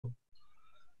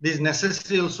This is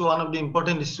necessary also one of the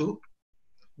important issue,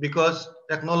 because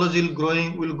technology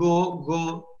will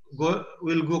go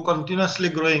continuously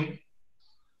growing.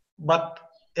 But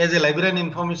as a librarian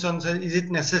information, is it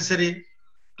necessary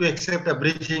to accept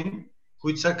everything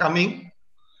which are coming?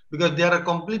 Because there are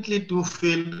completely two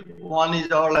fields. One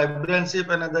is our librarianship,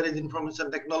 another is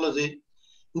information technology.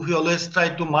 If we always try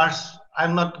to merge,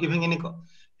 I'm not giving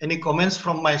any comments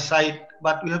from my side,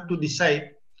 but we have to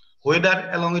decide whether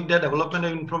along with the development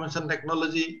of information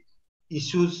technology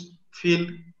issues field,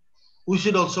 we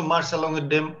should also merge along with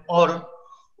them, or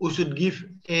we should give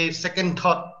a second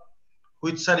thought,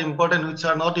 which are important, which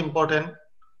are not important.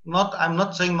 I'm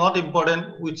not saying not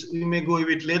important, which we may go a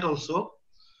bit late also.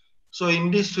 So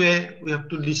in this way, we have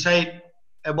to decide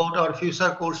about our future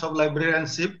course of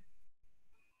librarianship,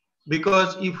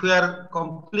 because if we are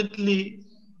completely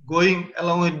going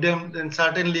along with them, then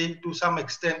certainly to some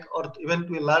extent or even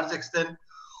to a large extent,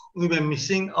 we may be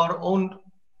missing our own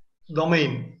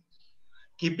domain.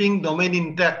 Keeping domain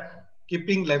intact,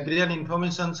 keeping librarian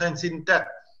information science intact,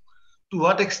 to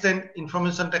what extent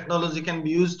information technology can be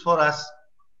used for us,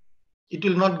 it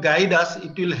will not guide us,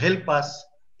 it will help us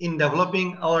in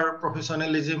developing our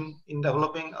professionalism, in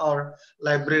developing our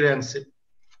librarianship.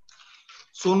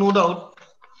 So no doubt,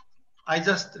 I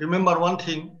just remember one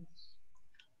thing.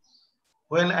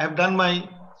 When I have done my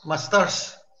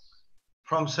master's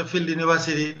from Sheffield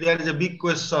University, there is a big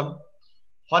question: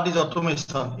 what is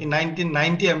automation? In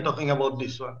 1990, I'm talking about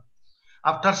this one.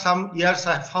 After some years,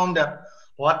 I found that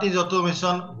what is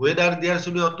automation, whether there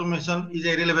should be automation, is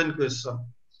a relevant question.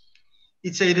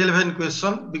 It's a relevant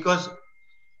question because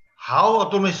how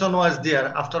automation was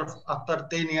there after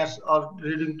 10 years or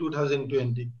reading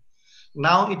 2020.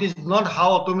 Now it is not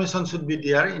how automation should be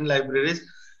there in libraries.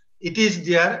 It is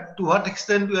there to what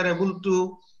extent we are able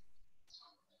to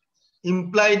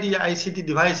imply the ICT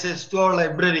devices to our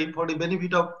library for the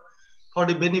benefit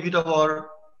of our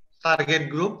target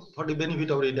group, for the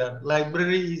benefit of reader.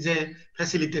 Library is a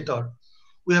facilitator.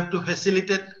 We have to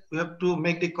facilitate, we have to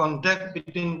make the contact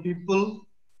between people,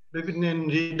 between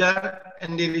reader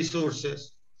and the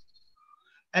resources.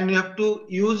 And we have to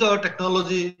use our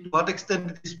technology to what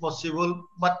extent it is possible,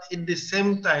 but at the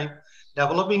same time,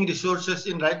 developing resources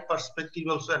in right perspective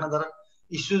also another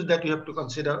issues that we have to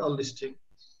consider all these things.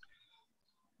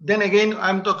 Then again,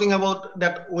 I'm talking about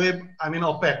that web,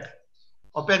 OPEC.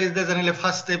 OPEC is the generally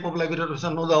first step of library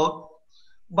automation, no doubt.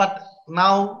 But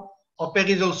now OPEC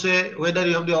is also, whether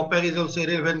you have the OPEC is also a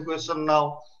relevant question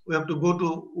now. We have to go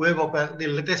to web OPEC, the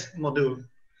latest module.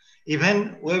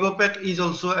 Even web OPEC is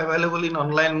also available in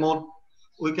online mode.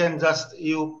 We can just,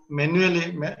 you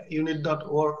manually, you need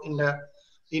not work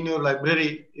in your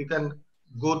library. You can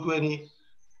go to any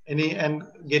and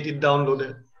get it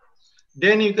downloaded.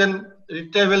 Then you can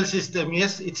retrieval system.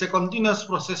 Yes, it's a continuous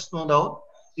process, no doubt.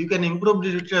 You can improve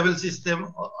the retrieval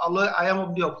system. Although I am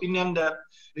of the opinion that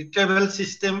retrieval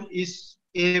system is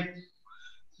a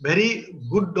very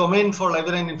good domain for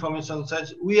librarian information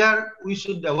science. We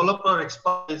should develop our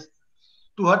expertise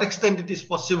to what extent it is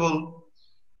possible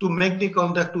to make the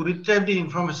contact, to retrieve the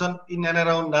information in and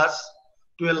around us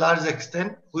to a large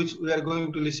extent, which we are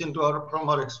going to listen to from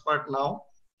our expert now.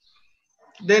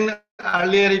 Then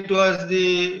earlier it was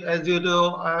as you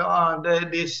know,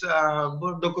 this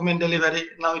document delivery.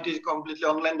 Now it is completely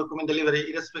online document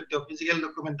delivery, irrespective of physical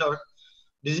document or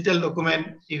digital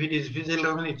document. If it is physical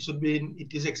document,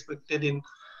 it is expected in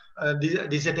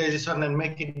digitization and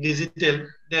make it digital.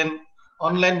 Then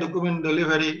online document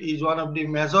delivery is one of the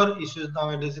major issues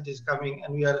nowadays. It is coming,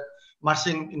 and we are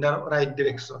marching in the right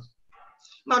direction.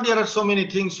 Now there are so many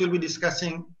things we'll be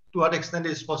discussing. To what extent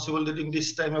it is possible during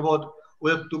this time about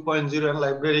Web 2.0 and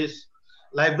libraries,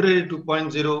 Library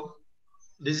 2.0,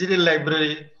 digital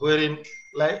library, wherein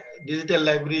digital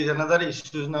library is another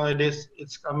issue nowadays.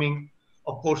 It's coming.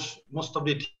 Of course, most of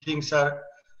the things are,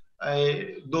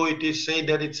 though it is said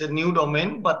that it's a new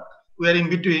domain, but we are in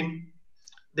between.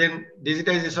 Then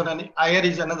digitization and IR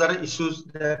is another issue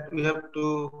that we have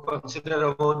to consider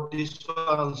about this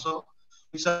one also.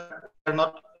 Which are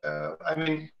not,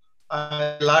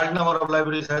 a large number of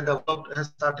libraries has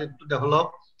started to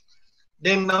develop.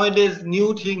 Then nowadays,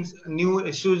 new things, new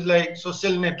issues like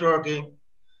social networking,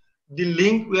 the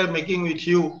link we are making with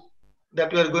you,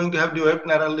 that we are going to have the web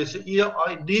neural.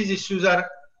 These issues are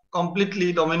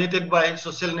completely dominated by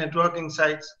social networking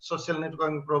sites, social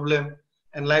networking problem,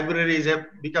 and library is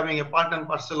becoming a part and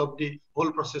parcel of the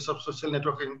whole process of social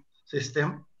networking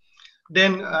system.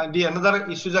 Then the another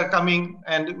issues are coming,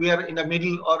 and we are in the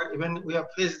middle, or even we have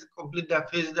faced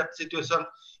that situation.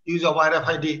 Use of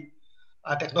RFID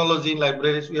technology in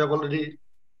libraries. We have already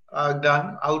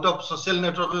done. Out of social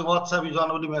networking, WhatsApp is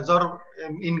one of the major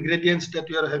ingredients that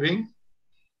we are having.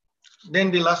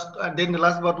 Then the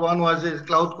last but one was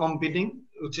cloud computing,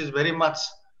 which is very much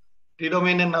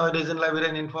predominant nowadays in library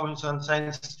and information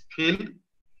science field.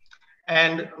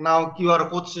 And now QR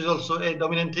codes is also a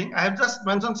dominant thing. I have just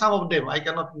mentioned some of them. I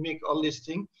cannot make all these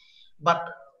things, but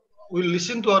we'll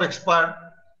listen to our expert.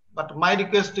 But my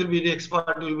request will be the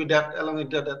expert will be that along with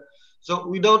that. So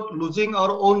without losing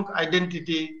our own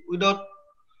identity, without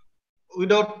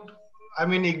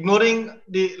ignoring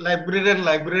the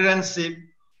librarianship,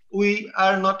 we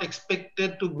are not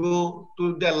expected to go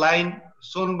to the line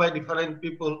shown by different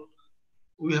people.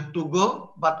 We have to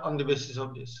go, but on the basis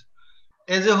of this.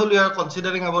 As a whole, we are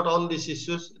considering about all these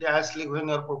issues, the IASLIC when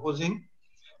we are proposing,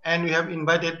 and we have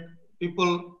invited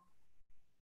people,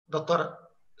 Dr.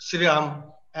 Shri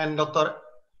and Dr.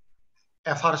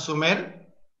 F.R. Sumer.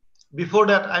 Before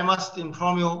that, I must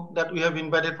inform you that we have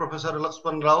invited Professor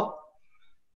Lakshman Rao.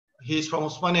 He is from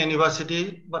Osmania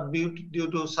University, but due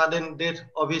to sudden death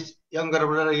of his younger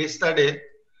brother yesterday,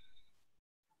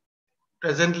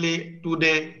 presently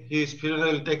today his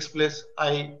funeral takes place.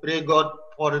 I pray God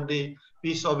for the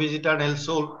peace of his eternal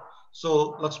soul.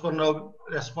 So Lakshman Rao,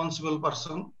 responsible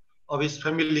person of his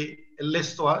family,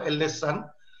 eldest son.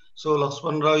 So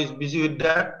Lakshman Rao is busy with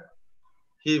that.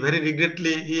 He very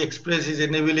regretfully he expressed his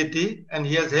inability, and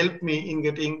he has helped me in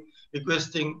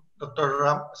requesting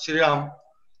Dr. Shri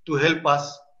to help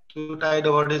us to tide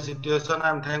over the situation.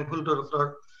 I am thankful to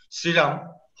Dr. Shri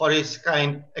for his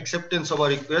kind acceptance of our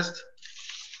request.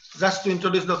 Just to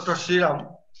introduce Dr. Shri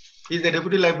he is the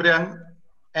Deputy Librarian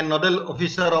and Nodal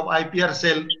Officer of IPR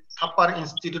Cell, Thapar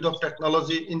Institute of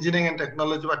Technology, Engineering and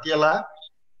Technology, Patiala.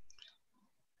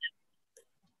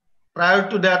 Prior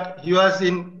to that, he was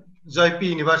in Joypi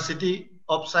University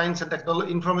of Science and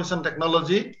Technology, Information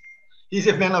Technology. He's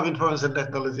a man of information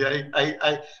technology.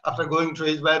 After going through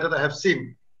his biodata, I have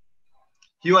seen.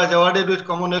 He was awarded with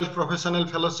Commonwealth Professional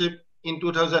Fellowship in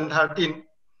 2013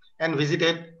 and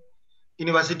visited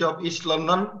University of East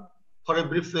London for a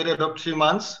brief period of 3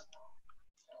 months.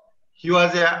 He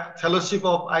was a fellowship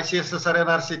of ICSSR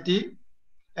NRCT,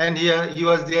 and he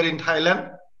was there in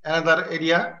Thailand, another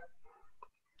area.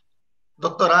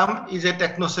 Dr. Ram is a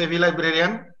techno-savvy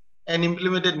librarian and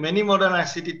implemented many modern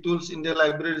ICT tools in the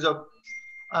libraries of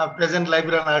present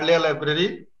library and earlier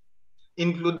library,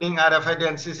 including RFID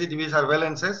and CCTV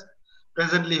surveillances.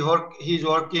 Presently, he is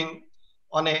working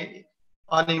on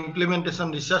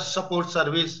implementation research support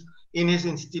service in his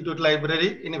institute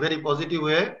library in a very positive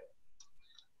way.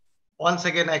 Once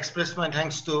again, I express my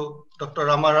thanks to Dr.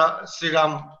 Dr.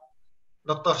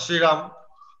 Sriram,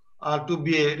 to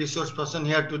be a resource person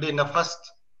here today in the first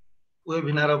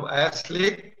webinar of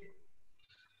IASLIC.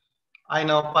 I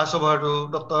now pass over to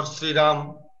Dr.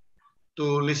 Sriram to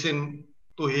listen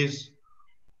to his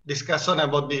discussion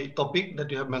about the topic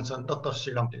that you have mentioned. Dr.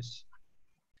 Sriram, please.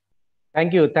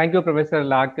 Thank you, Professor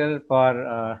Lakar,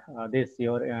 for this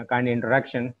your kind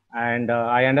introduction. And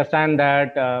I understand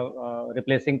that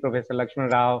replacing Professor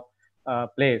Lakshman Rao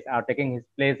place, or taking his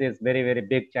place, is very, very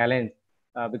big challenge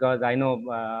because I know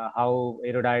how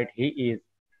erudite he is.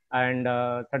 And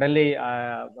suddenly,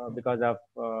 because of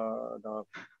the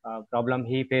problem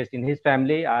he faced in his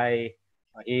family,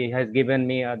 he has given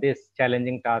me this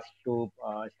challenging task to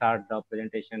start the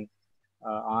presentation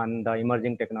on the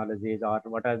emerging technologies, or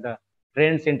what are the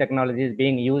trends in technologies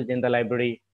being used in the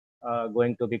library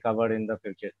going to be covered in the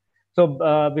future.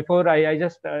 So before I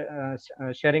just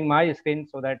sharing my screen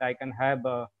so that I can have,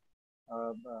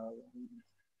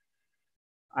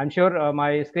 I'm sure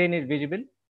my screen is visible.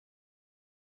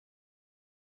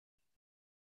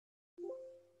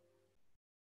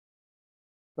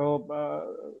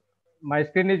 So my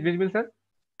screen is visible, sir?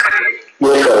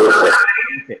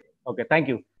 Yes, sir. Okay, thank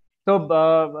you. So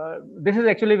this is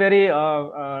actually very,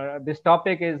 this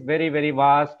topic is very, very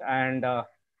vast, and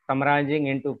summarizing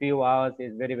into few hours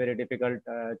is very, very difficult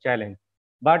challenge.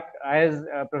 But as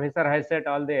Professor has set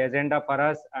all the agenda for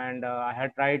us, and I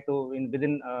had tried to,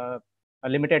 within a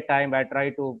limited time, I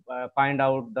tried to find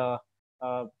out the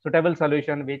suitable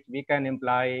solution which we can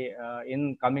imply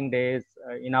in coming days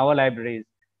in our libraries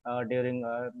during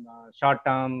short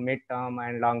term, mid term,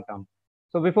 and long term.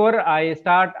 So before I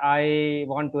start, I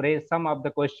want to raise some of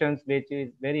the questions which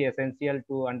is very essential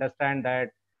to understand that,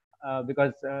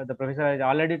 because the professor has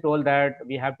already told that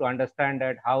we have to understand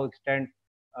that how extent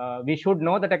we should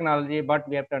know the technology, but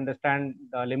we have to understand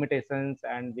the limitations,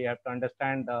 and we have to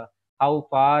understand how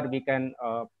far we can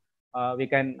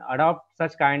adopt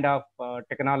such kind of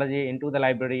technology into the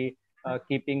library,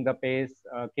 keeping the pace,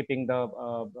 keeping the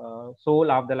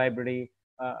soul of the library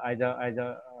as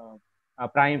a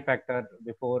prime factor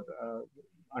before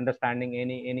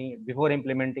understanding before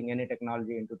implementing any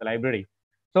technology into the library.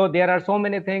 So there are so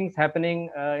many things happening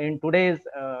in today's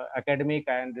academic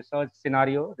and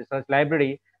research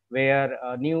library, where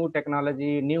new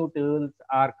technology, new tools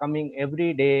are coming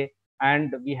every day,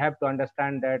 and we have to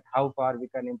understand that how far we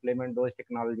can implement those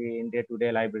technology in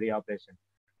day-to-day library operation.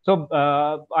 So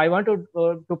I want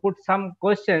to put some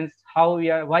questions,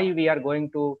 why we are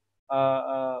going to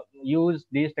use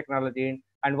these technology,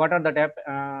 and what are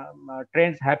the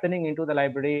trends happening into the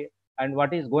library, and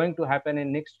what is going to happen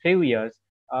in next few years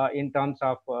in terms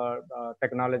of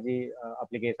technology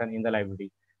application in the library.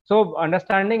 So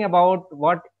understanding about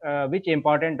which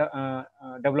important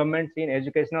developments in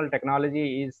educational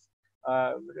technology is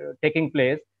uh, taking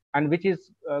place, and which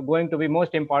is going to be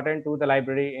most important to the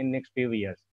library in next few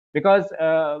years, because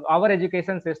our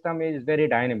education system is very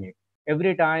dynamic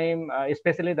every time,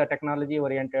 especially the technology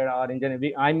oriented or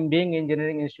engineering. I'm being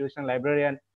engineering institution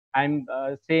librarian. I'm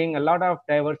seeing a lot of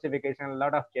diversification, a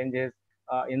lot of changes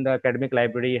in the academic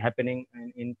library happening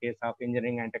in case of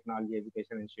engineering and technology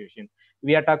education institution.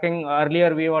 We are talking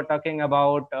earlier, we were talking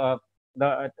about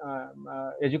the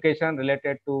education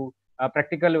related to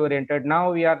practical oriented.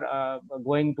 Now we are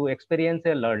going to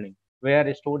experiential learning,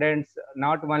 where students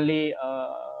not only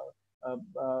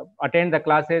attend the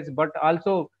classes, but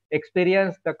also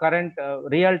experience the current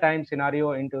real time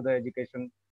scenario into the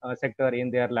education sector in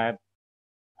their lab,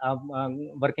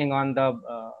 working on the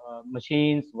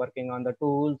machines, working on the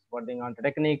tools, working on the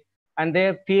technique, and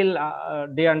they feel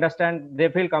they understand, they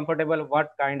feel comfortable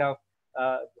what kind of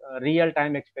real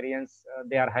time experience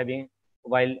they are having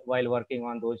while working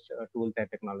on those tools and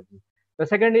technologies. The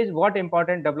second is what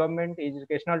important development is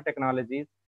education technology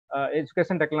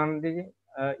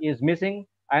is missing,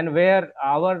 and where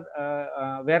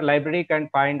where library can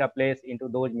find a place into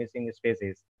those missing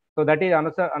spaces. So that is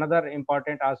another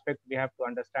important aspect. We have to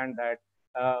understand that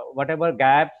whatever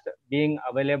gaps being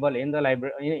available in the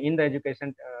library, in the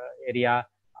education area,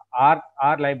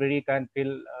 our library can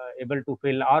feel able to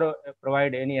fill or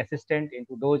provide any assistance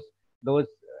into those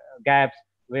gaps,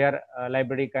 where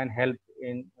library can help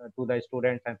in to the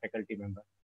students and faculty members.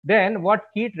 Then what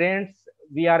key trends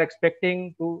we are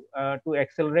expecting to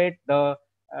accelerate the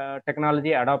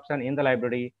technology adoption in the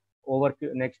library over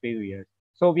next few years.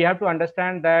 So we have to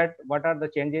understand that what are the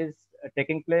changes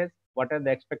taking place, what are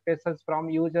the expectations from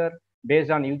user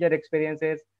based on user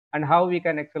experiences, and how we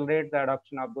can accelerate the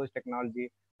adoption of those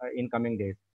technology in coming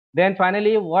days. Then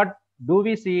finally, what do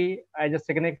we see as a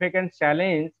significant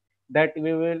challenge that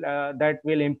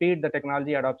will impede the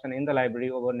technology adoption in the library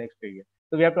over next few years?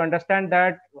 So we have to understand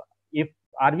that, if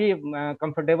are we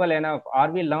comfortable enough,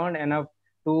 are we learned enough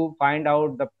to find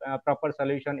out the proper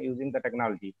solution using the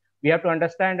technology. We have to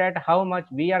understand that how much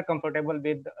we are comfortable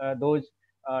with those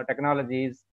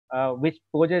technologies, which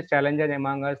poses challenges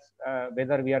among us,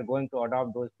 whether we are going to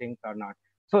adopt those things or not.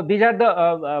 So these are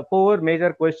the four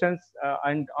major questions,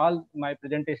 and all my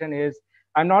presentation is,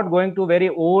 I'm not going to very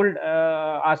old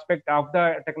aspect of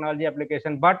the technology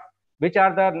application, but which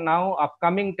are the now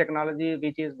upcoming technology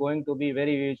which is going to be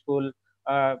very useful.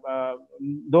 uh, uh,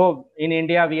 though in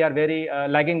India we are very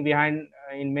lagging behind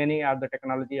in many of the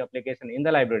technology application in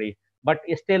the library, but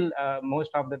still most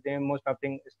of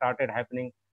things started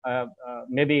happening,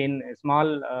 maybe in a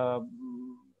small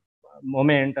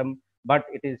momentum, but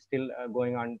it is still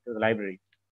going on to the library.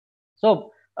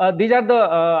 So these are the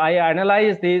I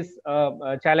analyze these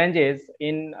challenges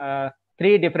in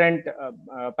three different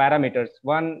parameters.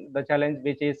 One, the challenge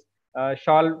which is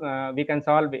we can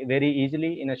solve very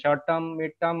easily in a short term,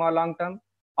 mid term, or long term,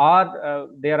 or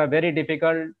they are very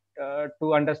difficult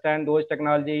to understand those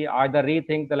technology, either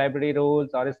rethink the library rules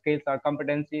or skills or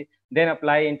competency, then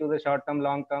apply into the short term,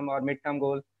 long term, or mid term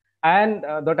goals. And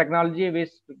the technology which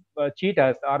cheat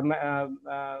us, or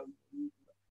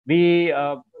we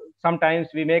sometimes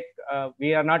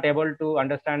we are not able to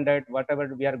understand that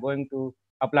whatever we are going to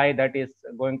apply, that is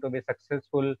going to be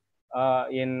successful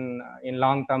in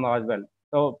long term as well.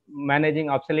 So managing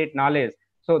obsolete knowledge,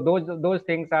 so those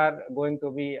things are going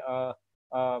to be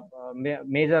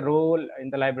major role in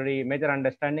the library, major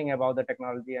understanding about the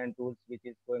technology and tools which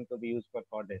is going to be useful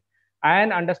for this,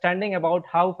 and understanding about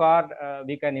how far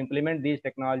we can implement these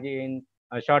technology in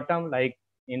short term, like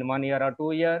in 1 year or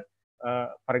 2 year.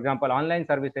 For example, online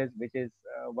services, which is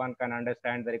one can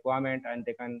understand the requirement and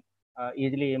they can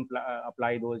easily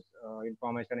apply those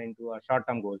information into a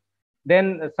short-term goals.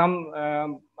 Then some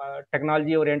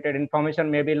technology-oriented information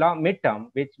may be long mid-term,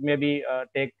 which may be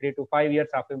take 3 to 5 years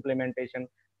of implementation,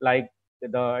 like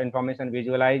the information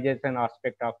visualization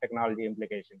aspect of technology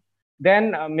implication.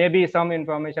 Then maybe some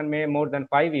information may more than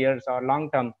 5 years or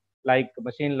long-term, like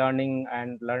machine learning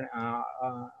and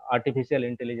artificial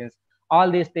intelligence. All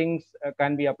these things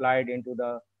can be applied into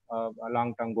the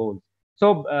long-term goals.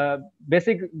 So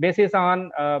basis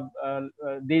on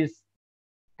these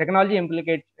technology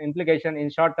implication in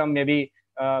short term may be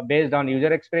based on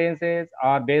user experiences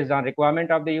or based on requirement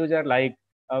of the user, like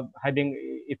having,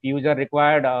 if user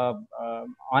required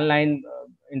online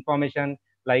information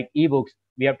like ebooks,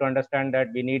 we have to understand that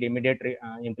we need immediate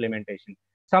implementation.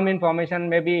 Some information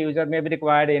maybe user may be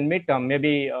required in midterm,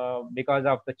 maybe because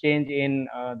of the change in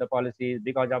the policies,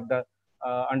 because of the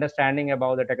understanding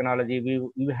about the technology.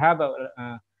 We have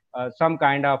some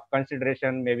kind of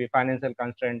consideration, maybe financial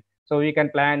constraint, so we can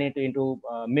plan it into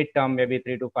midterm, maybe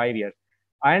 3 to 5 years.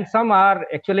 And some are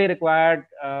actually required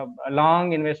a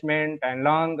long investment and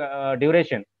long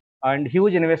duration and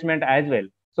huge investment as well.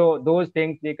 So those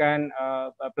things we can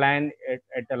plan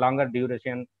at a longer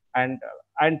duration. And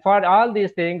for all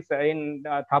these things in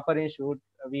Thapar Institute,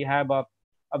 we have a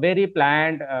very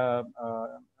planned,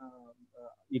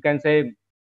 you can say,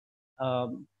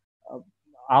 um, uh,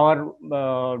 our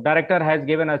director has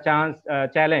given a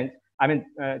challenge. I mean,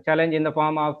 challenge in the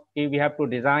form of we have to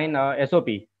design a SOP.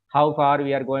 How far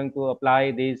we are going to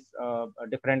apply these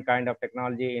different kind of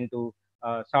technology into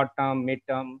short-term,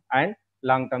 mid-term, and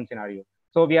long-term scenario.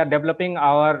 So we are developing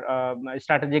our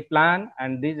strategic plan,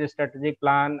 and this strategic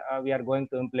plan we are going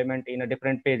to implement in a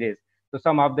different phases. So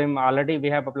some of them already we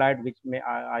have applied, which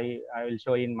I will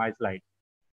show in my slide.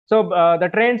 So the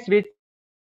trends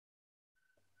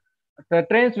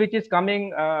which is coming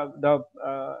the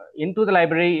into the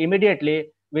library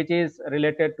immediately, which is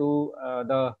related to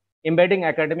the embedding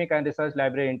academic and research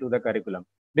library into the curriculum,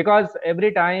 because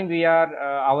every time we are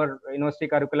our university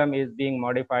curriculum is being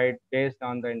modified based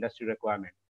on the industry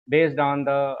requirement, based on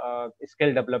the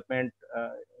skill development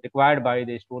required by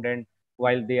the student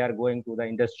while they are going to the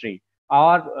industry,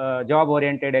 or job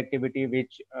oriented activity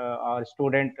which our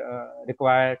student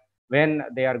require when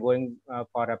they are going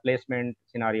for a placement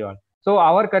scenario. So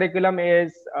our curriculum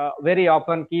is very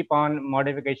often keep on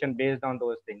modification based on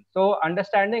those things. So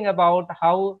understanding about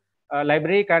how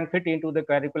library can fit into the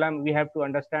curriculum, we have to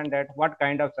understand that what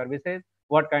kind of services,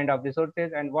 what kind of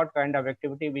resources, and what kind of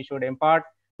activity we should impart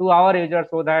to our users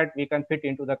so that we can fit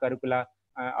into the curricula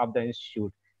of the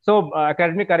institute. So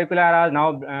academic curricula are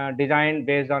now designed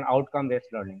based on outcome-based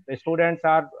learning. The students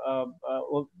are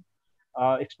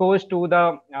exposed to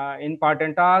the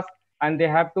important task, and they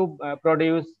have to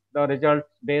produce the results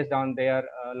based on their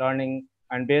learning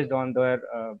and based on their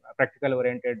practical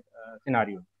oriented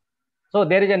scenario. So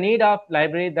there is a need of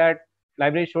library, that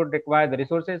library should require the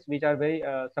resources which are very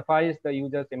suffice the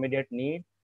user's immediate need,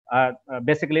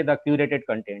 basically the curated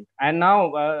content. And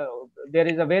now there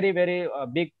is a very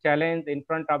big challenge in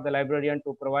front of the librarian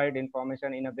to provide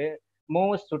information in a way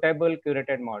most suitable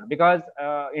curated mode, because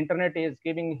internet is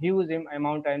giving huge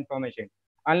amount of information.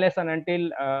 Unless and until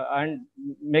and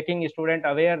making student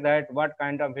aware that what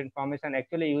kind of information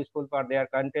actually useful for their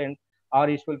content or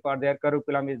useful for their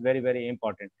curriculum is very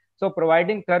important. So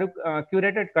providing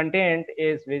curated content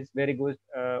is very good.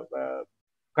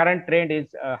 Current trend is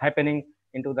happening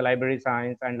into the library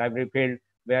science and library field,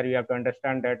 where you have to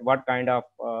understand that what kind of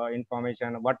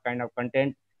information, what kind of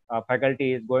content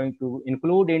faculty is going to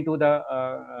include into the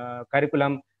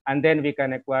curriculum, and then we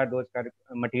can acquire those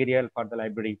material for the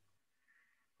library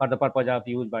for the purpose of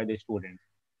use by the students.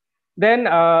 Then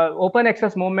open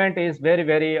access movement is very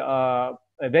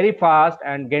fast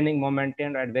and gaining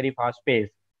momentum at very fast pace.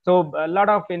 So a lot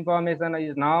of information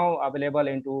is now available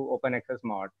into open access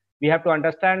mode. We have to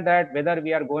understand that whether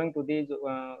we are going to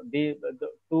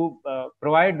to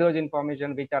provide those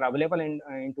information which are available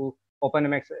into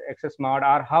open access mode,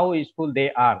 or how useful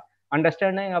they are.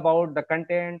 Understanding about the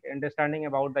content, understanding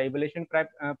about the evaluation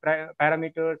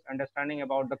parameters, understanding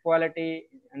about the quality,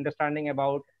 understanding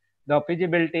about the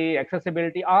feasibility,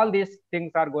 accessibility, all these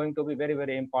things are going to be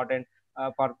very important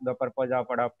for the purpose of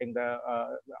adopting the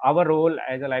our role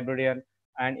as a librarian,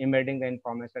 and embedding the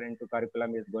information into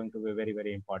curriculum is going to be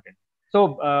very important.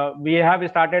 So we have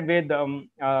started with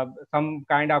some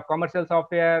kind of commercial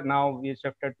software. Now we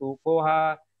shifted to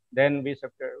Koha. Then we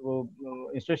shifted to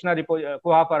institutional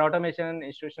Koha for automation,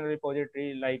 institutional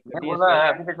repository like बोला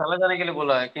है अभी तो चला जाने के लिए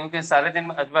बोला है, क्योंकि सारे दिन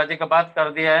अजबाजी का बात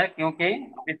कर दिया है, क्योंकि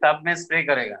अभी सब में स्प्रे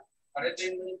करेगा।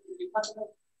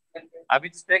 अभी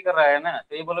स्प्रे कर रहा है ना,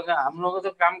 तो ये बोलेगा हम लोगों को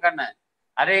तो काम करना है।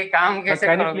 अरे काम कैसे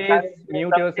करोगे? Please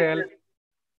mute yourself.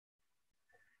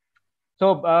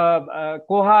 So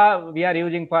Koha we are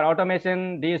using for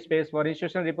automation, DSpace for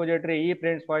institutional repository,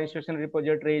 ePrints for institutional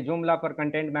repository, Joomla for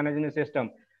content management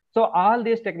system. So all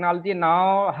these technology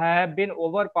now have been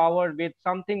overpowered with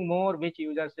something more which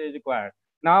users require.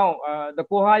 now the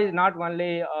Koha is not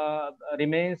only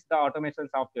remains the automation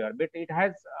software, but it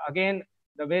has again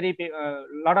the very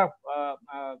lot of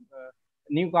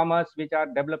newcomers which are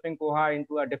developing Koha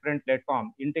into a different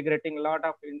platform, integrating a lot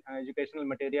of educational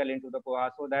material into the Koha,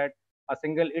 so that a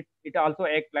single it also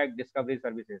acts like discovery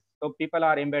services. So people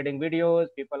are embedding videos,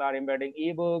 people are embedding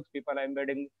ebooks, people are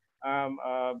embedding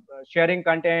sharing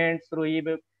contents through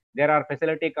ebook. There are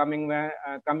facility coming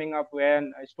up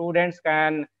when students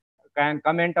can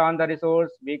comment on the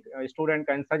resource. Student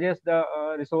can suggest the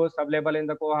resource available in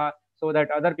the Koha, so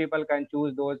that other people can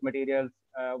choose those materials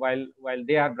while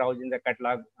they are browsing the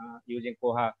catalog using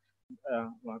Koha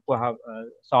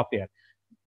software.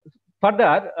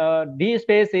 Further,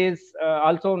 DSpace is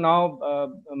also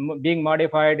now being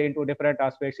modified into different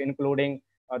aspects, including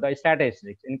the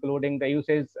statistics, including the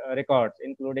usage records,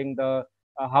 including the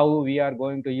how we are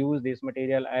going to use this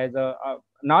material as a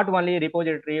not only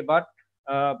repository, but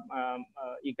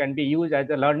it can be used as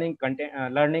a learning content,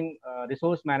 learning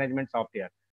resource management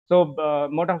software. So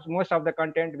most of the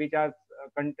content which are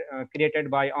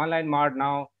created by online mart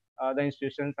now, the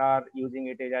institutions are using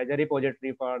it as a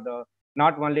repository for the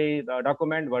not only the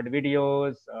document but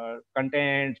videos,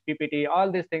 content, PPT. All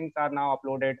these things are now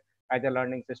uploaded as a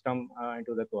learning system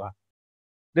into the Koha.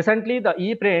 Recently, the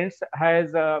ePrints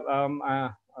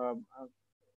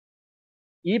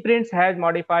has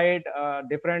modified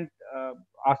different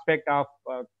aspect of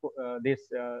this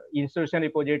institution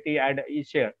repository and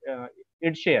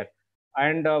id share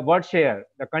and word share,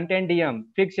 the content DM,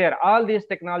 fix share. All these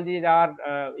technologies are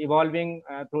evolving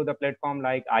through the platform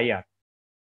like IR.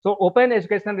 So open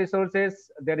educational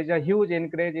resources, there is a huge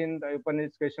increase in the open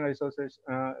education resources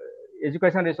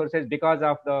because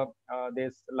of the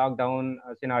this lockdown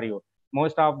scenario.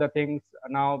 Most of the things are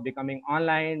now becoming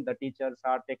online. The teachers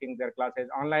are taking their classes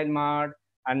online mode,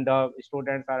 and the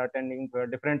students are attending to a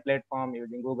different platform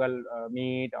using Google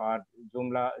Meet or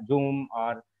Zoom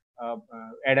or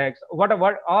edX. What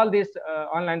all these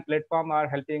online platform are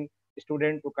helping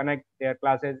students to connect their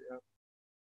classes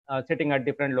sitting at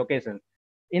different locations.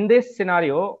 In this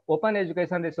scenario, open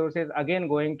education resources again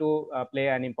going to play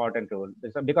an important role,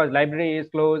 because library is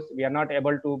closed. We are not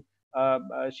able to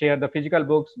share the physical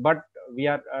books, but we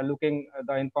are looking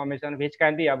the information which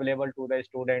can be available to the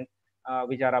student,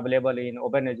 which are available in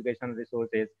open education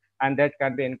resources, and that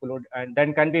can be included and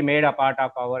then can be made a part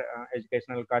of our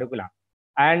educational curriculum.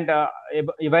 And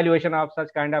evaluation of such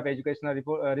kind of educational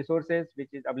resources, which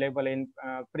is available in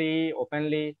free,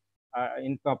 openly,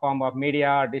 in the form of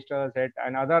media, digital set,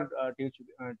 and other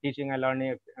teaching and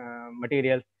learning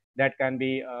materials that can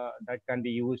be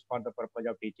used for the purpose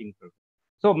of teaching.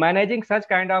 So managing such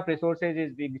kind of resources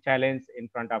is big challenge in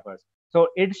front of us. So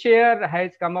IDShare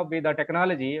has come up with a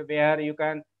technology where you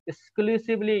can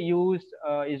exclusively use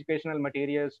educational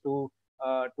materials to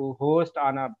host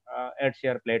on a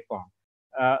IDShare platform.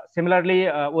 Similarly,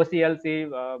 OCLC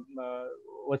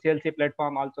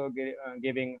platform also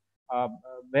giving a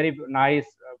very nice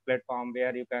platform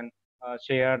where you can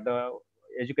share the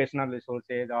educational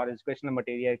resources or educational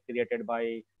material created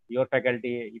by your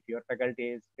faculty. If your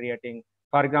faculty is creating,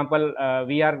 for example,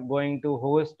 we are going to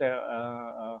host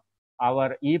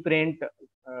our ePrint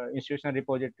institutional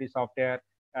repository software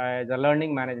as a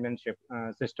learning management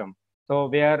system. So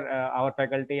where our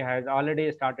faculty has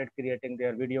already started creating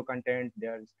their video content, they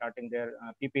are starting their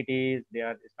PPTs, they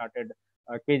are started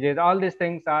quizzes. All these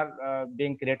things are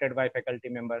being created by faculty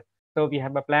members. So we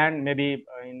have a plan. Maybe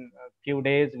in a few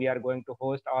days we are going to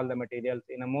host all the materials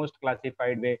in a most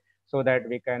classified way, so that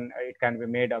it can be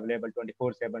made available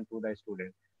 24/7 to the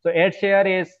students. So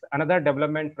EdShare is another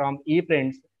development from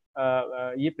ePrints,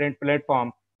 ePrint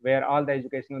platform, where all the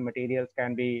educational materials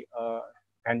can be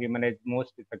managed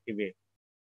most effective way.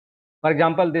 For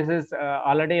example, this is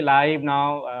already live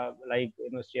now, like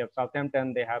University of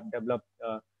Southampton. They have developed,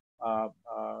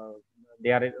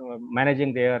 they are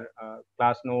managing their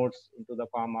class notes into the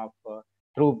form of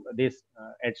through this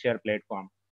EdShare platform.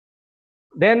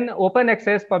 Then open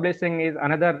access publishing is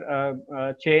another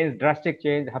drastic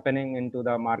change happening into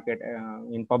the market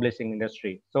in publishing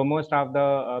industry. So most of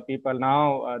the people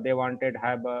now they wanted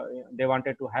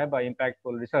to have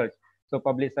impactful research. So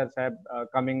publishers have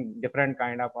coming different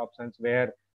kind of options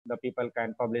where the people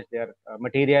can publish their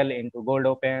material into gold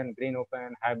open, green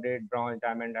open, hybrid, bronze,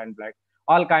 diamond, and black.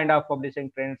 All kind of publishing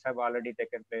trends have already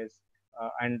taken place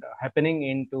and happening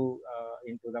into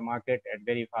the market at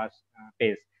very fast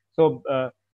pace. So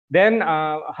then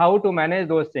how to manage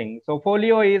those things? So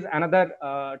folio is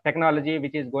another technology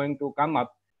which is going to come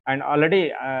up, and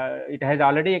already it has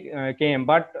already came,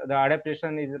 but the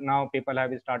adaptation is now people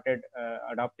have started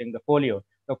adopting the folio.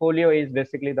 The folio is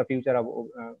basically the future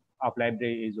of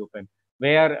library is open,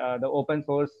 where the open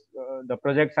source, the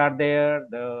projects are there.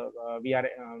 We are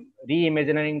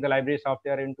reimagining the library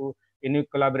software into unique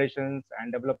collaborations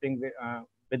and developing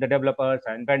with the developers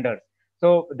and vendors.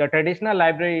 So the traditional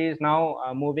library is now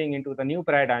moving into the new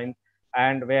paradigm,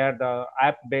 and where the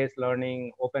app-based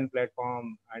learning, open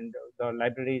platform, and the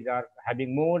libraries are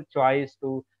having more choice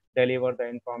to deliver the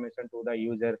information to the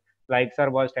user. Like sir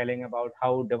was telling about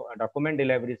how document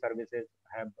delivery services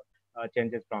have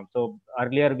changes from. So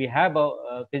earlier we have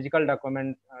a physical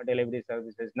document delivery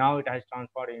services. Now it has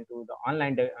transferred into the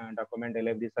online document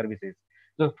delivery services.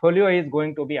 So Folio is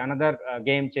going to be another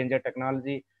game changer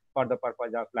technology for the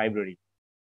purpose of library.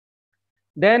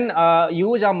 Then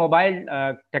use of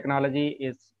mobile technology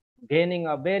is gaining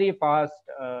a very fast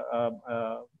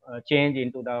change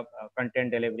into the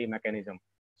content delivery mechanism.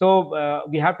 So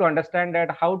we have to understand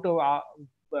that how to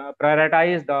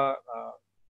prioritize the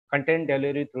content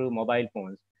delivery through mobile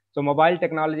phones. So mobile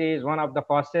technology is one of the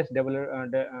fastest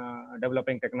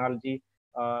developing technology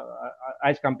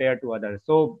as compared to others.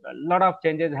 So a lot of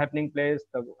changes happening place.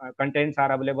 The contents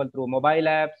are available through mobile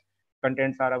apps.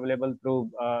 Contents are available through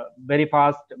very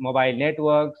fast mobile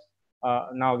networks.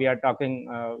 Now we are talking,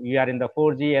 we are in the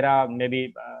 4G era.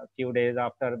 Maybe a few days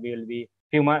after we will be,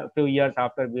 few years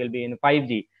after we will be in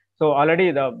 5G. So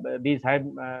already these have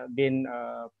been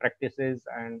practices,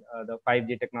 and the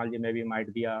 5G technology maybe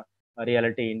might be a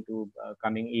reality into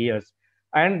coming years.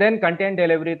 And then content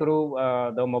delivery through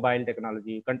the mobile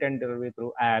technology, content delivery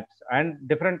through apps, and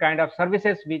different kind of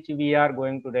services which we are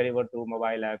going to deliver through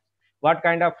mobile apps. What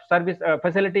kind of service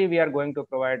facility we are going to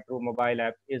provide through mobile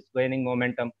apps is gaining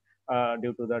momentum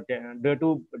due to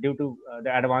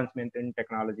the advancement in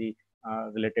technology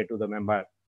related to the member.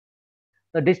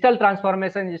 The digital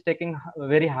transformation is taking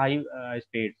very high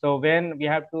speed. So when we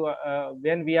have to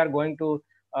when we are going to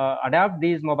adapt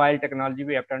these mobile technology,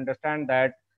 we have to understand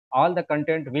that all the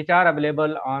content which are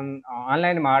available on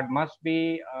online mart must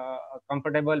be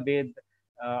comfortable with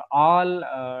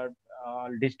all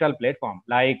digital platform.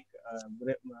 Like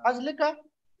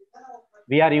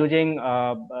we are using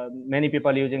many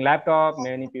people using laptop,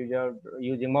 many people are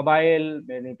using mobile,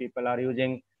 many people are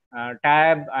using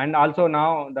tab, and also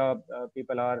now the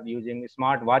people are using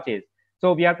smart watches.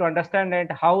 So we have to understand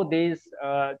that how these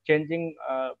changing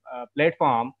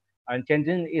platform and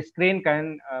changing screen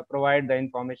can provide the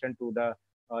information to the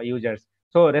users.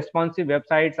 So responsive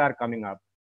websites are coming up,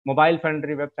 mobile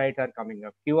friendly websites are coming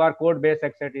up, QR code based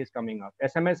access is coming up,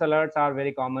 SMS alerts are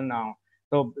very common now.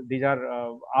 So these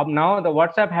are now the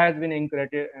WhatsApp has been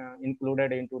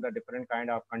included into the different kind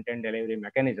of content delivery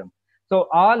mechanism. So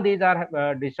all these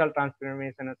are digital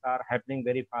transformations are happening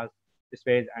very fast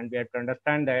space, and we have to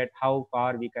understand that how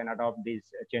far we can adopt this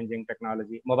changing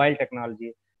technology, mobile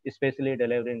technology, especially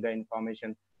delivering the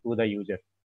information to the user.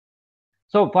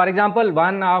 So for example,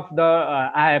 one of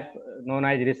the app known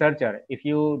as Researcher, if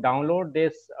you download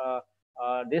this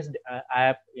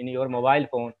app in your mobile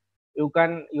phone, you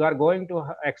are going to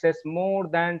access more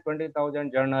than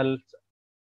 20,000 journals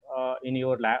in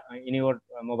your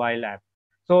mobile app.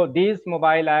 So these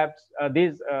mobile apps,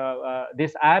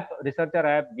 this app, Researcher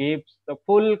app, gives the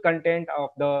full content of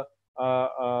the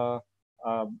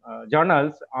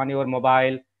journals on your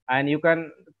mobile, and you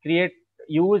can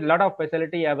use a lot of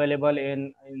facility available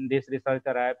in this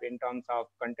Researcher app in terms of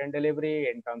content delivery,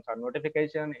 in terms of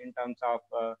notification, in terms of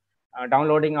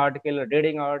downloading article,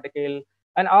 reading article,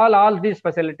 and all these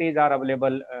facilities are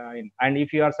available and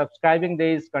if you are subscribing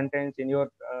these contents in your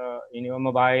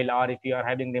mobile, or if you are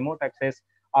having remote access,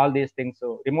 all these things.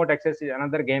 So remote access is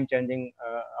another game changing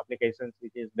applications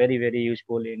which is very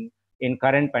useful in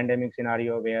current pandemic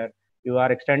scenario, where you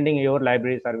are extending your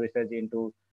library services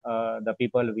into the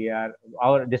people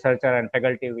our researcher and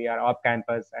faculty we are off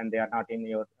campus, and they are not in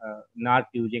your not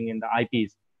using in the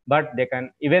IPs, but they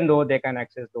can, even though they can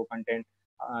access the content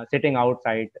sitting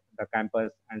outside the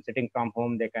campus, and sitting from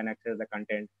home, they can access the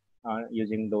content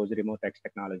using those remote text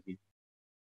technologies.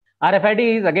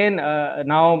 RFID is again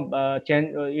now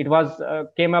it was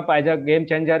came up as a game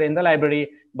changer in the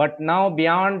library, but now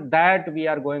beyond that we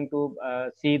are going to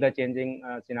see the changing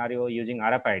scenario using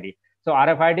RFID. So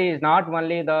RFID is not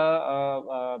only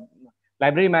the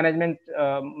library management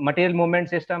material movement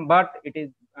system, but it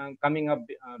is coming up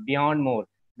beyond more,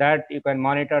 that you can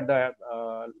monitor the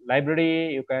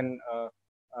library, you can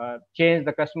change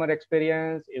the customer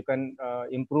experience, you can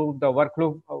improve the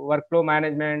workflow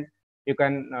management, you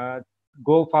can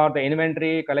go for the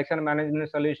inventory collection management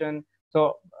solution.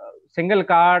 So single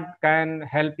card can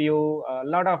help you a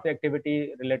lot of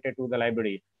activity related to the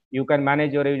library. You can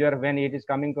manage your user when it is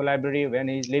coming to library, when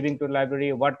he is leaving to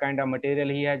library, what kind of material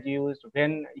he has used,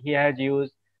 when he has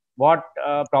used, what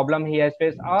problem he has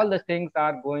faced. All the things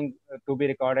are going to be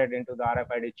recorded into the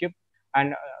RFID chip,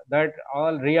 and that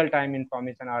all real-time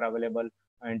information are available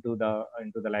into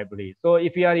the library. So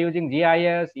if you are using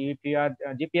GIS, if you are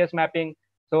GPS mapping,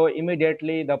 so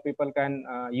immediately the people can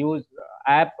use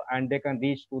app, and they can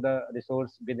reach to the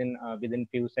resource within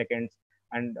few seconds,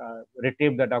 and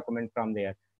retrieve the document from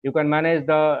there. You can manage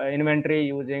the inventory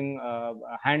using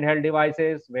handheld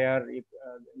devices, where you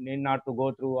need not to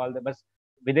go through all the, but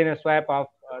within a swipe of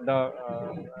the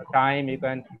time, you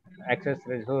can access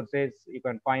resources. You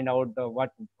can find out the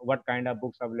what kind of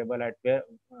books available at where,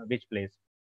 which place.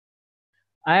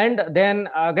 And then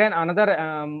again, another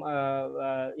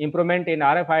improvement in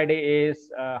RFID is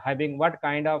having what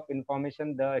kind of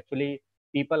information the actually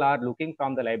people are looking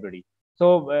from the library. So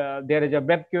there is a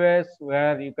web QS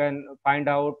where you can find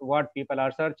out what people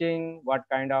are searching, what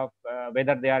kind of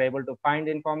whether they are able to find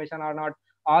information or not.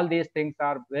 All these things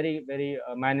are very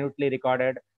minutely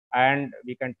recorded, and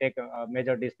we can take a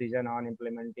major decision on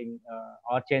implementing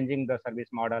or changing the service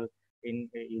model in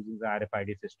using the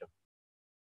RFID system.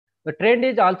 The trend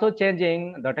is also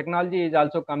changing. The technology is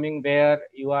also coming where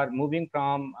you are moving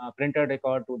from printed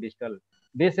record to digital.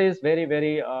 This is very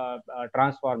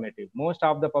transformative. Most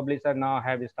of the publishers now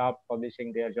have stopped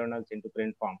publishing their journals into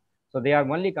print form, so they are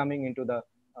only coming into the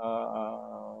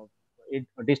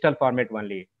digital format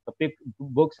only. So pick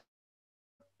books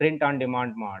print on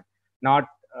demand mode, not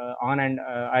on and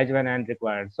as when and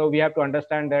required. So we have to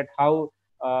understand that how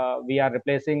we are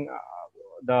replacing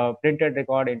the printed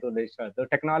record into digital. The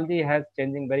technology has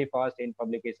changing very fast in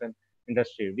publication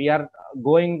industry. We are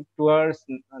going towards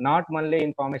not only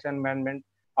information management,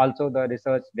 also the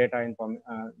research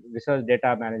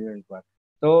data management work.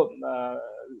 So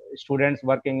students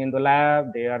working in the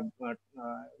lab, they are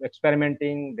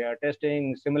experimenting, they are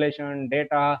testing, simulation,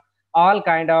 data, all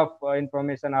kind of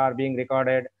information are being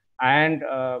recorded, and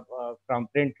from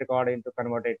print record into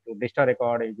converted to digital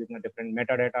record using a different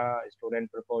metadata,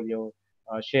 student portfolio,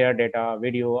 share data,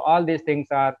 video. All these things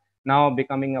are now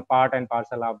becoming a part and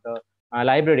parcel of the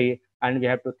library, and we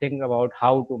have to think about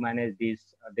how to manage these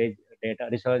data,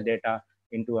 research data,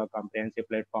 into a comprehensive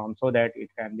platform so that it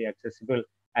can be accessible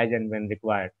as and when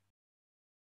required.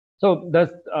 So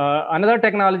the another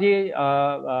technology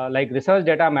like research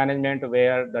data management,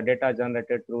 where the data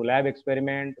generated through lab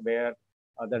experiment, where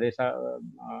the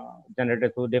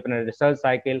generated through different research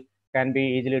cycle can be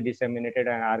easily disseminated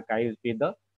and archived with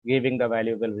the giving the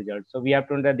valuable results. So we have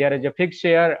to know that there is a fixed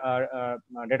share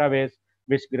database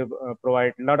which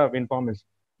provide a lot of information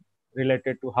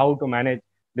related to how to manage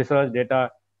research data,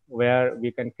 where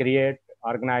we can create,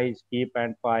 organize, keep,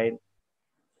 and file,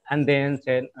 and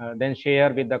then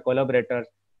share with the collaborators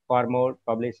for more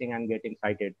publishing and getting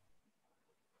cited.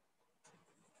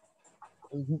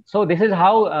 So this is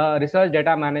how research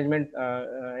data management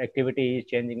activity is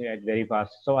changing at very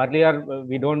fast. So earlier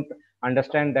we don't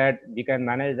understand that we can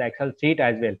manage the Excel sheet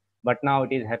as well, but now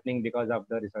it is happening because of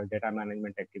the research data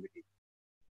management activity.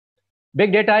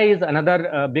 Big data is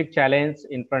another big challenge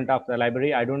in front of the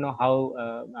library. I don't know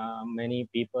how many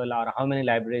people or how many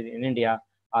libraries in India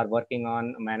are working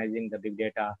on managing the big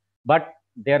data, but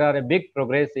there are a big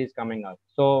progress is coming up.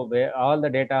 So where all the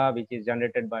data which is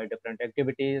generated by different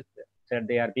activities, said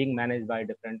they are being managed by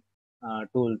different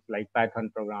tools like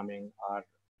Python programming or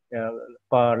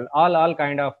Perl, all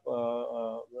kind of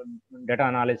data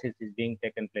analysis is being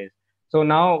taken place. So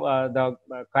now the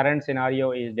current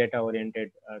scenario is data-oriented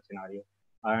scenario,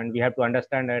 and we have to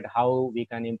understand that how we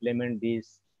can implement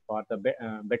these for the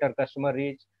better customer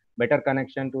reach, better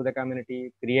connection to the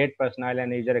community, create personal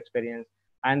and user experience,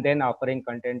 and then offering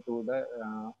content to the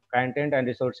content and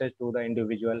resources to the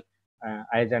individual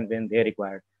as and when they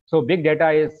require. So big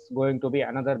data is going to be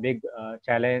another big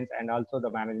challenge, and also the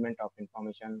management of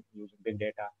information using big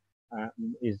data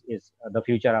is the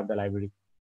future of the library.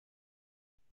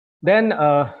 Then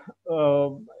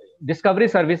discovery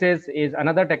services is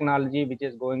another technology which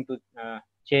is going to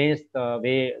change the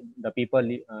way the people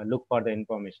look for the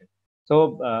information.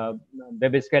 So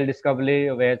web scale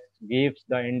discovery, which gives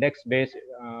the index-based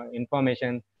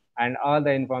information and all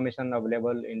the information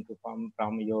available into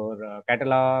from your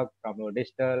catalog, from your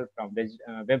digital, from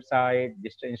website,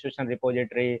 digital institution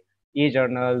repository,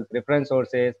 e-journals, reference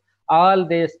sources. All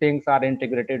these things are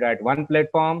integrated at one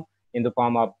platform in the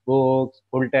form of books,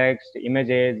 full text,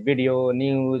 images, video,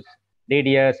 news,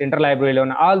 DDS, interlibrary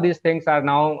loan. All these things are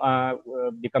now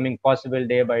becoming possible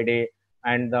day by day,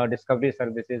 and the discovery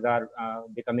services are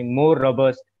becoming more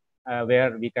robust,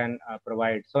 where we can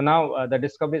provide. So now the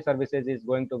discovery services is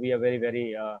going to be a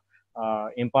very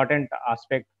important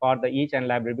aspect for the each and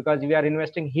library, because we are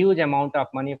investing huge amount of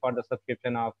money for the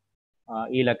subscription of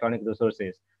electronic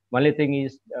resources. Only thing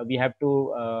is we have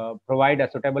to provide a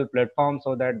suitable platform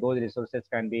so that those resources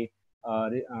can be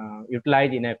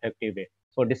utilized in an effective way.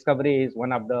 So discovery is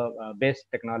one of the best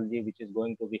technology which is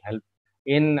going to be help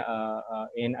in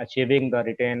achieving the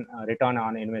return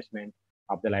on investment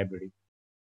of the library.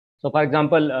 So for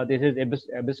example, this is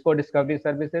Abisco Discovery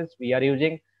Services we are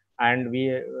using, and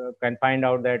we can find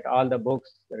out that all the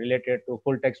books related to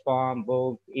full text form,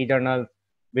 books, e-journals,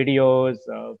 videos,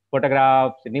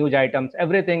 photographs, news items,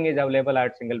 everything is available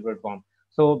at single platform.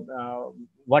 So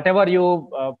whatever you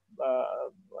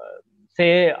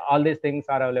say, all these things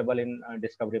are available in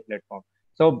Discovery platform.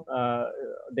 So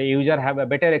the user have a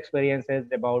better experiences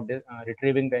about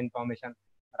retrieving the information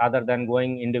rather than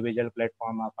going individual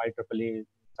platform of IEEE,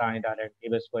 Science, Direct,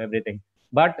 Ibisco, everything.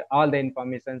 But all the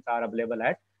informations are available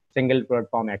at single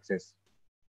platform access.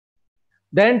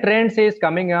 Then trends is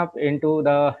coming up into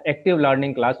the active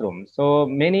learning classroom. So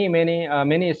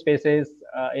many spaces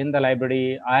in the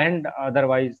library and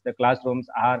otherwise the classrooms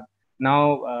are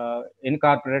now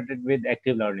incorporated with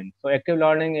active learning. So active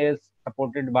learning is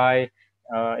supported by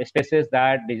spaces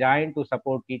that designed to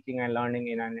support teaching and learning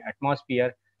in an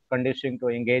atmosphere conducive to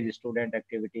engage student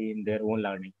activity in their own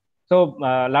learning. So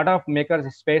a lot of maker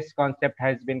space concept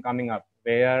has been coming up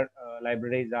where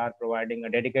libraries are providing a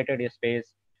dedicated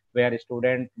space where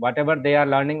students, whatever they are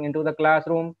learning into the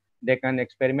classroom, they can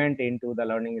experiment into the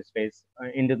learning space,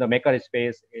 into the maker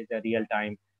space is a real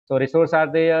time. So resources are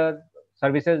there,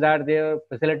 services are there,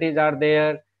 facilities are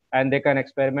there, and they can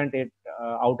experiment it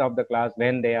out of the class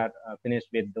when they are finished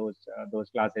with those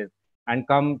classes and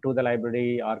come to the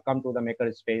library or come to the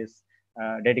maker space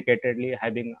dedicatedly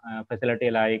having facility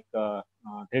like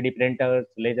 3D printers,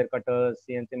 laser cutters,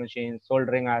 CNC machines,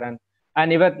 soldering iron,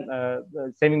 and even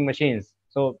saving machines.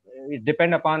 So it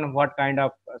depends upon what kind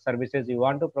of services you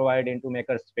want to provide into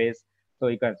maker space. So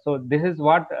you can. So this is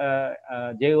what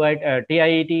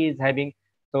TIET is having.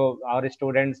 So our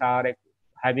students are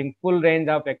having full range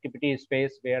of activity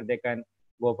space where they can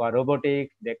go for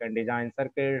robotics, they can design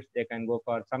circuits, they can go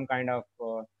for some kind of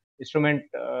instrument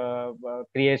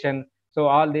creation. So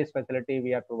all these facility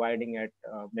we are providing at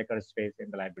maker space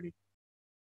in the library.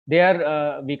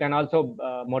 There we can also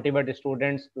motivate the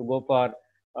students to go for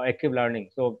active learning.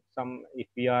 So some, if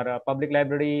we are a public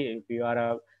library, if you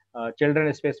are a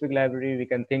children specific library, we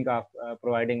can think of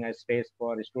providing a space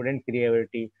for student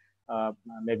creativity,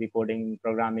 maybe coding,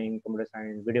 programming, computer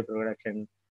science, video production,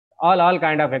 all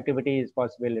kind of activity is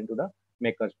possible into the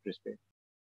maker's space.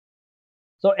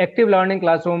 So active learning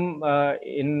classroom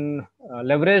in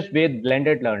leverage with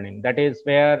blended learning. That is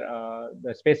where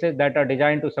the spaces that are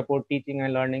designed to support teaching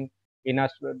and learning in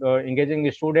engaging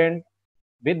the student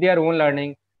with their own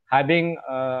learning, having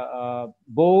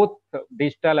both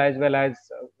digital as well as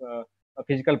a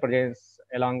physical presence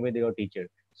along with your teacher.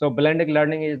 So blended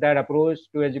learning is that approach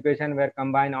to education where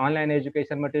combine online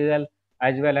education material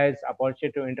as well as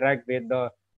opportunity to interact with the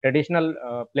traditional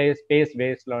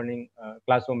space-based learning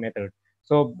classroom method.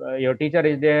 So your teacher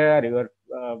is there, your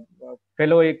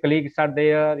fellow colleagues are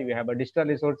there, you have a digital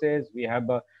resources, we have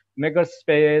a maker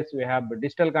space, we have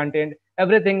digital content,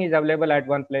 everything is available at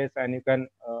one place, and you can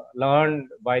learn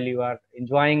while you are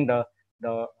enjoying the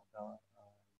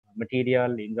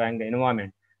material, enjoying the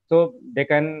environment. So they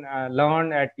can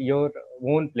learn at your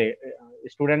own play.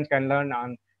 Students can learn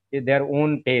on their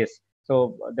own pace.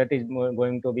 So that is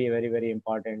going to be very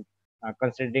important,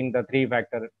 considering the three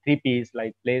P's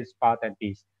like place, path, and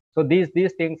peace. So these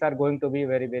things are going to be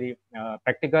very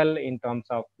practical in terms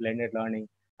of blended learning,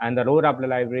 and the role of the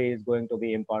library is going to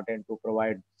be important to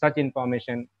provide such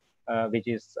information which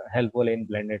is helpful in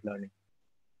blended learning.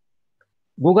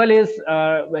 Google is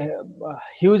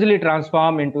hugely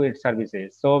transformed into its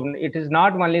services. So it is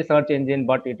not only search engine,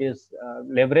 but it is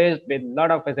leveraged with a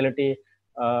lot of facility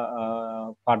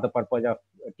for the purpose of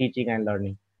teaching and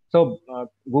learning. So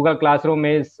Google Classroom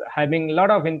is having a lot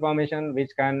of information which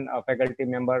can a faculty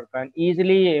member can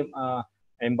easily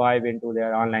imbibe into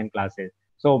their online classes.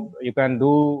 So you can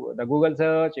do the Google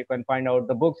search, you can find out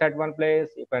the books at one place,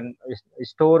 you can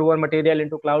store one material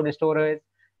into cloud storage,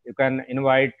 you can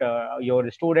invite your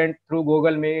student through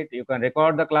Google Meet, you can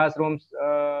record the classroom's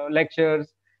lectures,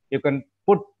 you can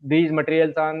put these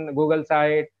materials on Google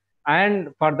site, and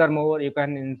furthermore, you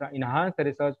can enhance the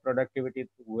research productivity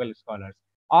through Google Scholars.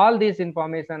 All these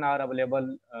information are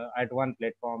available at one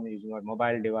platform using your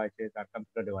mobile devices or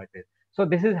computer devices. So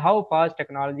this is how fast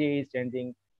technology is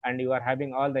changing, and you are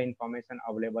having all the information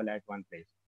available at one place.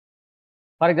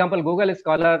 For example, Google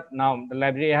Scholar, now the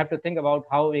library, you have to think about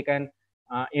how we can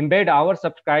embed our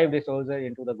subscribed resources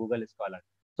into the Google Scholar.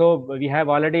 So we have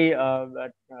already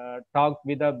talked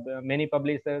with many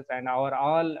publishers, and our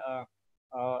all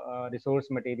resource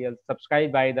materials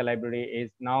subscribed by the library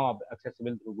is now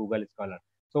accessible through Google Scholar.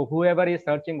 So whoever is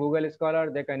searching Google Scholar,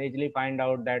 they can easily find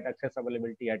out that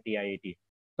accessibility at TIET.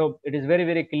 So it is very,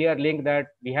 very clear link that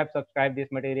we have subscribed this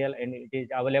material and it is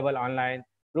available online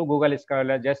through Google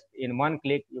Scholar. Just in one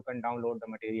click, you can download the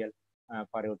material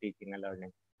for your teaching and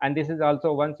learning. And this is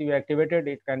also, once you activate it,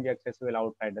 it can be accessible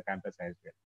outside the campus as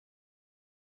well.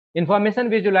 Information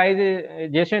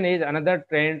visualization is another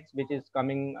trend which is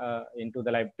coming into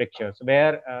the live pictures,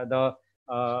 where the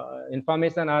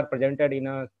information are presented in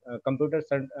a computer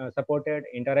supported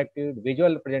interactive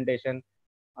visual presentation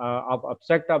of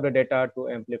abstract of the data to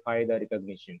amplify the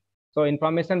recognition. So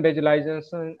information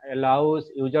visualization allows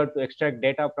user to extract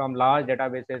data from large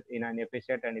databases in an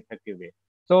efficient and effective way.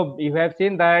 So you have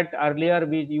seen that earlier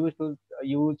we used to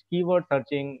use keyword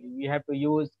searching. We have to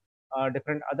use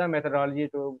different other methodology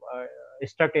to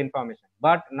extract information.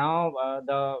 But now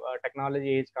the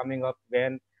technology is coming up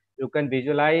when you can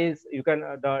visualize,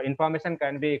 the information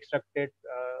can be extracted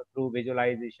through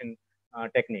visualization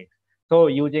techniques. So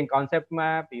using concept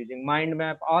map, using mind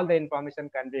map, all the information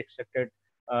can be extracted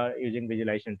using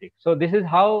visualization techniques. So this is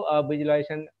how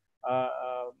visualization uh,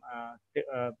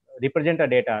 represent a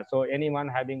data. So anyone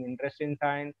having interest in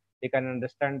science, they can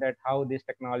understand that how this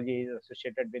technology is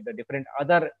associated with the different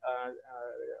other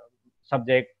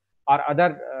subject or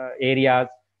other areas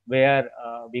where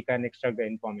we can extract the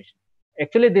information.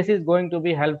 Actually, this is going to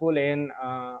be helpful in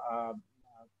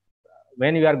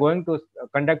when you are going to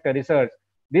conduct a research.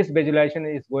 This visualization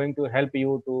is going to help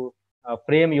you to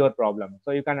frame your problem.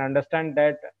 So you can understand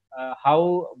that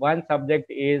how one subject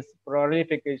is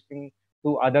proliferating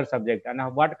to other subject, and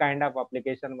what kind of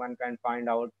application one can find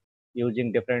out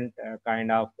using different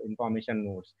kind of information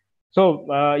nodes.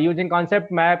 So using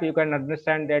concept map, you can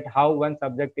understand that how one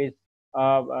subject is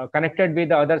connected with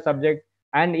the other subject,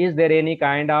 and is there any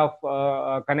kind of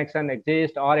connection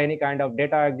exist, or any kind of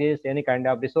data exists, any kind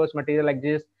of resource material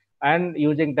exists, and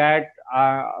using that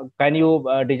can you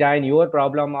design your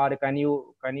problem, or can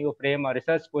you frame a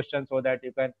research question so that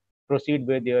you can proceed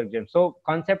with your exam. So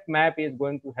concept map is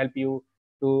going to help you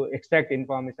to extract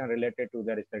information related to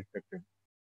the research sector.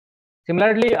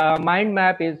 Similarly, mind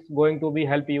map is going to be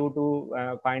help you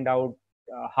to find out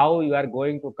how you are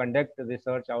going to conduct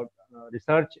research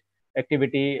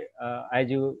activity as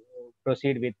you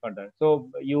proceed with further. So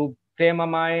you frame a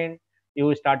mind,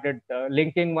 you started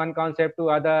linking one concept to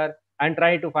other, and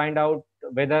try to find out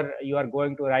whether you are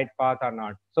going to right path or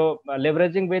not. So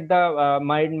leveraging with the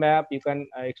mind map, you can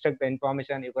extract the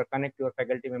information, you can connect your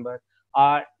faculty member,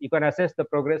 or you can assess the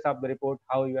progress of the report,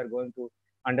 how you are going to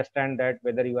understand that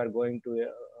whether you are going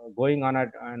on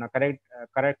a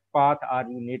correct path, or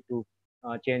you need to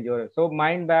change your. So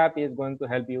mind map is going to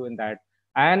help you in that.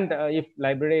 And if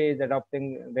library is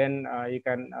adopting, then you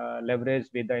can leverage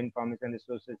with the information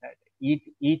resources at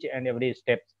each and every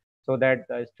steps, so that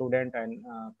the student and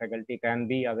faculty can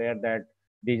be aware that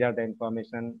these are the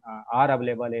information are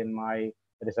available in my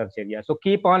research area. So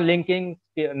keep on linking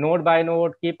node by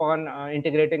node, keep on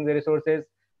integrating the resources.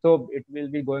 So it will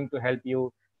be going to help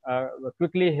you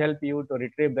quickly help you to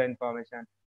retrieve the information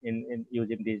in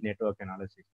using these network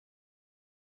analysis.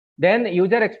 Then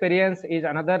user experience is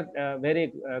another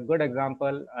very good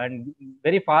example, and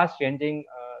very fast changing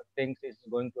things is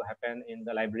going to happen in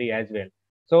the library as well.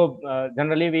 So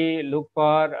generally we look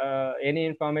for any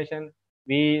information,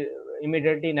 we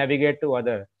immediately navigate to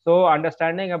other. So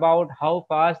understanding about how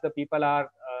fast the people are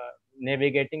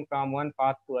navigating from one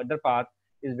path to other path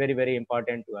is very, very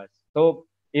important to us. So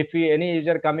if any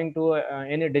user coming to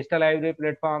any digital library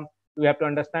platform, we have to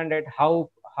understand that how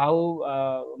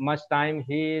much time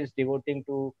he is devoting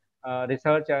to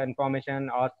research information,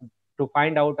 or to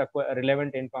find out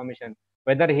relevant information,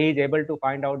 whether he is able to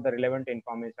find out the relevant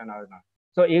information or not.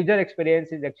 So user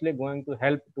experience is actually going to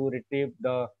help to retrieve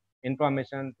the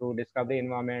information through discovery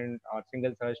environment, or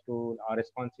single search tool, or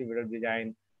responsive video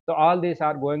design. So all these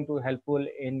are going to helpful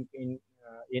in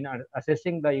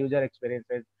assessing the user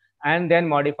experiences, and then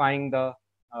modifying the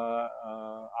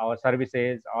our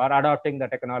services, or adopting the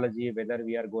technology, whether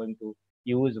we are going to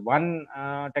use one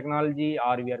technology,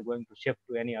 or we are going to shift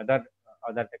to any other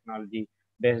technology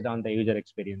based on the user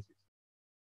experiences.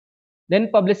 Then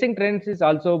publishing trends is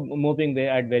also moving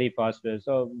at very fast way.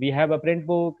 So we have a print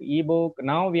book, ebook.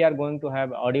 Now we are going to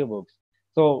have audiobooks.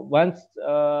 So once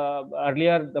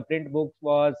earlier the print books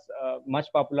was much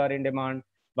popular in demand,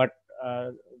 but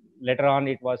later on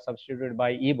it was substituted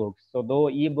by ebooks. So though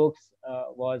ebooks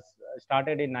was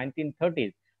started in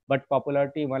 1930s, but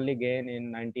popularity only gained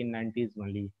in 1990s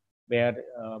only. where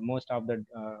most of the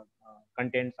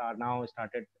contents are now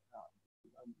started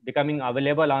becoming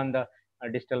available on the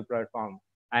digital platform.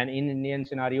 And in Indian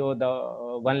scenario, the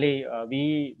only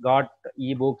we got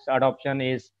ebooks adoption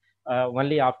is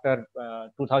only after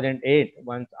 2008,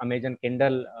 once Amazon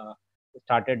Kindle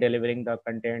started delivering the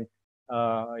content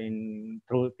in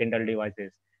through Kindle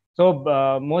devices.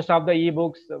 So most of the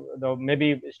ebooks, the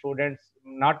maybe students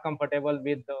not comfortable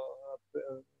with the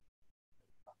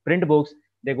print books,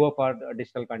 they go for the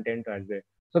digital content as well.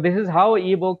 So this is how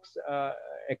ebooks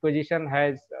acquisition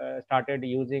has started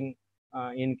using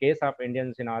in case of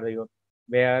Indian scenario,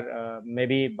 where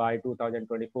maybe by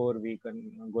 2024 we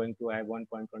can going to have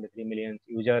 1.23 million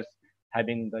users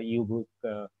having the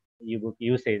ebook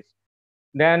usage.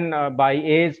 Then by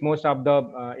age, most of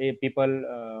the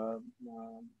people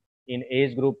in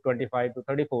age group 25 to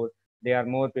 34, they are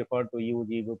more preferred to use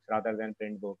ebooks rather than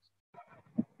print books.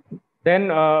 Then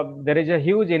there is a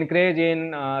huge increase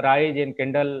in rise in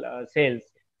Kindle sales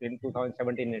in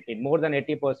 2017-18. More than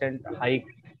 80% hike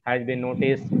has been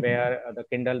noticed, where the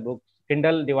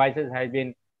Kindle devices has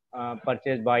been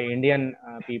purchased by Indian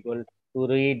people to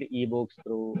read ebooks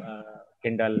through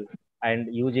Kindle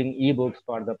and using ebooks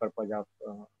for the purpose of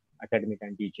academic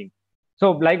and teaching.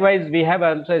 So likewise, we have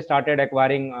also started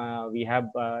acquiring. We have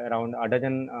around a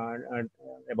dozen,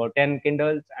 about 10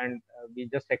 Kindles, and we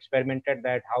just experimented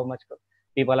that how much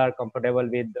people are comfortable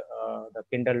with the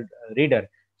Kindle reader.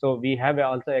 So we have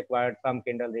also acquired some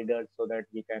Kindle readers so that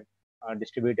we can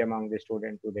distribute among the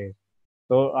students today.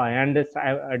 So and this,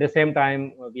 at the same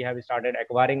time, we have started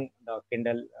acquiring the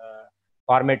Kindle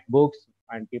format books,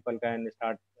 and people can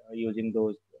start using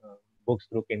those books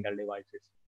through Kindle devices.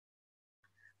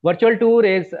 Virtual tour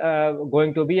is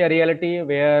going to be a reality,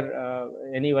 where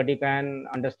anybody can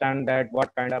understand that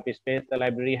what kind of space the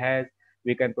library has.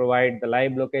 We can provide the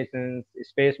live locations,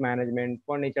 space management,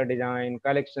 furniture design,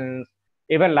 collections.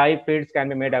 Even live feeds can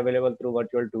be made available through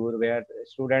virtual tour, where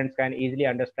students can easily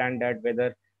understand that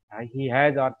whether he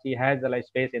has or she has the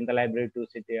space in the library to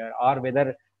sit there, or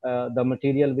whether the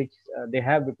material which they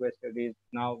have requested is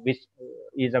now which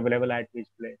is available at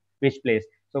which place.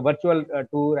 So virtual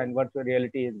tour and virtual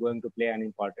reality is going to play an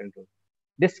important role.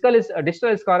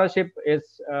 Digital scholarship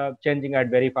is changing at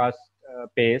very fast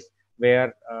pace,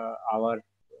 where our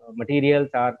materials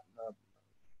are,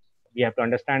 we have to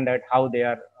understand that how they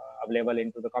are available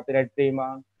into the copyright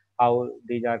framework, how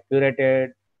these are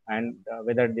curated, and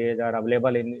whether these are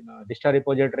available in digital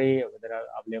repository, whether they are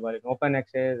available in open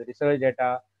access, research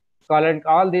data, scholar,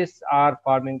 all these are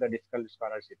forming the digital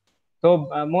scholarship. So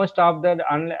most of the,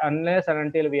 unless and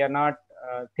until we are not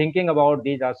thinking about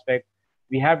these aspects,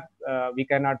 we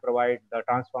cannot provide the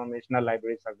transformational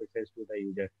library services to the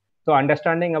user. So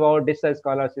understanding about digital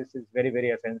scholarship is very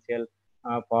essential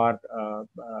for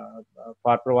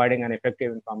providing an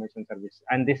effective information service,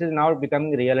 and this is now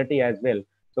becoming reality as well.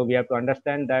 So we have to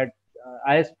understand that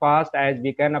as fast as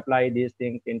we can apply these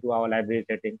things into our library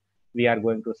setting, we are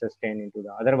going to sustain into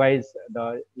the. Otherwise,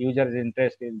 the user's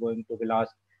interest is going to be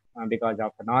lost because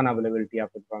of the non-availability of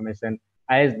information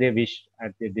as they wish,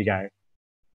 as they desire.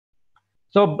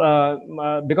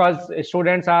 So because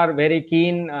students are very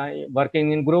keen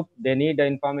working in group, they need the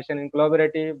information in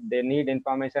collaborative, they need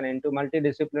information into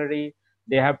multidisciplinary.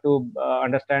 They have to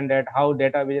understand that how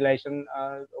data visualization,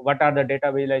 what are the data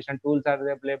visualization tools are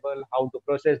available, how to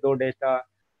process those data,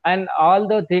 and all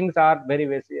the things are very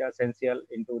essential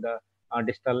into the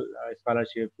digital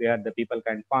scholarship, where the people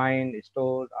can find,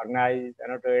 store, organize,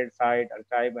 annotate, cite,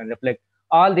 archive, and reflect.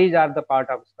 All these are the part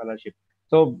of scholarship.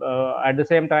 So at the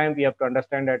same time, we have to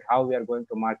understand that how we are going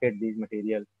to market these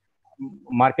materials,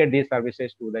 market these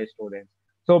services to the students.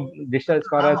 So digital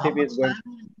scholarship is going.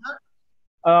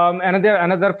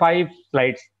 Another 5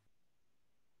 slides.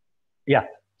 Yeah.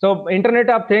 So Internet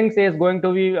of Things is going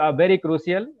to be very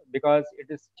crucial, because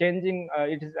it is changing.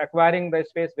 It is acquiring the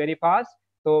space very fast.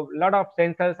 So a lot of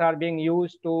sensors are being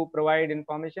used to provide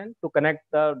information to connect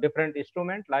the different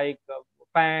instruments like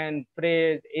fan,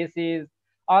 fridge, ACs.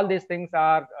 All these things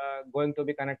are going to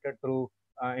be connected through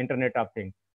Internet of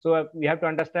Things. So we have to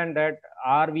understand that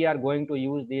we are going to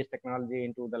use this technology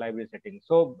into the library setting.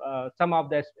 So some of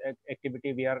this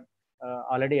activity we are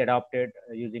already adopted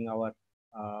using our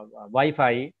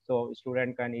Wi-Fi. So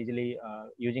student can easily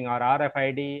using our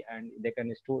RFID, and they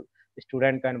can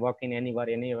student can work in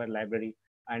anywhere library.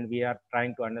 And we are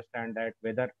trying to understand that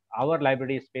whether our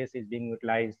library space is being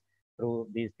utilized through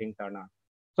these things or not.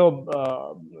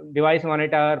 So device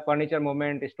monitor, furniture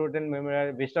movement, student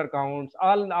memory, visitor counts,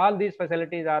 all these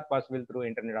facilities are possible through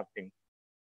Internet of Things.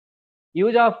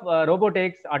 Use of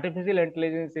robotics, artificial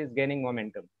intelligence is gaining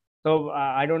momentum. So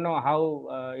I don't know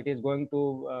how it is going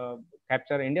to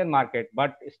capture Indian market,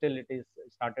 but still it is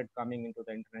started coming into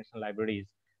the international libraries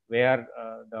where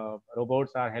the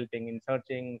robots are helping in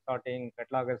searching, sorting,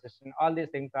 catalog assistant. All these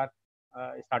things are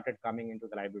started coming into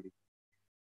the library.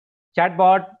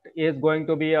 Chatbot is going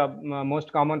to be a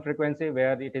most common frequency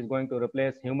where it is going to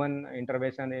replace human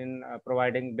intervention in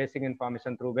providing basic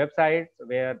information through websites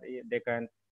where they can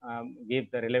give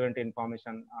the relevant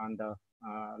information on the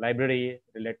library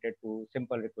related to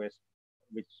simple requests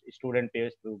which student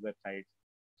pays through websites.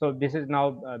 So this is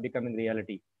now becoming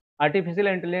reality. Artificial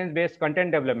intelligence based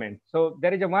content development. So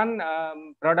there is a one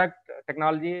product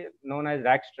technology known as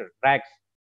Rax.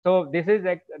 So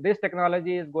this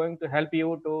technology is going to help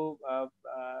you to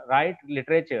write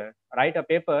literature, write a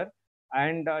paper,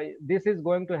 and this is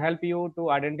going to help you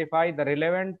to identify the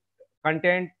relevant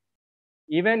content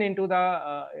even into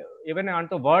the even on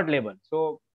the word level.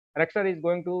 So Rexer is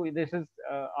going to this is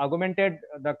augmented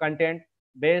the content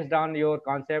based on your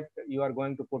concept you are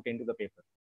going to put into the paper.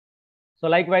 So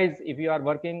likewise, if you are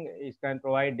working, you can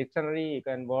provide dictionary, you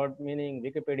can word meaning,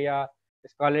 Wikipedia,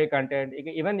 scholarly content.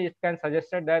 Even it can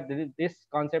suggested that this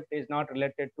concept is not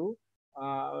related to,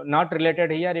 not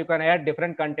related here. You can add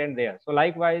different content there. So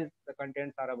likewise, the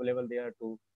contents are available there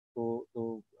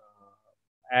to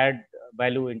add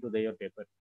value into your paper.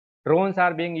 Drones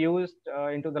are being used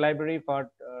into the library for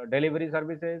delivery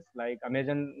services. Like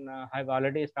Amazon have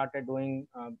already started doing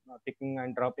picking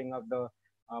and dropping of the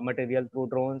material through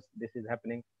drones. This is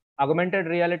happening. Augmented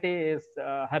reality is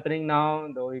happening now,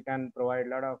 though you can provide a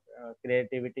lot of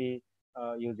creativity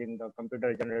using the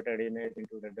computer generated image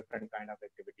into the different kind of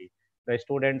activity. The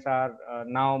students are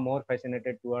now more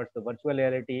fascinated towards the virtual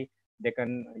reality. They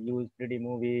can use 3D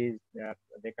movies.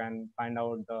 They can find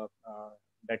out the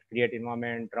that create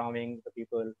environment, drawing the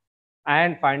people,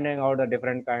 and finding out the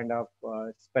different kind of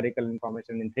spherical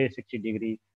information in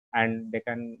 360-degree. And they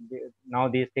can now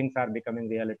these things are becoming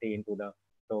reality into the.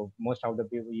 So most of the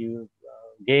people use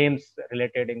games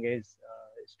related engage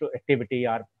activity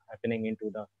are happening into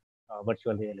the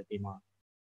virtual reality mode.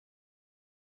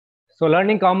 So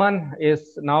learning common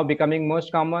is now becoming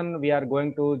most common. We are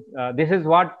going to, this is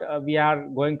what we are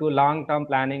going to long-term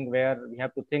planning where we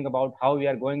have to think about how we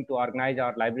are going to organize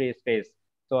our library space.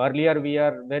 So earlier we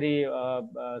are very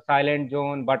silent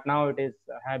zone, but now it is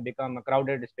have become a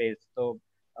crowded space. So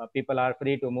people are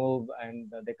free to move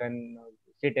and they can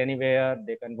sit anywhere.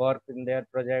 They can work in their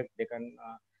project. They can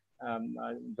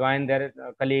join their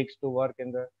colleagues to work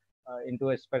in the into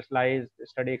a specialized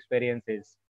study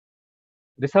experiences.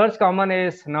 Research common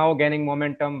is now gaining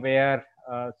momentum where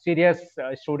serious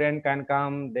student can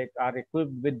come. They are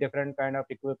equipped with different kind of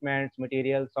equipments,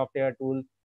 materials, software tools,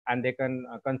 and they can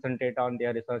concentrate on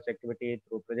their research activity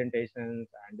through presentations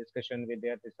and discussion with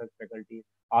their research faculty.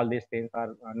 All these things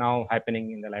are now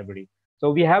happening in the library.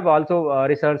 So we have also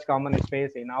research common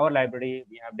space in our library.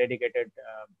 We have dedicated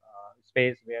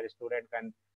space where a student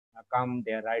can come,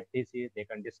 they write thesis, they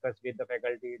can discuss with the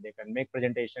faculty, they can make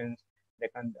presentations, they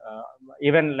can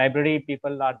even library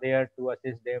people are there to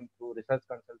assist them through research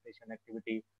consultation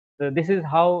activity. So this is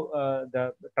how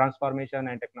the transformation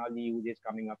and technology use is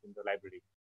coming up in the library.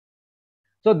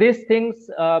 So these things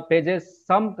poses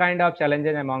some kind of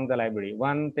challenges among the library.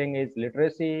 One thing is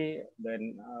literacy,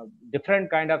 then different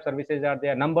kind of services are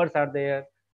there, numbers are there,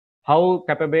 how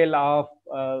capable of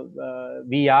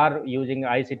we are using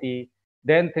ICT,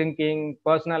 then thinking,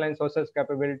 personal and social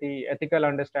capability, ethical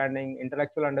understanding,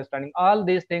 intellectual understanding, all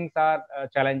these things are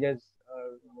challenges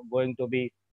going to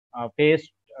be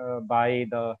faced by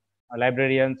the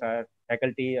librarians or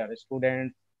faculty or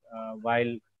students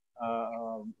while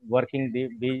working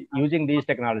using these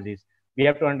technologies. We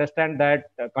have to understand that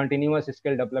continuous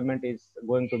skill development is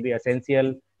going to be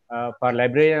essential for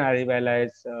librarian as well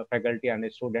as faculty and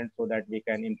students so that we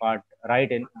can impart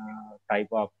right in type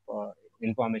of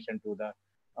information to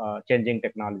the changing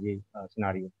technology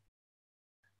scenario.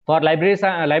 For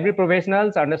library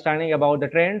professionals, understanding about the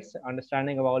trends,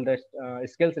 understanding about the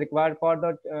skills required for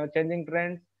the changing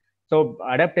trends. So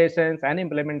adaptations and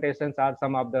implementations are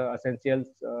some of the essential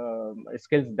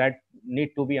skills that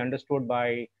need to be understood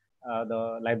by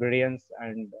the librarians,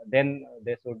 and then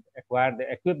they should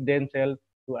equip themselves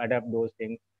to adapt those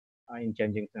things in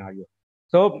changing scenario.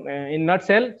 So in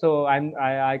nutshell, so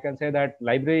I can say that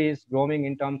library is growing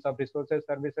in terms of resources,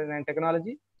 services, and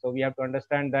technology. So we have to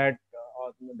understand that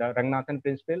the Ranganathan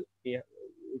principle, it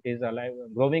is a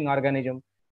growing organism.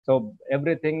 So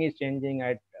everything is changing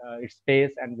at its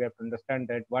pace, and we have to understand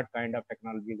that what kind of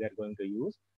technology we are going to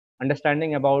use.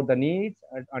 Understanding about the needs,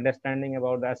 understanding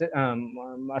about the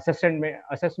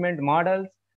assessment models,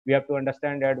 we have to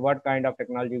understand that what kind of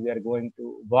technology we are going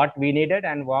to, what we needed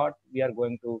and what we are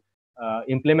going to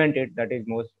implement it. That is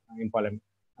most important.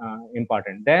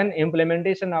 Then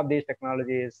implementation of these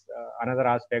technologies, another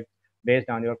aspect. Based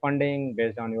on your funding,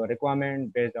 based on your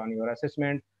requirement, based on your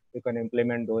assessment, you can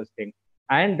implement those things.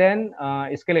 And then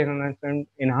skill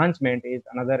enhancement is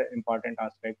another important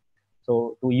aspect.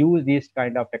 So to use these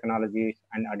kind of technologies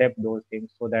and adapt those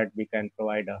things so that we can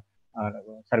provide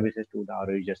services to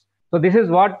our users. So this is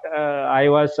what I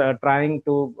was trying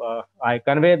to I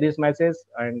convey this message,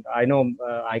 and I know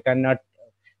I cannot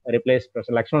replace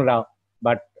Professor Lakshman Rao,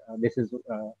 but this is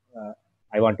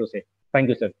I want to say. Thank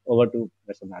you, sir. Over to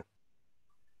Professor Nag.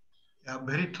 Yeah,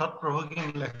 very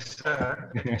thought-provoking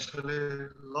lecture. Actually,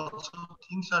 lots of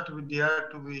things are to be there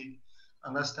to be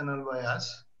understandable by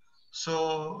us.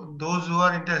 So those who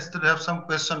are interested to have some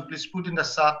question, please put in the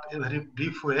chat in a very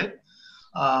brief way.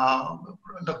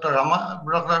 Dr.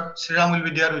 Shri will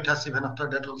be there with us even after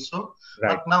that also.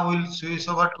 Right. But now we'll switch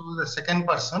over to the second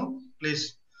person.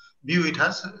 Please be with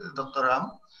us, Dr.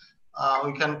 Ram.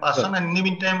 We can pass on, and in the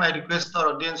meantime, I request our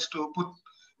audience to put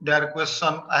their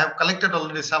question. I have collected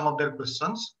already some of their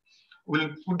questions. We'll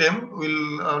put them.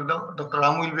 Dr.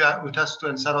 Ram will be with us to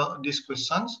answer these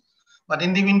questions. But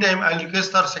in the meantime, I'll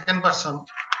request our second person,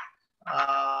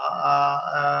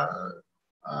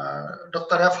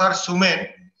 Dr. F.R. Sumer.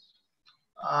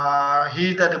 He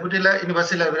is the Deputy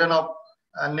University Librarian of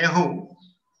NEHU,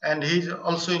 and he is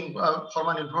also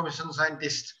former information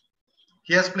scientist.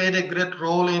 He has played a great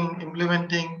role in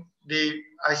implementing the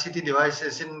ICT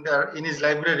devices in his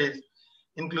libraries,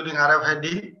 including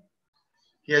RFID.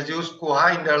 He has used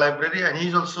Koha in their library, and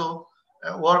he's also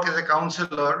worked as a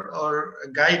counselor or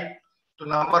a guide to a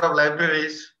number of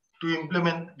libraries to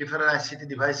implement different ICT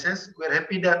devices. We are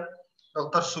happy that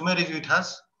Dr. Sumer is with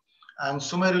us, and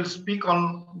Sumer will speak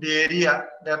on the area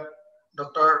that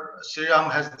Dr.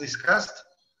 Sriram has discussed.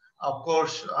 Of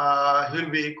course, he will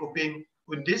be coping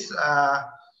with this.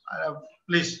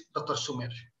 Please, Dr. Sumer.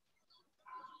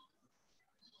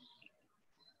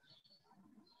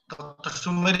 Dr.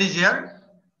 Sumer is here.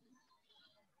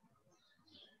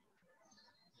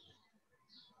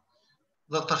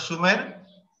 Dr. Sumer.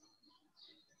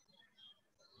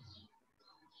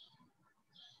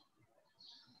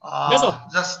 Yes, sir.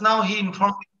 Just now he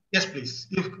informed me. Yes, please.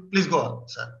 Please go on,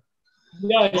 sir.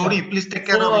 Yeah, Gauri, please take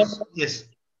care of this. Yes.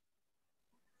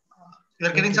 You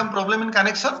are getting some problem in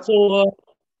connection? So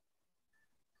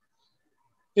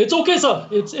it's okay, sir.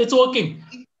 It's working.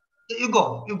 You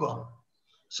go.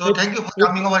 So thank you for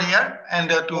coming over here and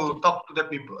to talk to the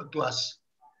people, to us.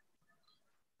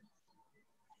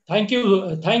 Thank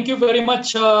you very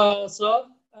much, sir.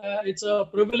 It's a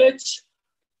privilege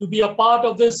to be a part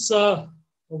of this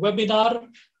webinar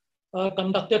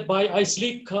conducted by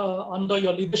IASLIC under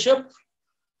your leadership.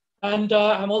 And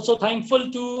I'm also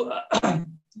thankful to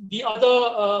the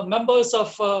other members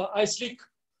of IASLIC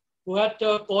who had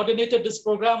coordinated this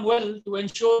program well to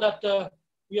ensure that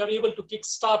we are able to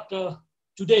kickstart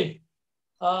today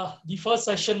the first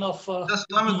session of. Just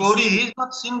Gauri, he is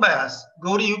not seen by us.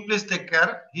 Gauri, you please take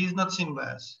care. He is not seen by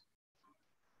us.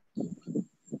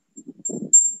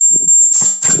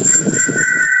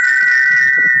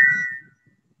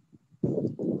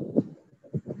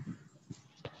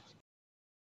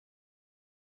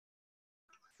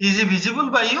 Is he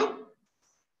visible by you?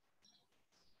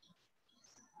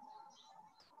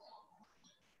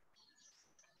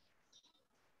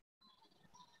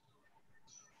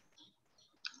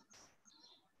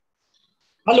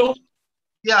 Hello.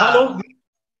 Yeah. Hello.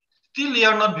 Still, you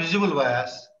are not visible by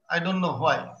us. I don't know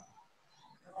why.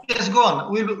 Yes, go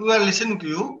on. We are listening to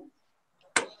you.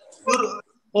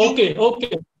 Okay.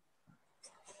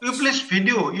 You please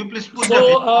video. You please put so, the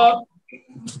video.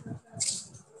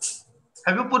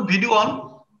 Have you put video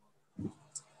on?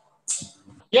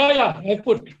 Yeah, I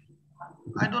put.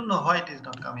 I don't know why it is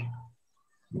not coming.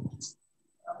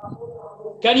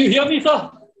 Can you hear me,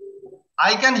 sir?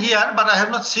 I can hear, but I have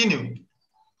not seen you.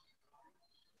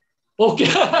 Okay.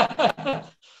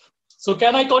 So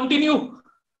can I continue?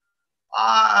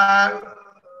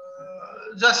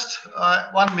 Just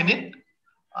 1 minute.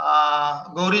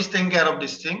 Gauri is taking care of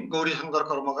this thing. Gauri Shankar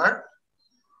Karmakar.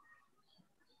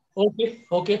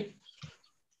 Okay.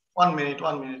 1 minute,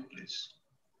 please.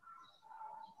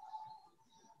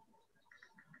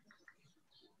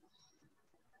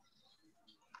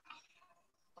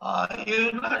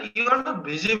 You are not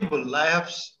visible.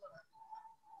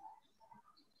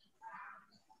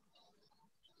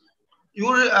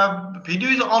 Your video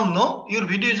is on, no? Your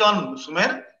video is on,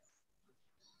 Sumer.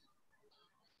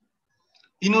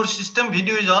 In your system,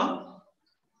 video is on.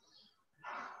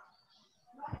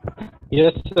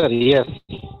 Yes, sir. Yes.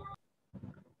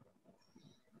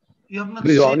 You have not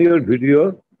Please seen. on your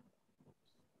video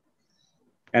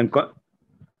and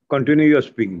continue your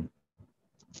speaking.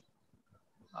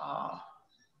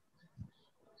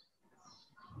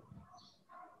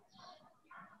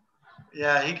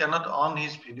 Yeah, he cannot on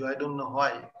his video. I don't know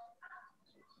why.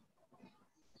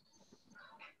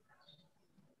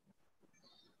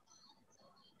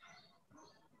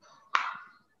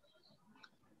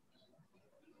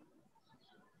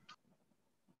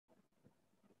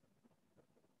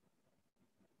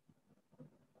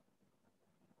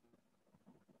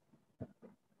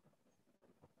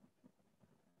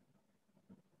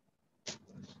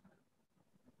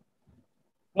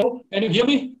 Hello, can you hear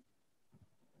me?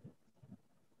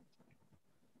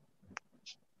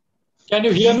 Can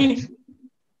you hear me?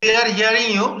 We are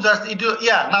hearing you. Just it.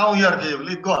 Yeah, now you are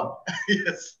hearing. Go on.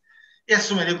 Yes. Yes,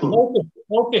 Sumeri. Okay.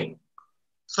 Okay.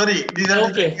 Sorry. These are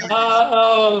Okay.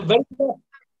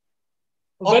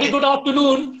 Very good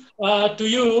afternoon to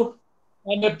you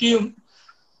and the team.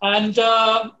 And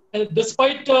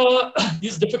despite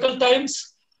these difficult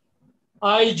times,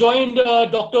 I joined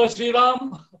Dr. Shri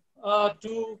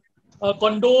to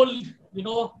condole,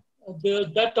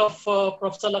 the death of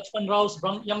Professor Lakshman Rao's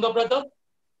younger brother.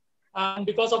 And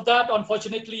because of that,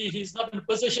 unfortunately, he's not in a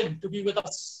position to be with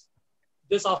us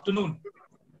this afternoon.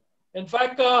 In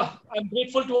fact, I'm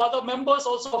grateful to other members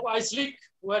also of IASLIC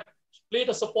who had played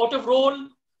a supportive role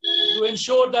to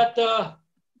ensure that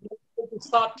we could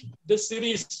start this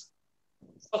series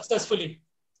successfully.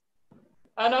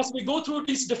 And as we go through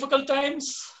these difficult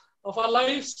times of our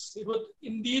lives, it would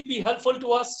indeed be helpful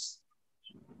to us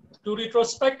to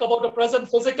retrospect about the present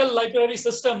physical library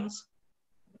systems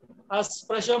as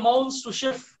pressure mounts to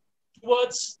shift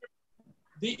towards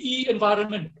the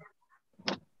e-environment.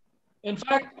 In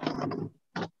fact,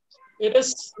 it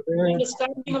is the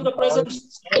understanding of the present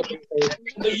state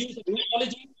and the use of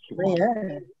technology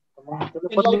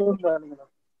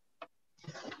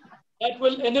that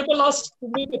will enable us to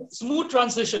make a smooth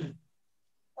transition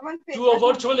to a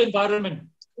virtual environment.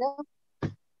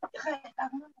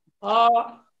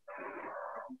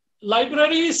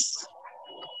 Libraries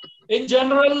in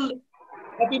general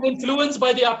have been influenced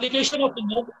by the application of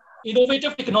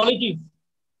innovative technology.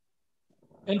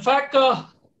 In fact, the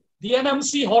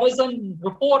NMC Horizon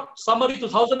Report Summary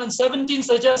 2017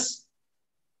 suggests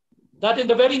that in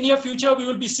the very near future, we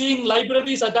will be seeing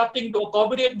libraries adapting to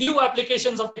accommodate new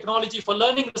applications of technology for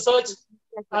learning, research,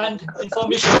 and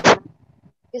information.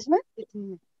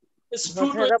 It's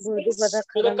true to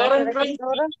the current trend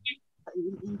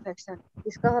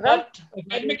that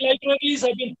academic libraries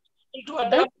have been able to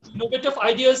adapt innovative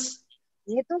ideas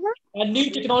and new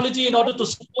technology in order to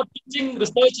support teaching,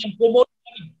 research, and promote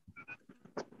learning.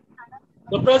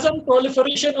 The present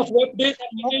proliferation of web-based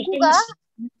applications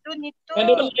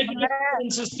enable library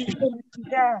institutions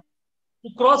to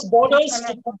cross borders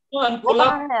to and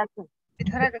collaborate.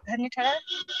 Please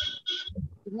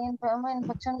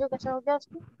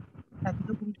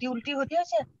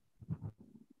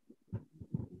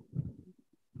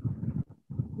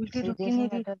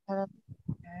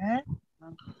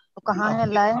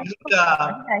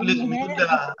mute the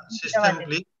system,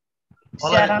 please.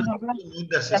 All I request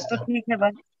is to mute the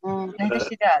system.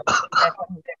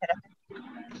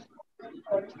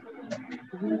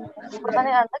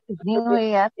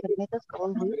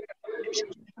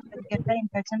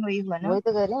 Infection वही हुआ ना,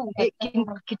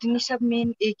 kidney सब main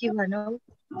एक ही हुआ ना,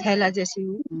 थैला जैसे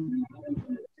हुई,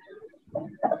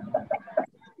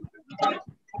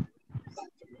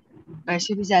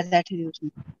 ऐसे भी ज्यादा थी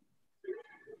उसमें.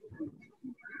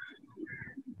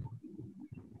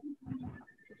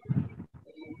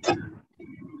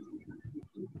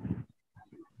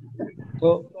 So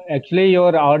actually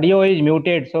your audio is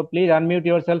muted, so please unmute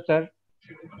yourself, sir.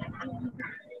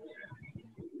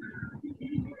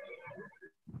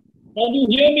 Can you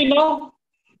hear me now?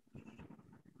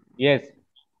 Yes.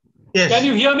 Yes. Can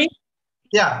you hear me?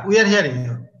 Yeah, we are hearing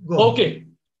you. Go. Okay.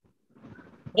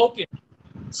 Okay.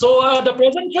 So the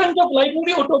present trend of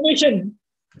library automation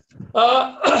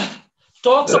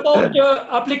talks about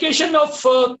application of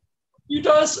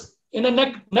computers in a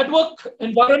network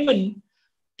environment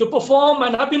to perform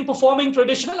and have been performing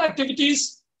traditional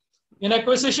activities in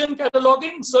acquisition,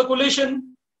 cataloging,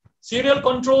 circulation, serial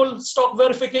control, stock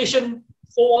verification,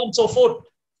 so on and so forth.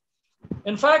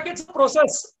 In fact, it's a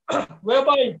process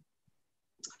whereby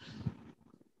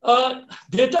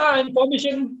data and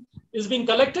information is being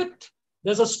collected.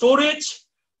 There's a storage,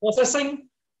 processing,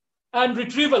 and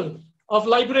retrieval of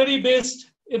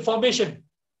library-based information.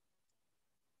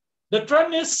 The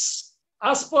trend is,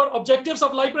 as per objectives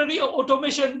of library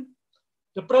automation,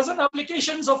 The present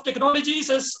applications of technologies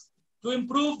is to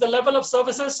improve the level of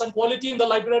services and quality in the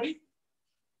library,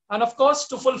 and of course,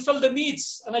 to fulfill the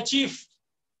needs and achieve,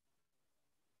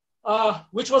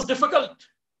 which was difficult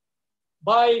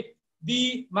by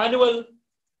the manual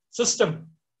system.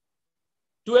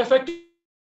 To effectively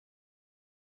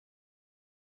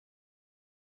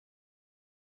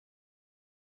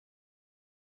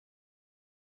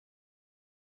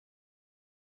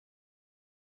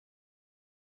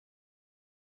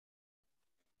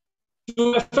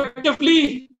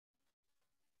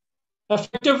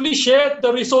share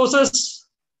the resources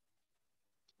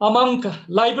among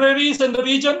libraries in the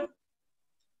region,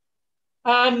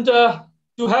 and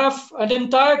to have an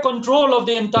entire control of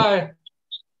the entire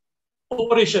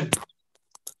operation.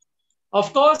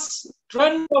 Of course,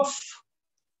 trend of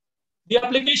the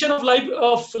application of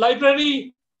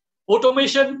library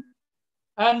automation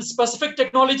and specific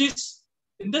technologies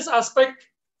in this aspect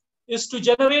is to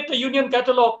generate a union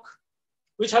catalog,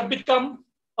 which had become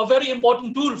a very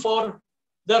important tool for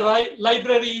the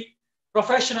library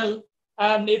professional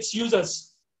and its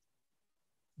users.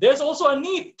 There's also a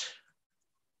need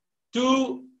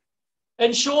to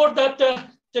ensure that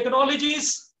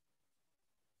technologies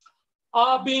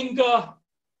are being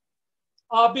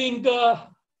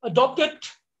adopted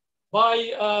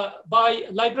by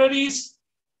libraries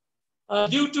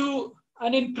due to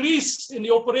an increase in the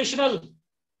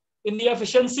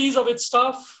efficiencies of its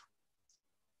staff,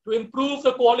 to improve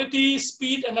the quality,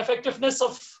 speed, and effectiveness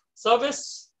of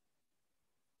service,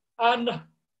 and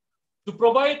to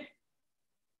provide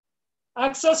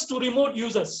access to remote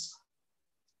users,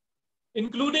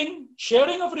 including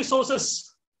sharing of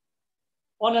resources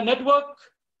on a network,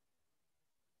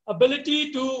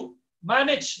 ability to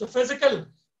manage the physical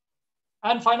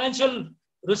and financial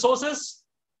resources,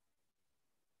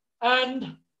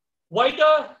 and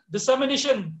wider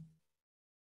dissemination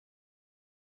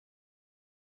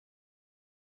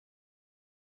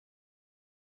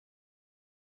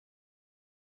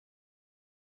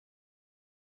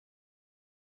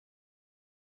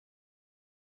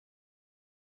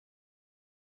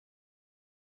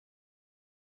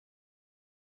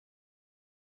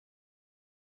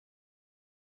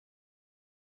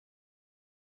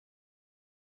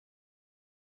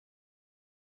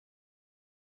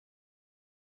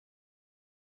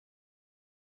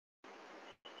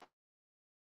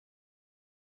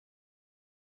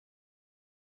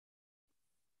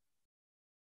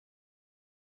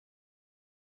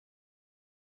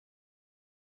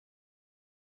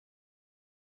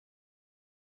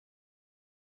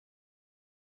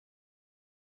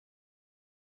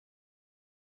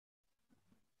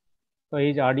So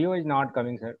his audio is not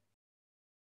coming, sir.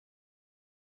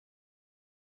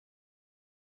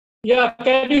 Yeah,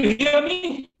 can you hear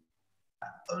me?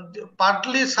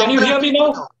 Partly, can you hear me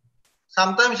now?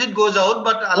 Sometimes it goes out,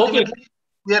 but ultimately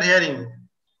we are hearing you.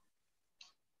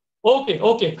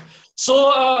 Okay.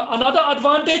 So another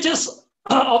advantages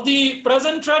of the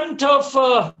present trend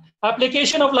of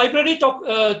application of library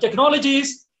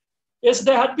technologies is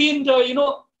there had been,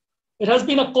 it has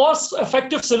been a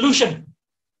cost-effective solution,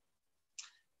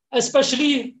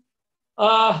 especially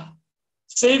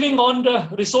saving on the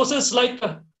resources like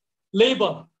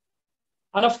labor.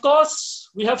 And of course,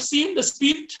 we have seen the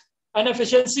speed and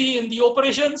efficiency in the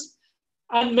operations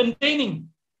and maintaining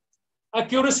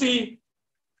accuracy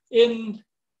in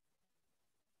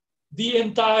the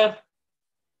entire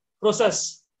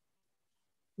process.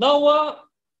 Now,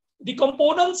 the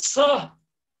components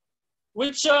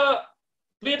which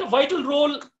played a vital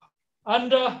role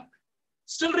and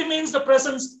still remains the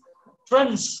present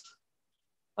trends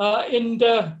in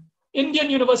the Indian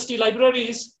university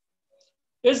libraries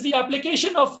is the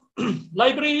application of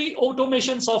library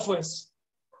automation softwares.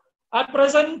 At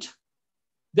present,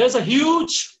 there's a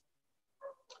huge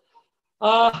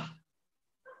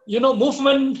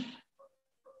movement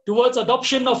towards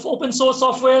adoption of open source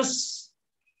softwares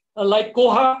like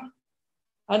Koha,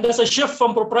 and there's a shift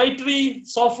from proprietary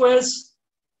softwares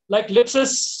like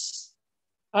Lipsys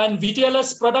and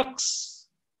VTLS products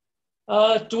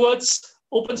towards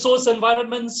open source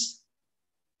environments,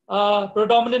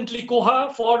 predominantly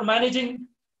Koha, for managing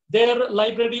their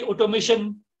library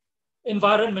automation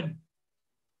environment.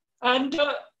 And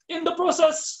in the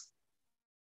process,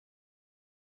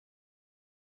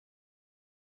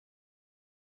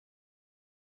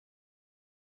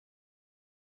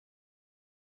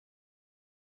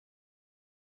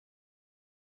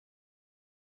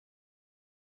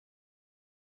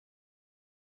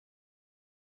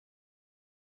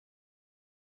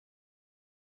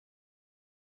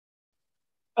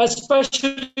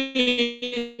 especially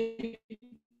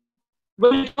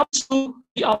when it comes to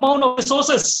the amount of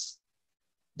resources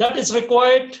that is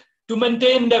required to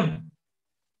maintain them.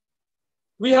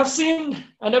 We have seen,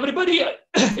 and everybody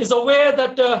is aware,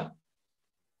 that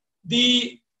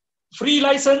the free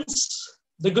license,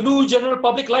 the GNU General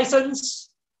Public License,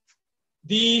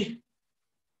 the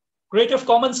Creative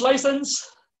Commons license,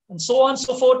 and so on and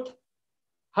so forth,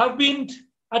 have been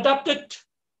adapted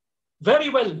very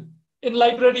well in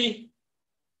library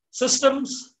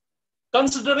systems,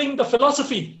 considering the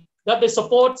philosophy that they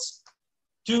support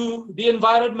to the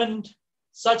environment,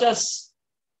 such as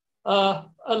a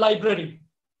library.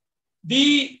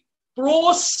 The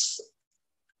pros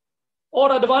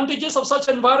or advantages of such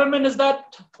environment is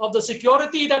that of the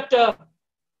security that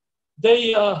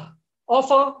they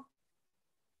offer,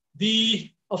 the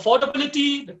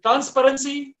affordability, the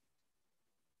transparency,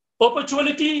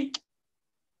 perpetuity,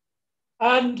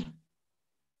 and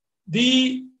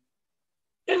the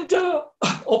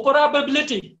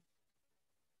interoperability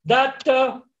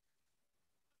that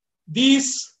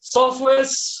these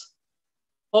softwares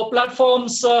or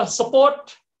platforms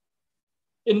support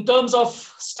in terms of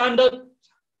standard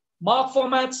MARC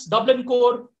formats, Dublin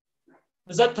Core,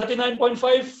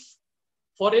 Z39.5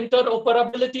 for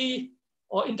interoperability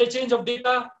or interchange of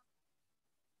data,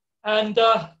 and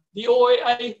the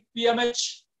OAI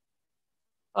PMH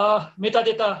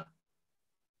metadata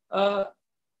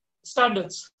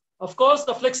standards. Of course,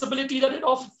 the flexibility that it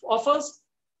offers,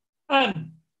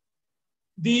 and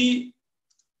the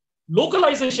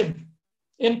localization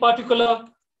in particular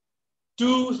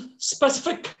to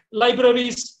specific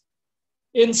libraries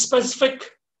in specific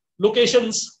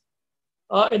locations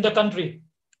in the country.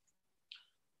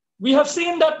 We have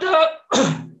seen that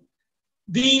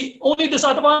the only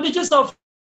disadvantages of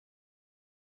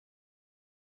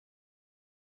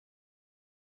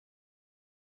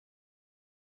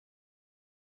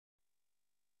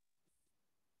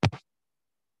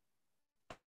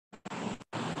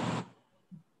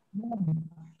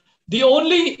the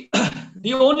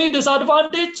only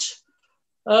disadvantage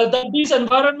that these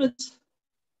environments,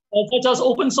 such as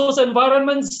open source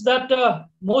environments, that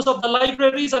most of the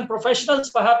libraries and professionals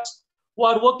perhaps who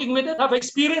are working with it have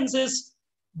experienced is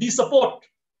the support.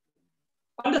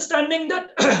 Understanding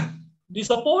that the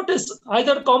support is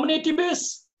either community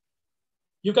based,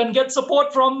 you can get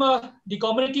support from the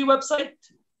community website,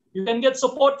 you can get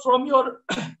support from your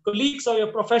colleagues or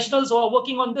your professionals who are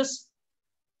working on this,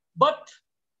 but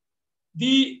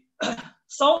the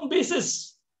sound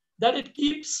basis that it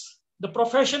keeps the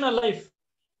profession alive,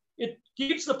 it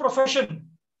keeps the profession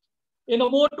in a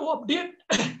mode to update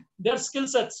their skill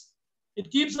sets,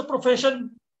 it keeps the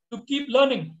profession to keep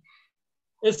learning,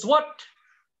 is what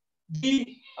the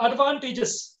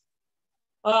advantages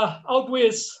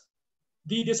outweighs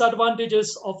the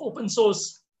disadvantages of open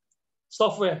source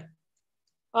software.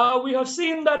 We have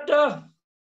seen that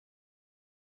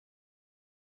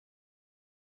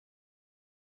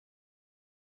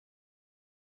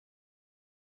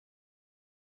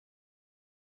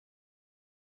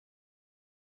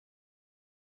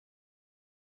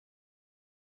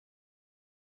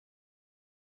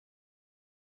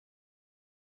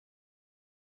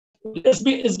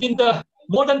it's been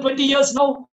more than 20 years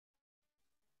now,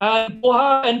 and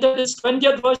Poha entered its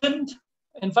 20th version,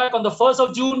 in fact, on the 1st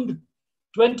of June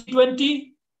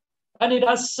 2020, and it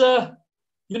has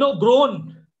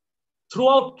grown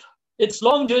throughout its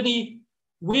long journey,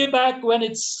 way back when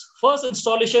its first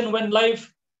installation went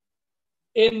live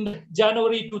in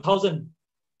January 2000.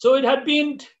 So it had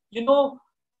been,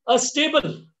 a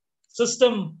stable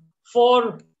system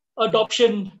for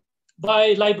adoption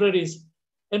by libraries.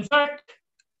 In fact,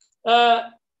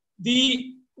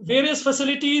 the various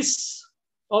facilities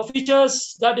or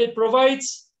features that it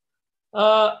provides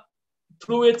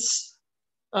through its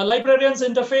librarian's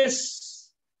interface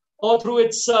or through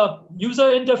its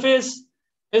user interface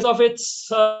is of its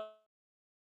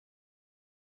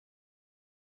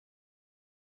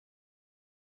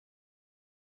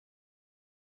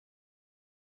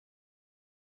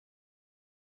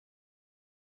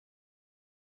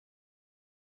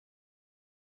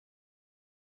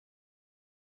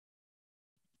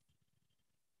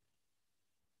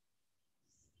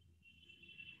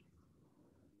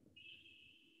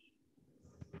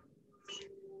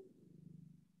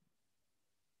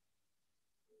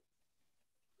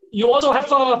you also have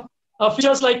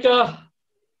features like a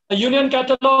union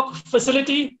catalog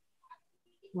facility,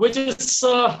 which is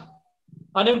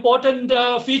an important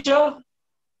feature,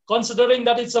 considering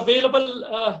that it's available,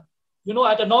 at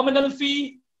a nominal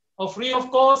fee or free of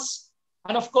cost,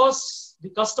 and of course the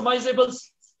customizable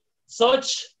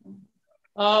search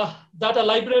that a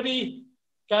library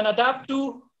can adapt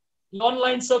to the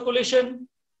online circulation,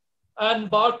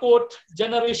 and barcode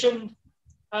generation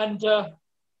and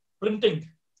printing.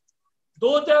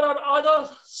 Though there are other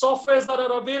softwares that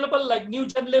are available like New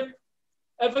GenLib,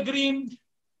 Evergreen,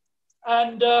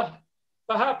 and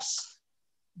perhaps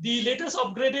the latest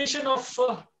upgradation of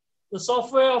the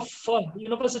software of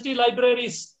university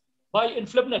libraries by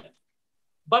InflibNet.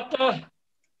 But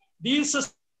these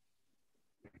systems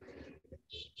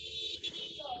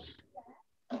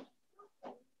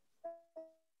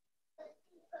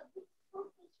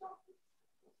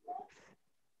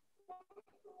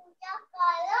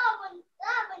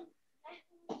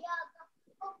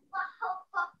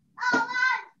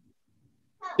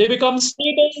they become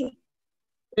stable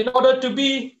in order to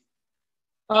be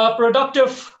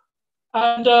productive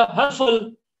and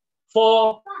helpful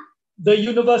for the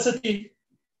university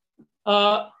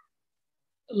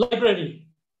library.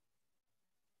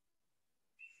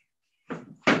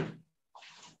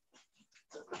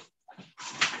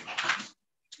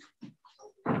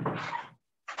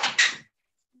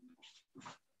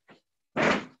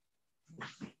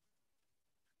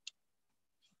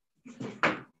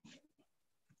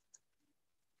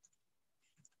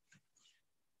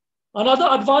 Another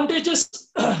advantage is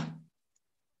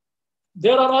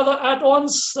there are other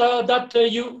add-ons that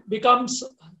you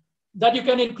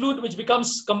can include, which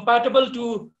becomes compatible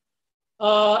to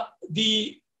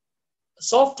the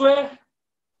software,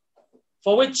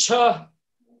 for which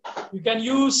you can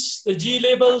use the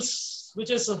G-Labels, which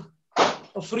is a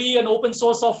free and open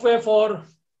source software for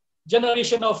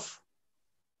generation of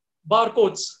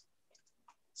barcodes.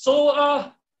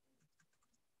 So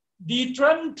the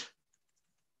trend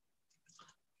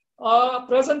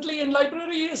presently in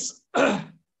library is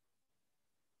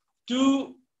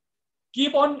to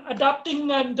keep on adapting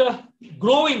and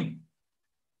growing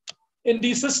in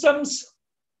these systems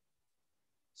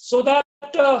so that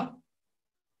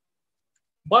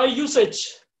by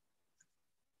usage,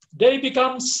 they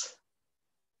becomes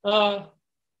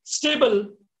stable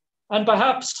and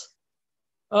perhaps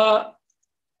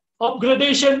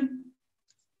upgradation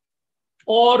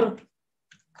or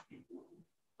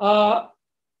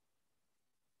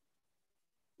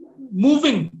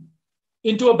moving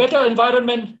into a better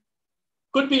environment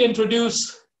could be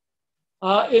introduced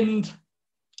in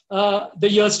the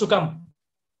years to come.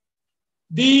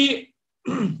 The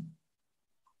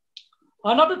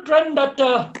another trend that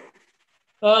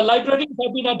libraries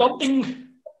have been adopting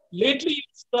lately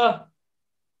is the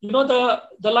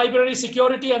library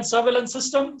security and surveillance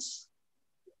systems.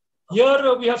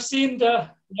 Here we have seen the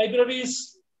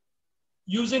libraries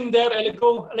using their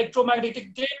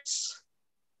electromagnetic tapes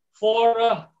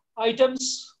for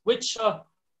items which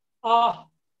are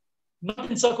not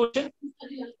in circulation,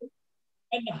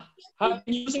 and have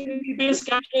been using base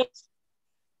cameras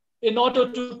in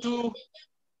order to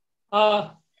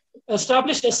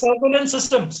establish a surveillance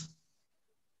systems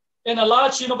in a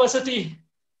large university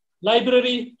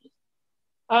library,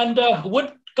 and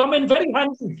would come in very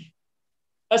handy,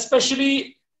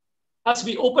 especially as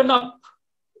we open up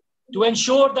to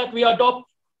ensure that we adopt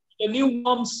the new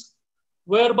norms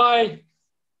whereby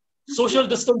social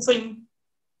distancing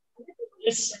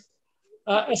is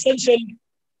essential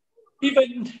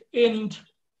even in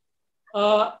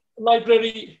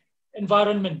library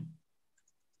environment.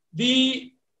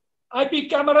 The IP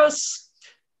cameras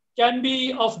can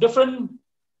be of different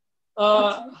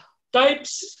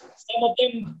types. Some of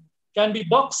them can be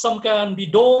box, some can be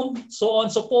dome, so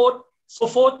on, so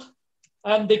forth.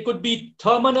 And they could be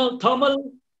thermal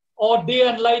or day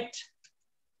and light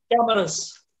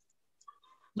cameras.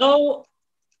 Now,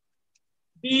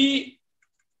 the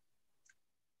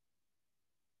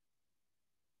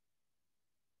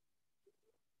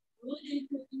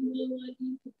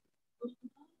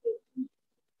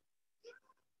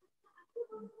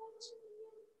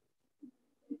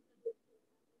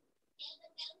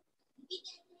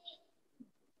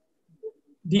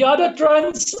other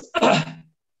trends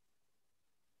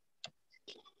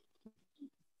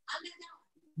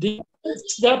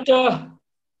that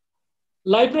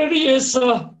library is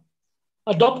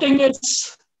adopting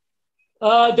its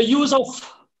the use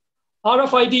of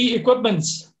RFID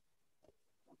equipments.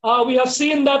 We have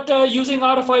seen that using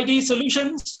RFID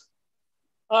solutions,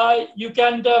 you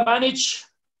can manage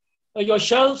your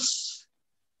shelves,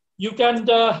 you can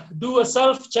do a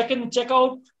self check-in,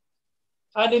 check-out,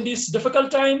 and in these difficult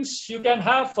times, you can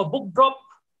have a book drop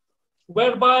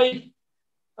whereby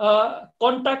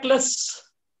contactless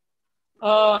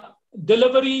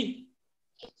delivery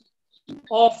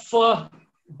of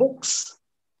books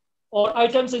or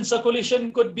items in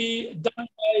circulation could be done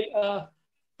by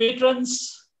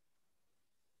patrons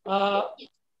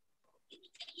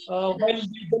while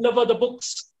we deliver the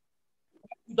books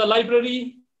to the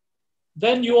library.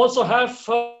 Then you also have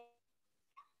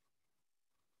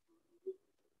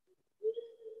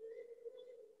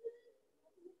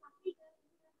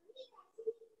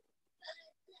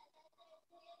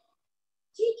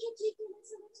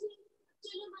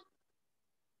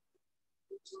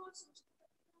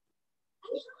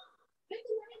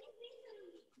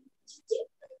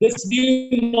this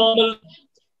new normal.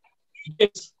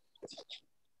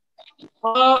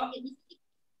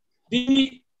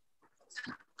 The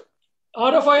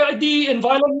RFID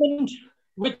environment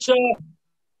which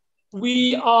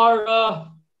we are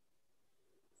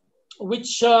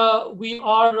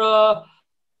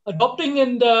adopting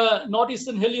in the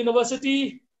Northeastern Hill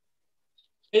University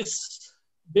is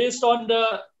based on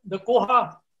the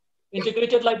Koha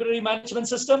Integrated Library Management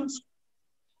Systems,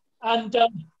 and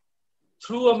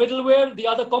through a middleware, the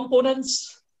other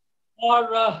components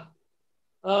are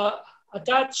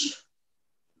attached.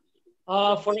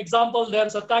 For example,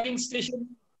 there's a tagging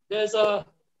station, there's a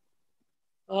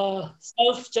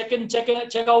self check-in,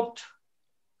 check-out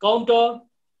counter,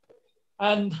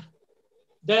 and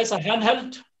there's a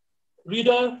handheld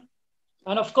reader.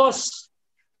 And of course,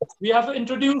 we have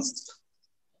introduced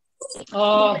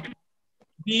the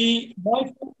ID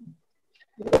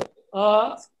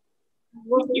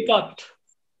card,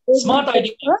 smart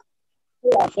ID card,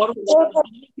 for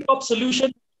a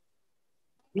solution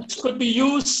which could be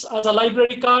used as a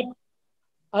library card,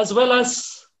 as well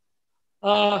as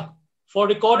for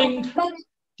recording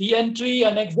the entry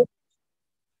and exit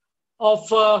of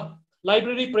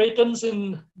library patrons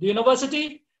in the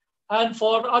university, and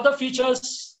for other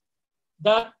features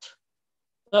that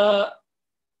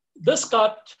this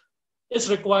card is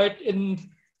required in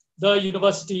the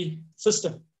university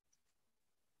system.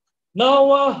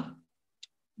 Now,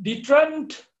 the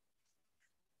trend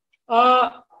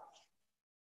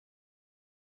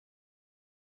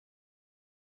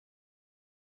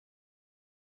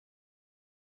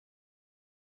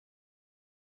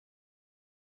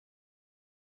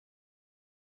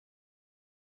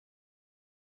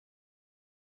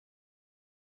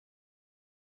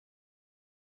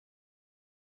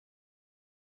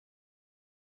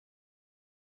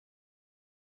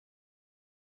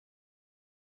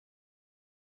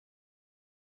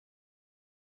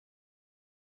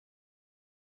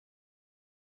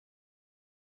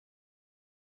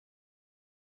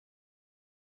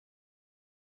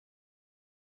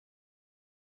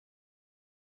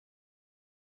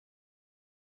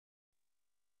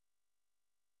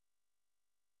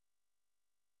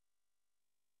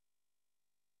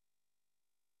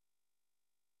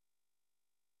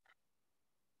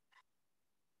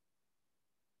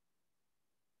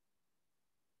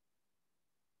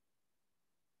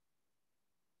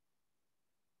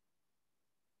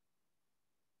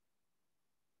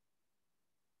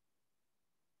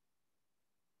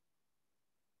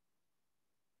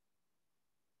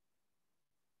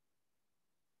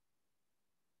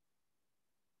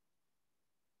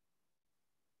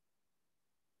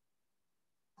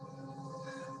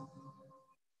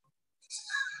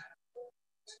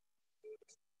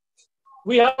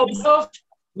we have observed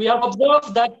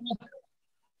that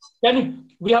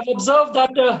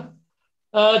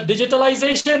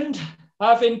digitalization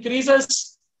have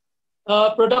increases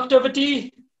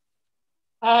productivity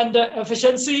and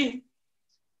efficiency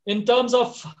in terms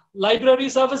of library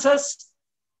services.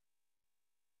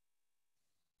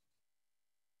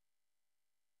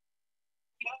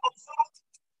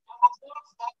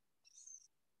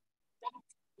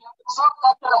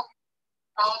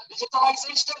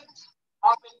 Digitalization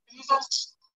of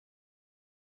increases.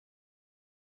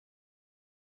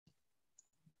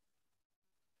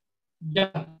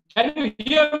 Yeah, can you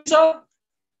hear me, sir?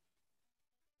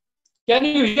 Can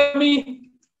you hear me?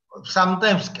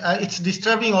 Sometimes it's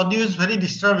disturbing. Audio is very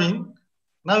disturbing.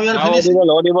 Now you are Now finishing.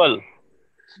 audible.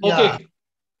 Yeah. Okay.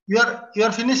 You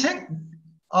are finishing,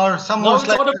 or some Now more it's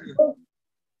slides? audible.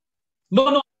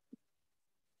 No.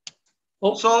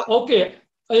 Oh, So okay,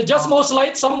 just more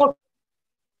slides. Some more.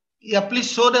 Yeah,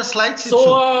 please show the slides.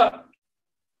 So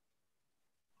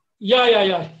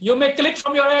yeah. You may click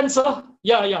from your end, sir.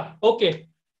 Yeah. Okay.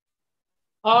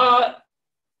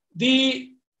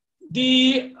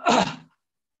 The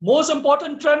most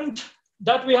important trend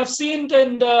that we have seen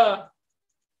in the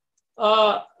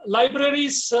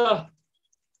libraries,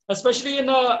 especially in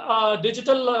a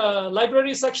digital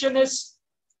library section, is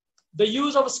the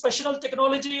use of special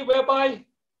technology, whereby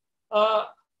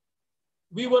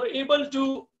we were able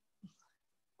to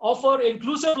offer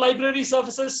inclusive library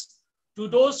services to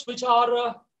those which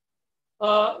are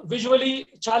visually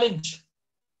challenged.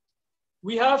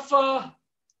 we have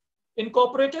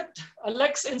incorporated a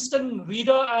Lex Instant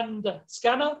Reader and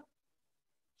Scanner,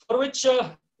 for which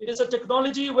it is a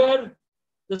technology where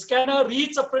the scanner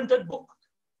reads a printed book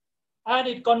and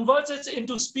it converts it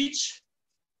into speech,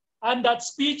 and that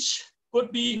speech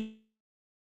could be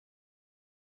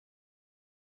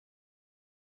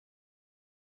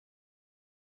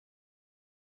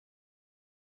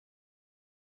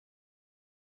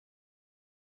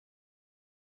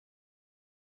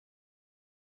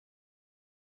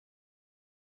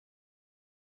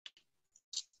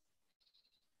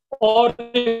or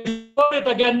it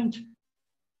again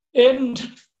in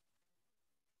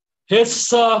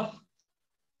his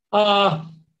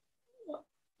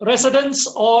residence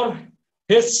or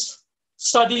his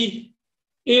study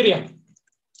area.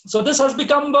 So this has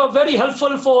become very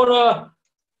helpful for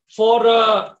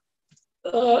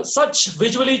such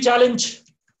visually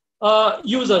challenged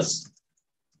users.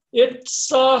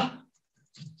 It's a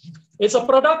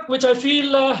product which I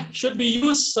feel should be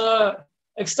used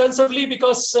extensively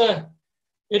because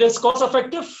it is cost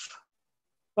effective.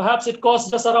 Perhaps it costs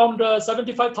just around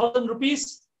 75,000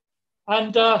 rupees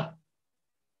and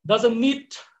doesn't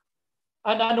need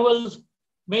an annual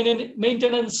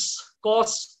maintenance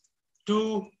cost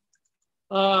to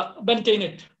maintain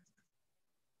it.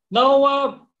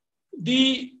 Now,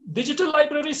 the digital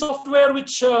library software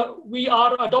which we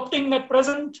are adopting at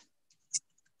present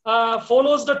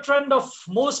follows the trend of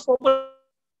most popular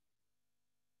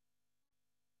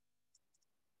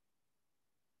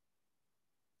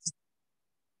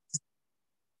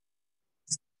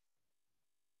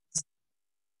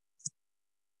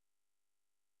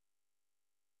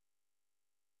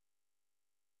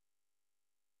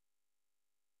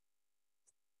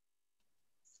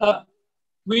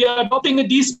we are adopting a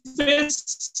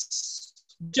DSpace,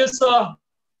 which is a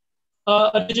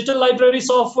digital library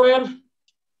software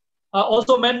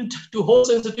also meant to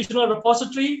host institutional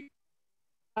repository.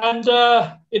 And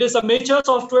it is a mature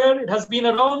software. It has been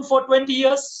around for 20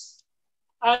 years.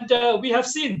 And we have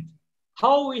seen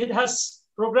how it has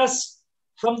progressed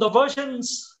from the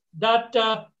versions that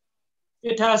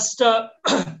it has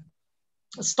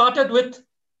started with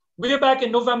way back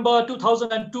in November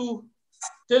 2002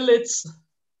 till its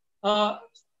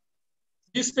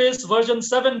DSpace version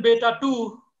 7 beta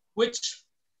 2, which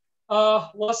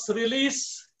was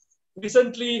released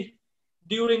recently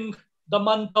during the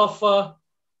month of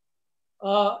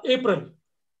April.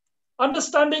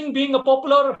 Understanding being a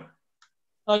popular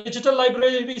digital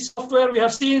library software, we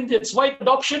have seen its wide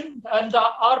adoption, and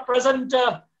our present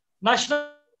national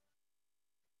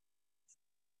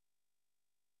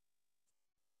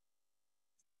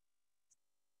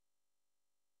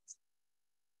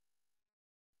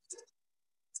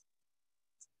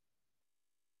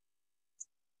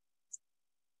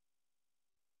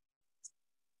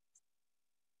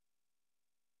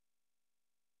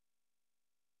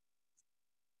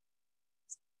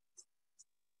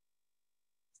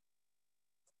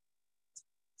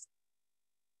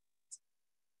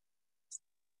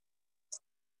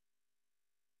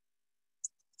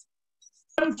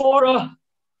for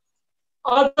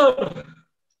other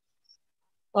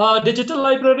digital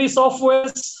library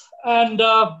softwares and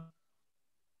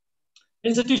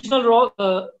institutional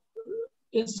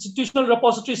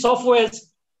repository softwares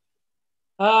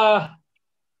are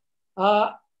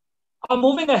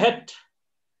moving ahead.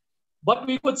 But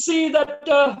we could see that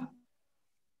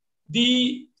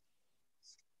the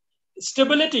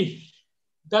stability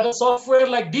that a software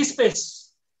like DSpace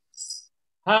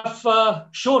have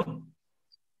shown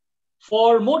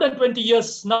for more than 20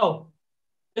 years now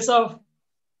is a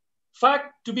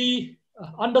fact to be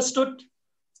understood,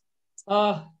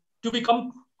 to be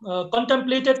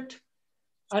contemplated,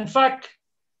 and fact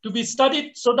to be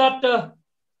studied, so that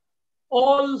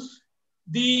all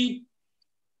the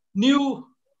new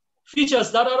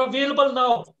features that are available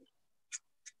now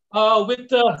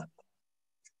with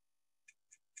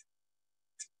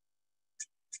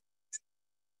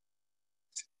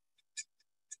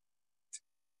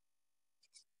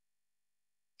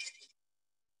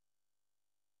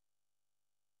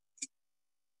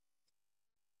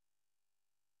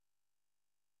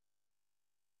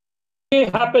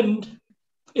happened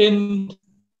in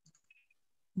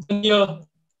the near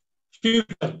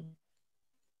future.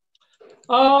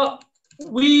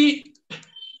 We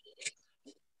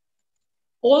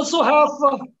also have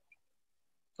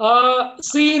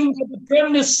seen that the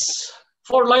trend is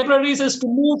for libraries is to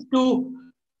move to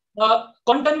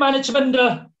content management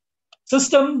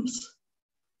systems,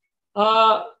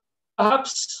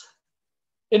 perhaps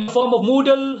in the form of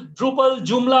Moodle, Drupal,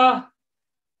 Joomla,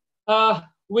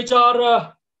 which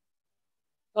are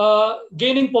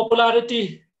gaining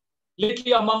popularity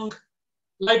lately among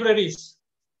libraries.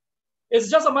 It's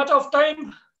just a matter of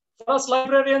time for us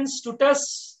librarians to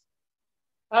test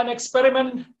and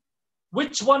experiment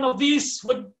which one of these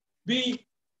would be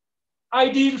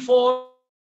ideal for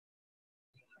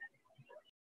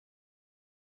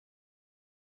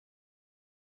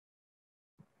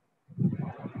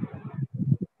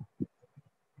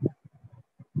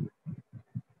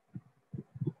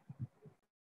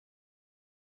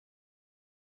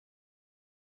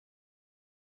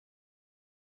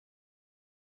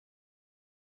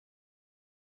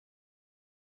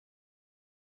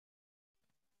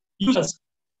users.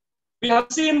 We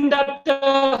have seen that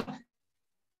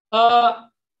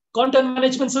content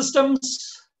management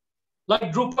systems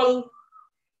like Drupal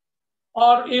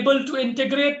are able to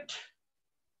integrate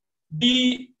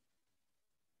the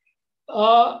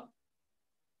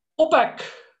OPAC,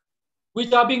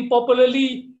 which are being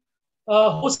popularly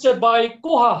hosted by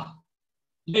Koha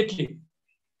lately.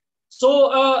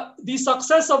 So the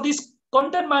success of these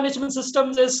content management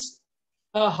systems is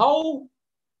how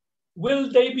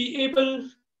will they be able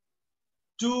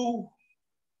to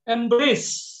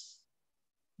embrace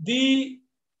the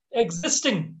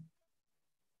existing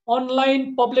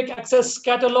online public access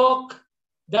catalog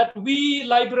that we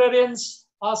librarians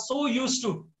are so used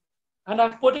to and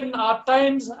have put in our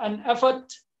times and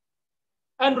effort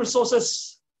and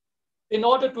resources in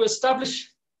order to establish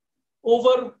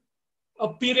over a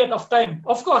period of time.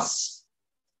 Of course,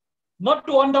 not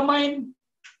to undermine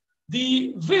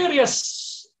the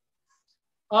various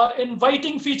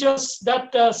inviting features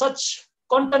that such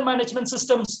content management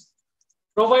systems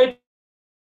provide.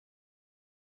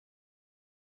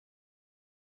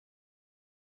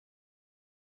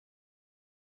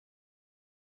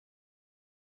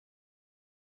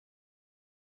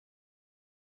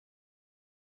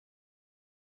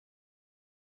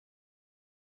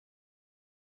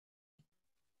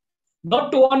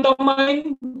 Not to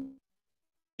undermine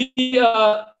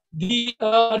the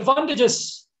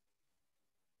advantages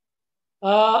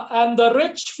and the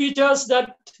rich features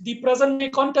that the present-day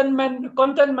content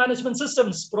management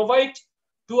systems provide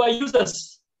to our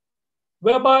users,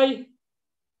 whereby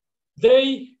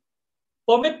they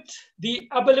permit the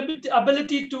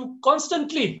ability to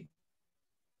constantly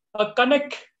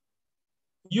connect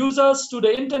users to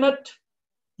the internet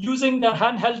using their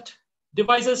handheld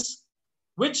devices,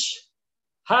 which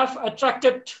have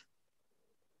attracted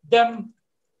them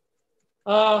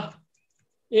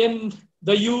in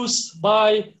the use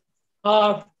by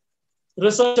our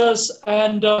researchers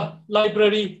and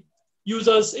library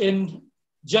users in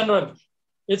general.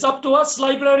 It's up to us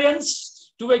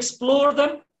librarians to explore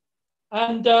them,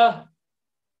 and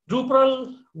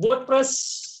Drupal,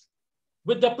 WordPress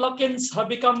with the plugins have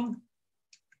become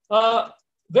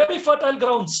very fertile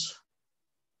grounds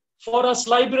for us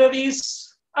libraries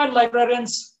and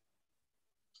librarians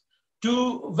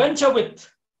to venture with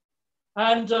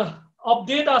and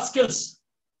update our skills,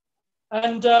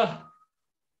 and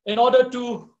in order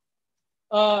to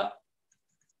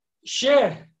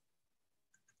share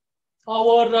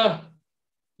our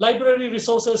library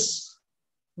resources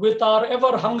with our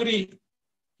ever hungry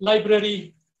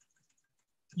library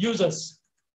users.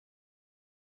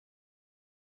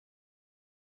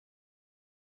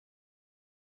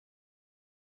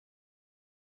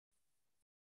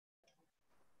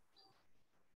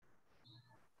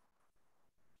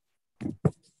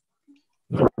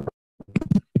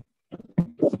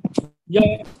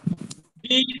 Yeah,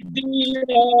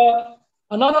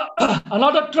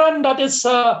 another trend that is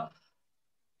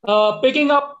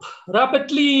picking up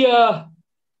rapidly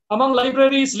among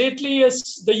libraries lately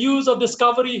is the use of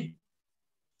discovery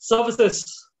services.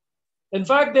 In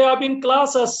fact, they are being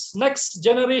classed as next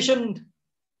generation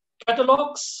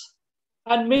catalogs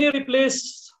and may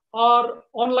replace our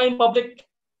online public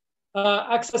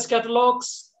access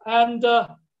catalogs and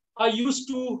are used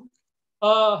to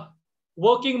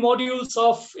working modules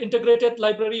of integrated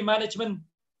library management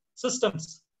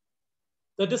systems.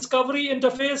 The discovery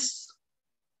interface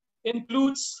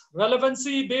includes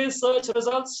relevancy-based search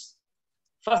results,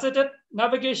 faceted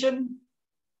navigation,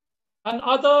 and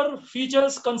other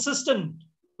features consistent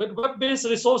with web-based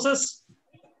resources.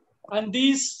 And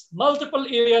these multiple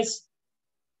areas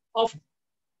of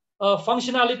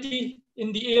functionality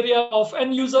in the area of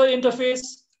end-user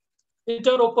interface,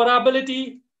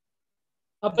 interoperability,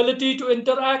 ability to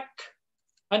interact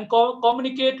and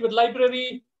communicate with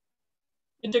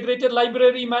integrated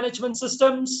library management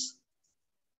systems,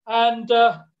 and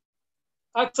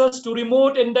access to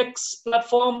remote index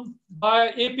platform by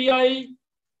API,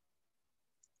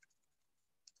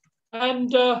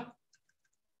 and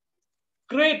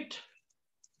create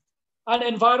an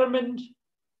environment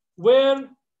where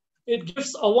it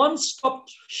gives a one-stop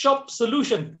shop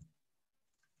solution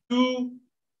to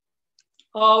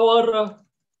our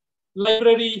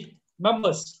library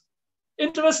members.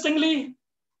 Interestingly,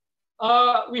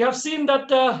 we have seen that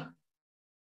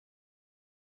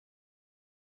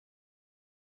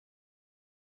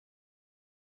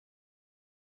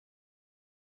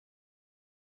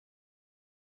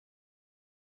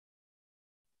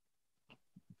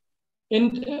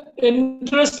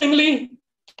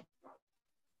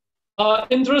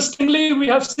interestingly, we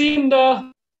have seen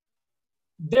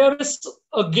there is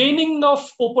a gaining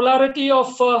of popularity of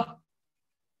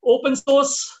open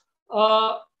source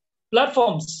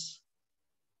platforms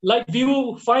like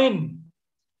ViewFine,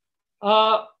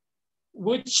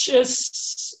 which is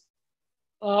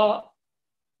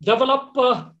developed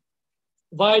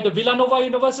by the Villanova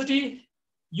University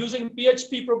using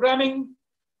PHP programming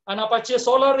and Apache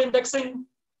Solr indexing,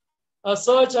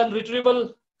 search and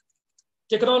retrieval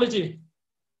technology.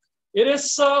 It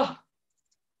is a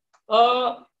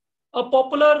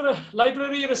popular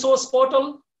library resource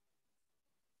portal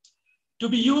to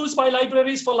be used by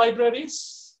libraries for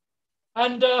libraries.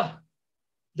 And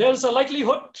there's a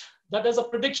likelihood that there's a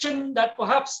prediction that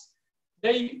perhaps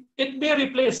it may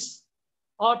replace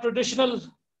our traditional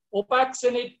OPACs,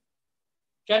 and it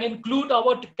can include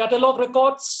our catalog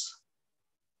records.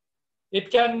 It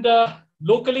can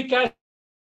locally cache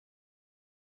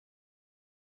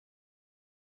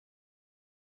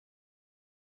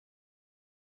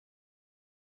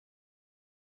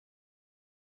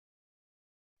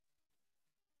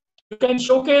you can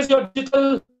showcase your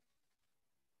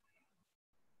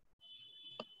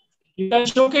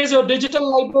digital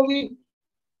library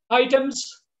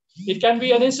items. It can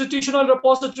be an institutional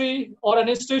repository or an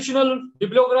institutional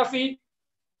bibliography,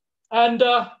 and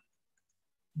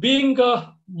being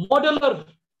modular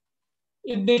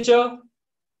in nature,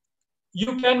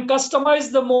 you can customize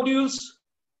the modules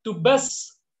to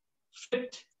best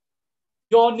fit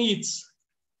your needs.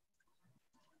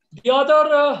 The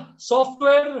other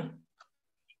software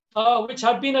which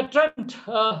have been a trend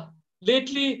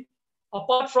lately,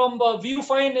 apart from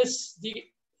ViewFine, is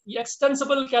the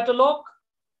extensible catalog,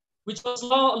 which was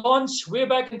launched way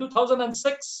back in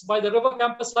 2006 by the River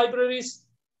Campus Libraries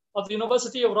of the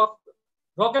University of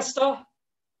Rochester,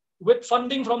 with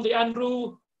funding from the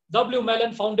Andrew W.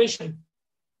 Mellon Foundation.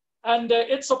 And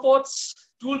it supports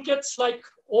toolkits like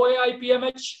OAI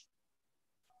PMH,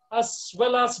 as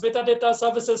well as metadata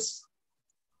services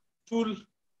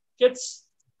toolkits,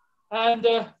 and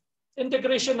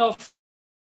integration of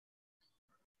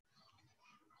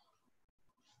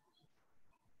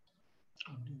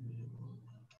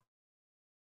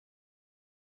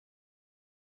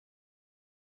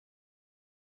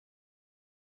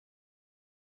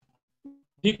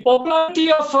the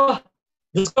popularity of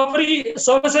discovery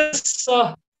services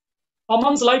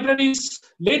amongst libraries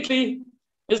lately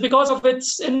is because of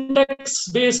its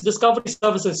index-based discovery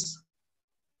services.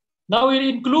 Now it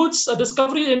includes a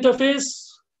discovery interface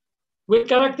with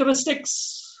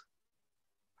characteristics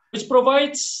which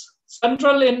provides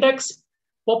central index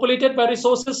populated by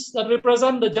resources that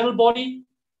represent the general body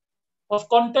of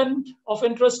content of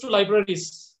interest to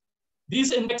libraries.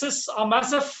 These indexes are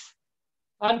massive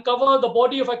and cover the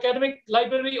body of academic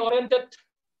library-oriented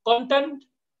content,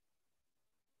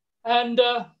 and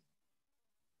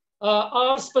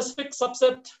are specific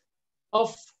subset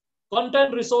of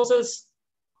content resources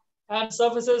and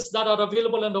services that are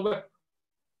available on the web.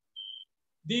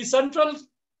 The central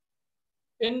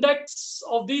index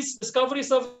of these discovery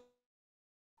services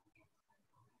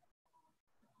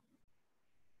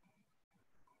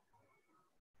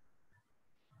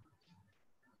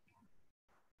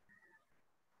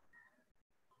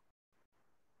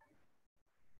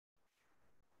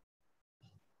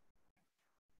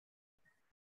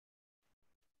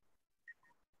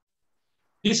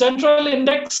the central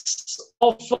index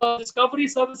of discovery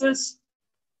services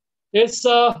is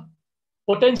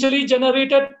potentially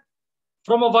generated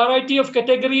from a variety of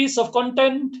categories of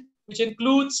content, which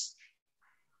includes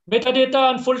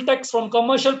metadata and full text from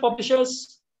commercial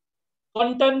publishers,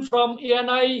 content from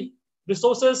ANI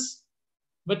resources,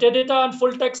 metadata and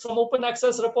full text from open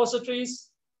access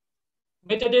repositories,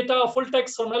 metadata or full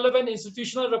text from relevant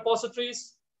institutional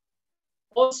repositories,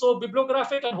 also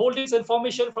bibliographic and holdings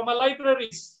information from a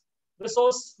library's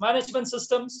resource management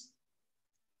systems,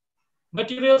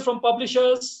 materials from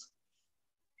publishers,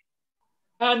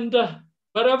 and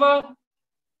wherever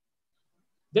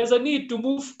there's a need to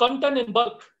move content in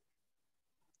bulk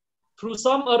through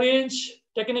some arrange,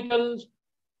 technical,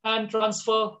 and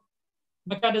transfer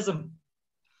mechanism.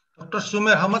 Dr.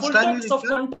 Sumer, how much Full time you text of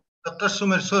require? content. Dr.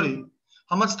 Sumer, sorry.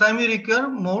 How much time you require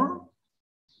more?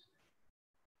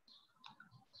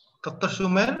 Dr.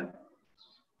 Sumer?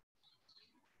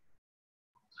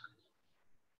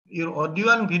 Your audio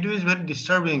and video is very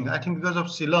disturbing, I think because of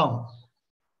Shillong.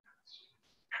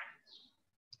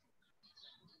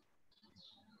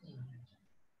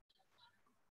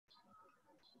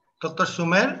 Dr.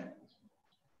 Sumer?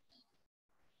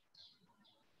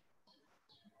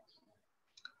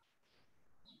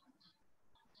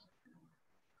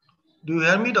 Do you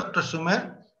hear me, Dr.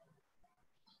 Sumer?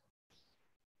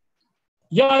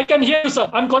 Yeah, I can hear you, sir.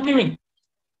 I'm continuing.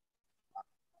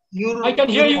 I can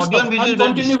hear you, audio sir. and video I'm is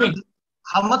very continuing. disturbing.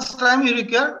 How much time you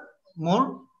require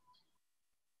more?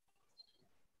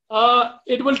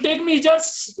 It will take me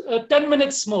just 10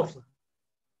 minutes more.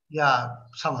 Yeah,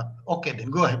 Samad. Okay,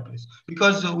 then go ahead, please.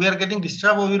 Because we are getting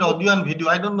disturbed with audio and video.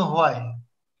 I don't know why.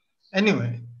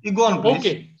 Anyway, you go on, please.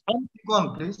 Okay. You go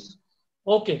on, please.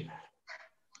 Okay.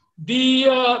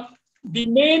 The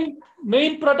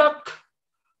main product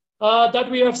that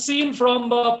we have seen from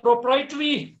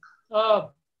proprietary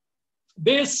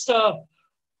based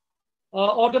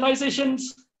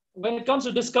organizations when it comes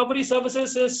to discovery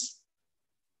services is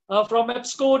from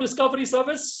EBSCO Discovery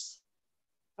Service,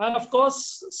 and of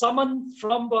course, someone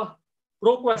from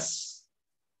ProQuest.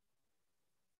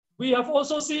 We have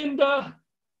also seen the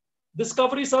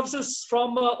discovery services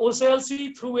from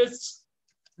OCLC through its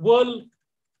World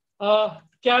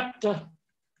CAT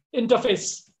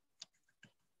interface.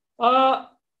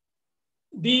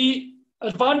 The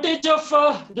advantage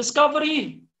of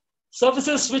discovery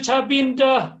services which have been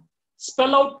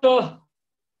spelled out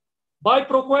by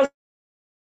ProQuest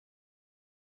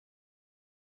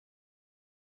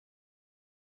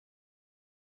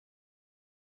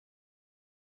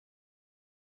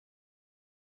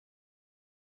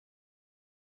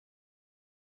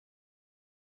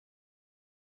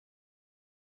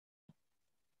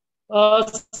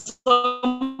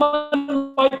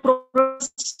someone by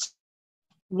ProQuest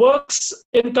works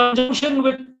in conjunction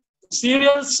with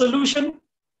Serial Solution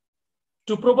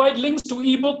to provide links to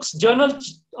ebooks,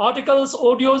 journals, articles,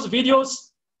 audios,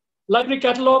 videos, library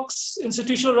catalogs,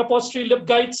 institutional repository,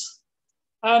 libguides,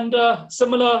 and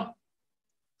similar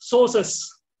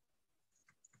sources.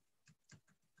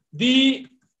 The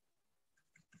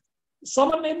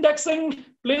summon indexing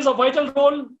plays a vital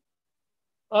role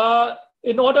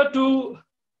in order to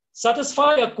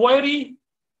satisfy a query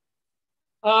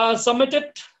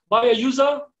submitted by a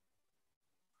user,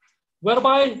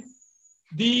 whereby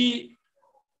the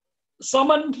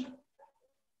summoned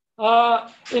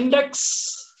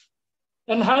index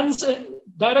enhance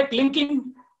direct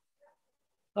linking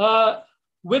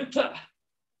with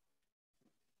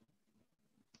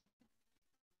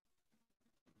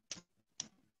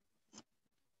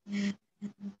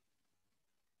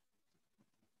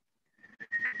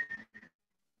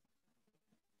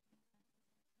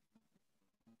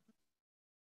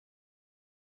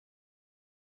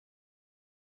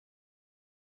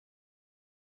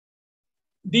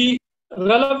the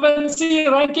relevancy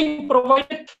ranking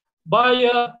provided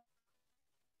by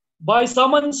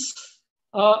summons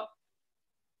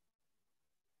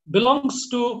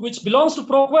which belongs to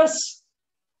ProQuest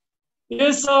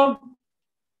is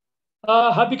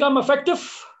have become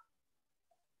effective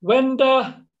when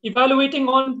evaluating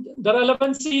on the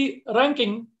relevancy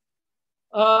ranking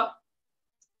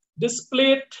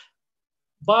displayed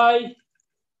by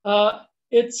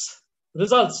its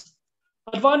results.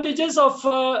 Advantages of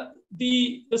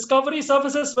the discovery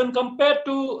services when compared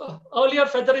to earlier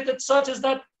federated search is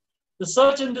that the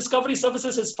search and discovery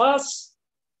services is fast.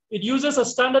 It uses a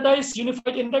standardized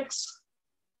unified index.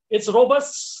 It's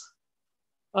robust.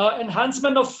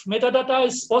 Enhancement of metadata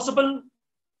is possible.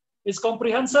 It's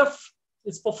comprehensive.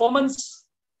 Its performance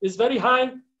is very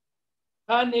high.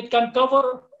 And it can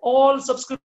cover all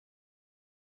subscriptions.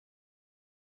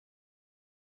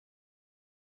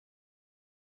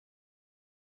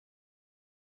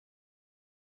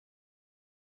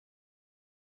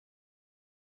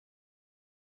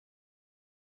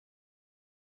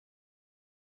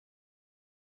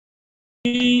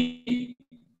 The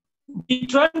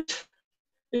trend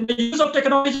in the use of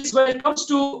technologies when it comes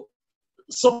to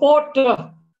support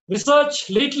research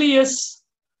lately is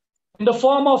in the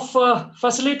form of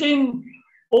facilitating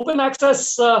open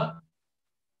access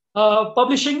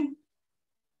publishing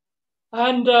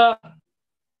and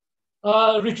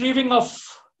retrieving of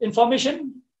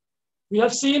information. We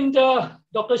have seen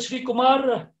Dr. Shri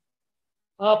Kumar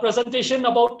presentation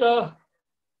about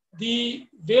the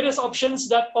various options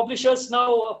that publishers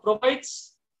now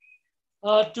provides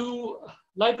to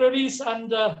libraries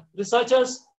and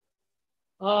researchers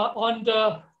on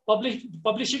the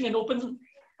publishing in open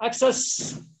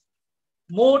access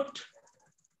mode,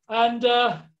 and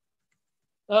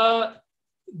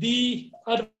the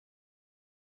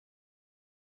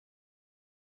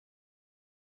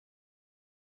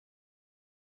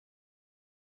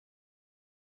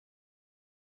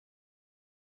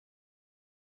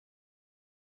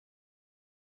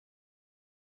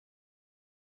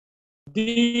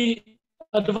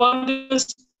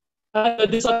advantages and the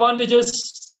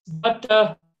disadvantages that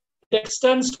it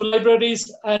extends to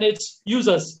libraries and its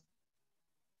users.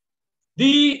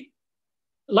 The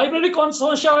library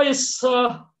consortia is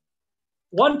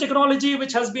one technology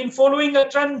which has been following a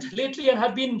trend lately and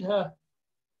had been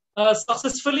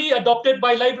successfully adopted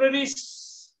by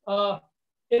libraries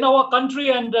in our country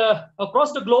and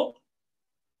across the globe,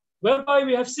 whereby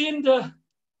we have seen the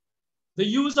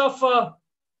use of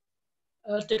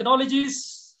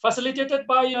technologies facilitated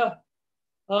by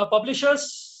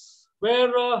publishers,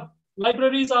 where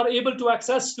libraries are able to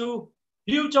access to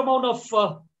huge amount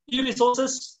of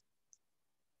e-resources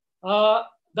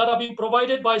that are being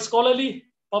provided by scholarly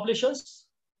publishers.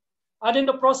 And in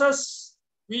the process,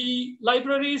 we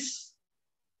libraries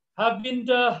have been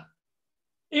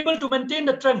able to maintain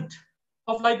the trend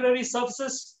of library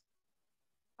services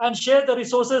and share the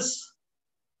resources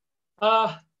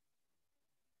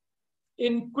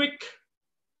in quick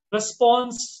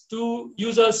response to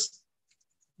users'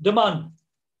 demand.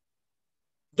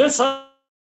 This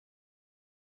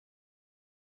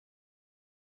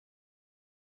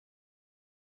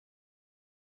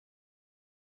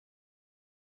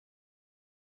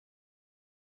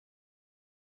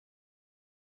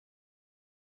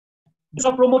these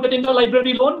are promoted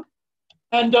interlibrary loan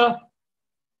and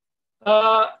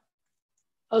a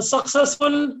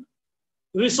successful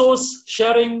resource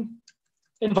sharing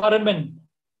environment.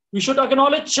 We should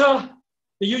acknowledge the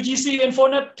UGC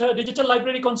Infonet Digital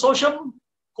Library Consortium,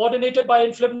 coordinated by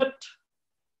INFLIBNET,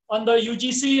 on the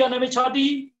UGC and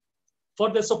MHRD for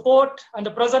the support, and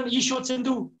the present eShoots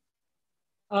Sindhu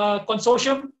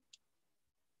consortium,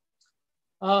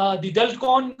 the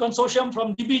DELTCON consortium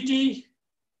from DBT,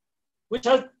 which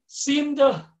has seen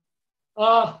a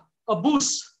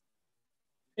boost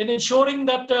in ensuring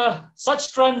that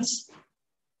such trends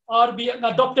are being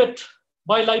adopted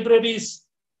by libraries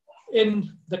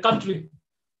in the country.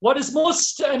 What is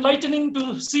most enlightening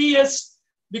to see is,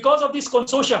 because of this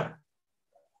consortia,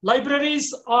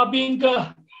 libraries are being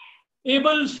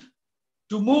able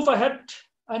to move ahead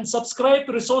and subscribe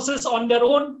resources on their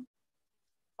own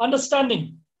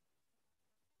understanding.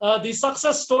 The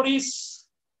success stories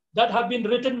that have been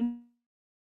written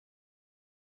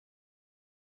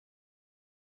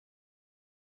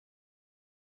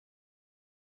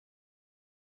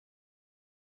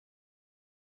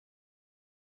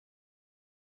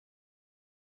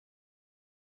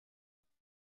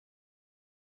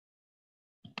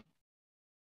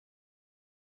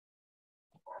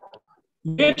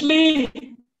lately,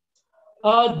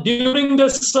 during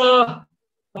this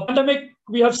pandemic,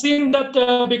 we have seen that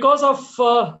because of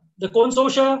the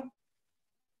consortia,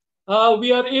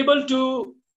 we are able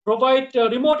to provide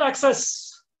remote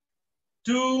access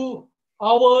to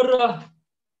our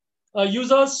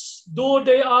users, though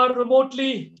they are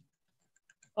remotely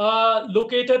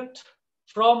located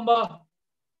from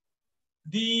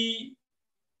the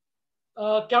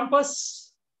campus.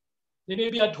 They may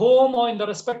be at home or in the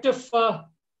respective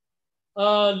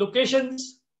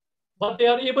locations, but they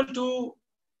are able to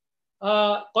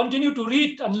continue to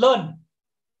read and learn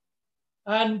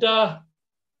and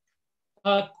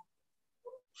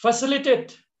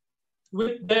facilitate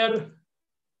with their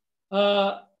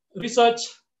research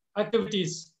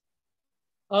activities.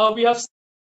 We have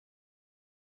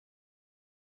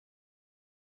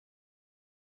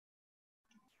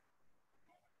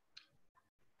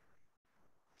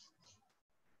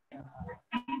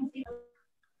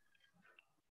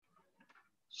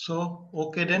So,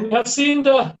 okay then. We have seen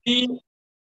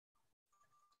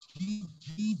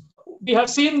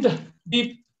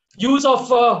the use of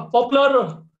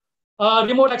popular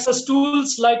remote access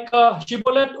tools like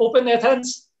Shibboleth, Open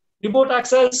Athens, remote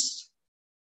access,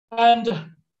 and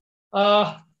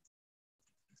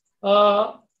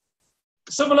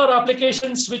similar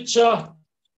applications which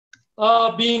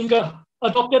are being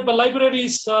adopted by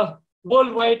libraries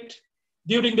worldwide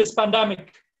during this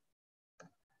pandemic.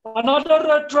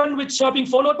 Another trend which are being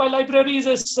followed by libraries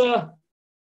is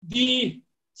the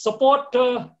support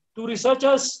to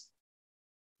researchers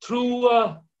through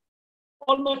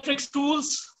all metrics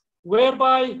tools,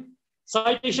 whereby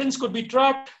citations could be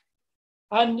tracked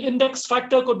and index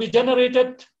factor could be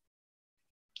generated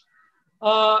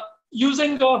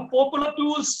using popular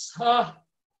tools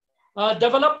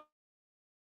developed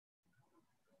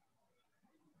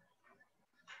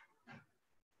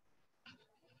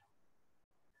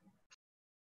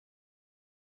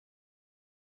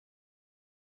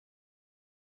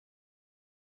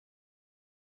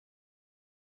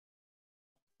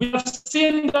we have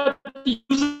seen that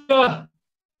using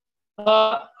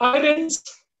IRINs,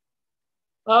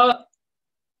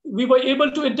 we were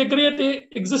able to integrate the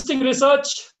existing research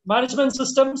management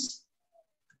systems,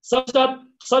 such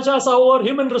as our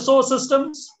human resource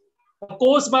systems,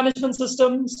 course management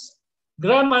systems,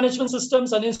 grant management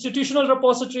systems, and institutional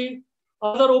repository,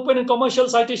 other open and commercial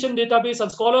citation database,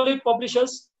 and scholarly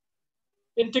publishers,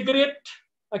 integrate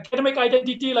academic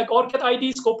identity like ORCID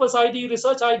ID, Scopus ID,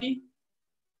 Research ID,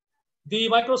 the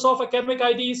Microsoft Academic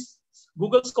IDs,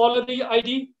 Google Scholarly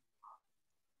ID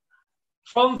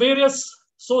from various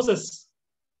sources.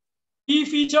 Key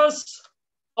features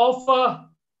of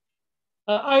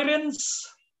IRINs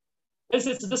is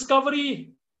its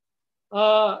discovery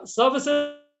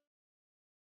services,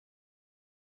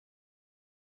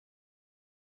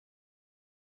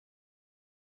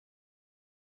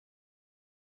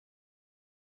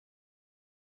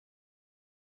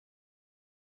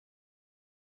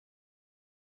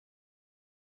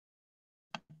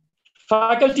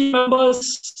 faculty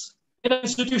members in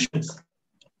institutions.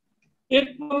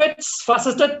 It permits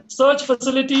faceted search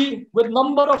facility with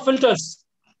number of filters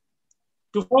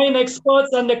to find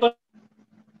experts, and they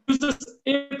uses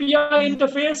API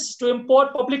interface to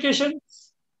import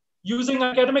publications using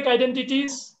academic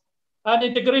identities and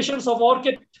integrations of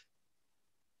ORCID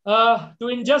to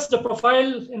ingest the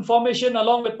profile information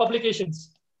along with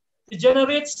publications. It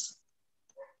generates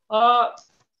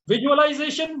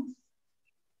visualization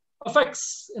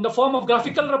effects in the form of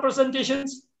graphical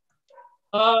representations,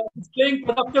 displaying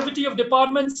productivity of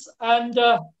departments and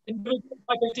individual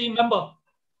faculty member.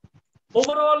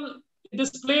 Overall, it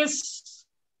displays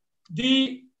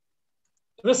the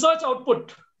research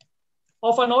output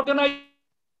of an organization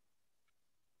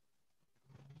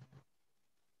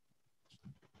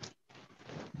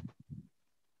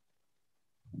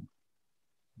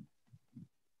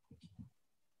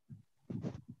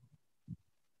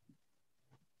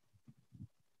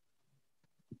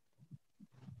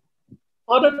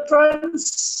other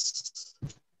trends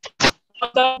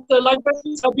that the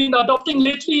libraries have been adopting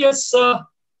lately is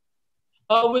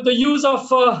with the use of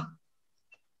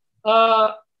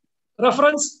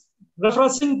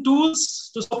referencing tools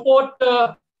to support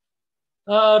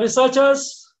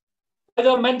researchers,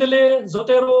 either Mendeley,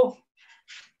 Zotero,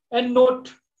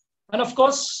 EndNote, and of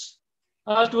course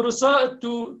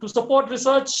to support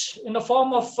research in the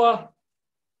form of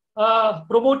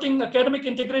promoting academic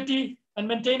integrity and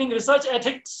maintaining research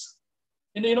ethics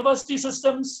in the university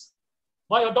systems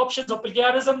by adoption of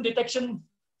plagiarism detection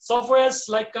softwares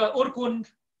like Urkund,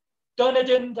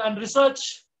 Turnitin, and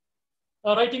research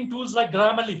writing tools like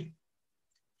Grammarly.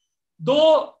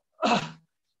 Though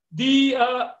the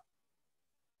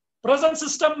present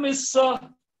system is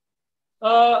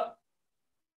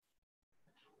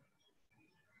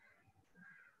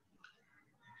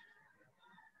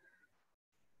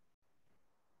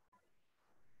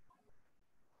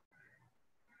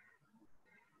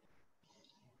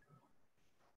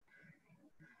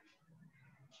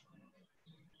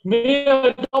may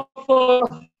adopt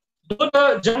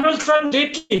the general trend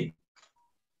lately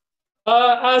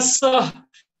as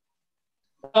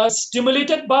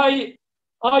stimulated by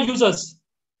our users.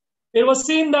 It was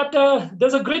seen that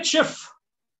there's a great shift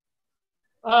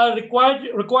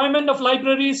requirement of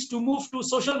libraries to move to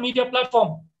social media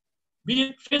platform, be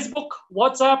it Facebook,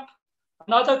 WhatsApp,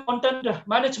 and other content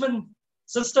management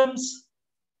systems,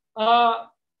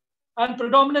 and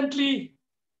predominantly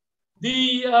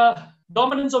the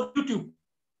dominance of YouTube.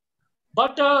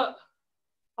 But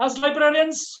as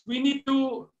librarians, we need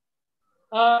to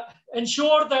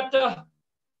ensure that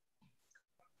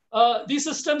these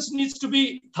systems needs to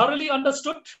be thoroughly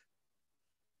understood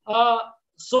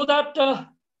so that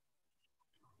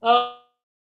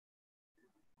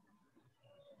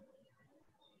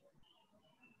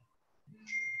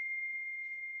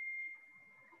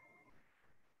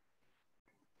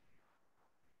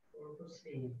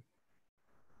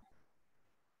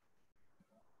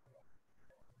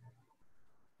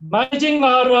managing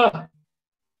our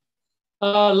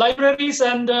libraries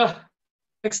and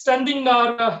extending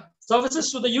our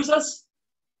services to the users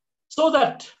so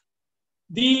that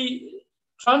the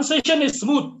transition is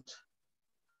smooth.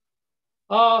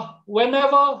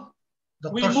 Whenever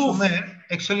Dr. we move. Sumer,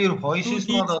 actually your voice is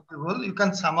not audible. You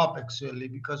can sum up actually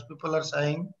because people are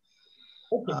saying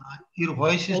Okay. Your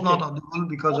voice is Okay. not audible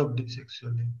because of this,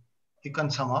 actually. You can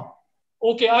sum up.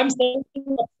 Okay, I'm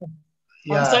signing up.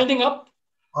 Yeah. I'm signing up.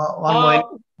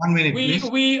 One minute, please.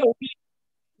 We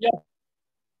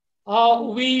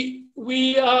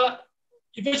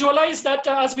visualize that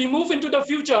as we move into the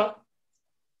future,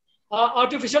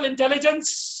 artificial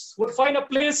intelligence would find a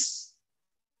place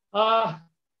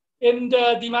in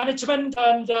the management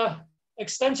and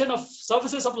extension of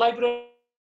services of library.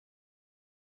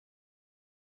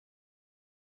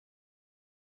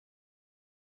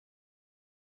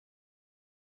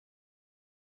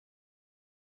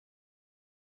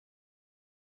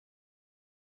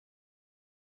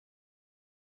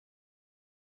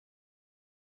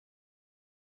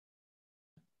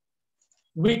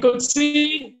 We could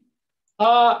see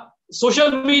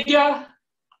social media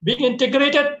being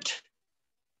integrated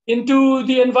into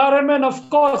the environment, of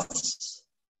course,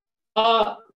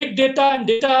 big data and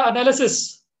data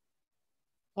analysis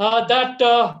that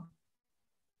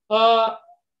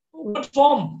would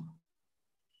form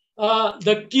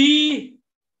the key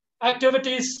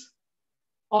activities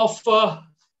of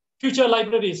future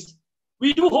libraries.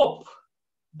 We do hope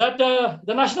that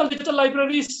the National Digital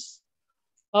Libraries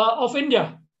of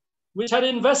India, which had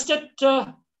invested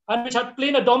and which had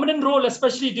played a dominant role,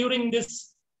 especially during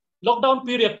this lockdown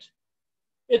period,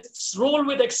 its role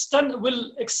will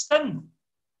extend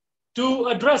to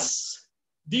address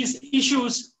these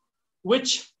issues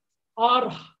which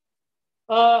are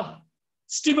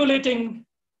stimulating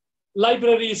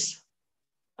libraries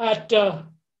at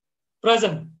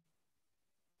present.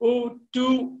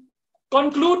 To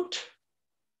conclude,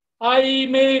 I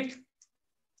may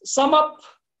sum up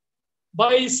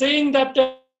by saying that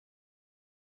the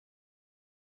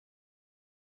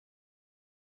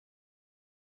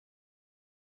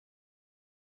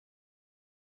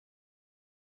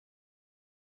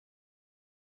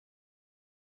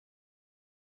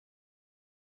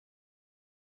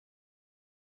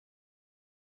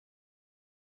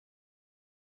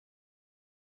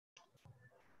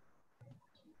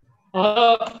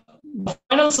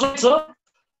final slide, sir,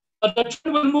 the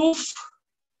trend will move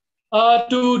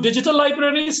to digital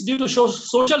libraries due to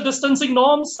social distancing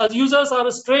norms, as users are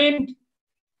restrained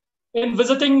in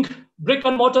visiting brick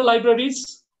and mortar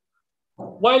libraries.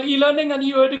 While e-learning and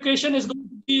e-education is going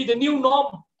to be the new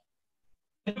norm,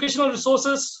 educational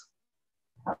resources,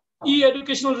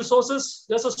 e-educational resources,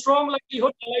 there's a strong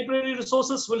likelihood that library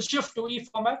resources will shift to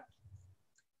e-format.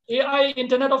 AI,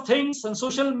 Internet of Things, and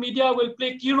social media will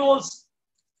play key roles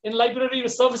in library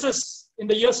services in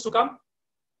the years to come.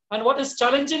 And what is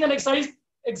challenging and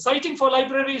exciting for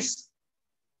libraries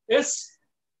is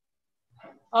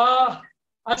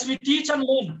as we teach and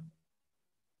learn,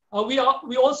 we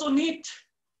also need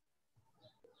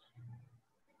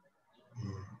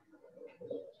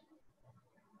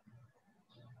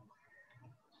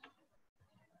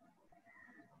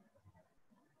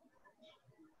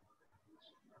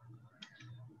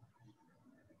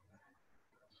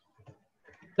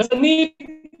there's a need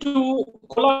to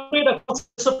collaborate across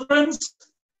disciplines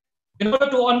in order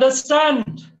to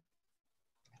understand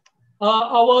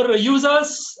our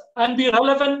users and be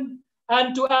relevant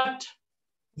and to add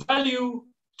value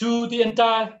to the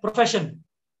entire profession.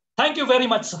 Thank you very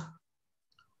much, sir.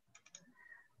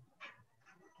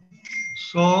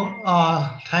 So,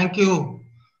 thank you,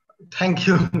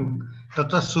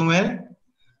 Dr. Sumer.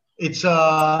 It's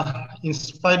in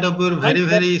spite of your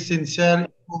very sincere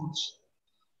efforts,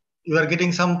 you are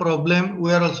getting some problem.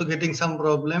 We are also getting some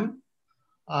problem.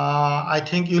 I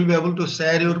think you'll be able to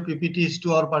share your PPTs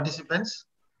to our participants.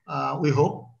 We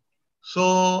hope.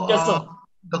 So, yes, sir.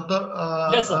 Dr.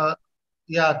 Yes, sir.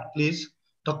 Yeah, please.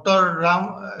 Dr.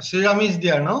 Shri is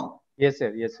there, no? Yes,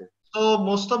 sir. Yes, sir. So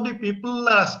most of the people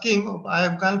are asking, I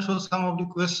have gone through some of the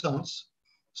questions,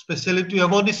 especially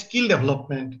about the skill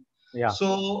development. Yeah.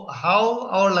 So how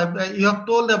our library, you have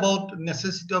told about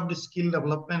necessity of the skill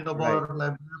development of our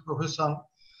library profession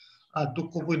to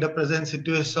cope with the present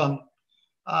situation.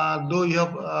 Though you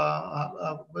have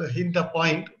hit the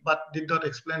point, but did not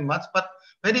explain much. But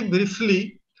very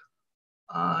briefly,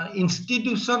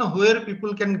 institution where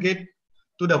people can get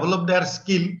to develop their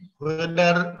skill,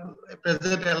 whether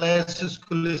present LIS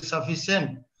school is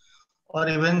sufficient, or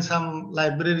even some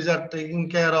libraries are taking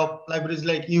care of, libraries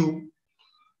like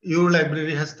your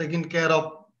library has taken care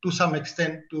of to some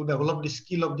extent to develop the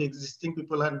skill of the existing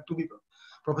people and to be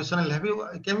professional. Can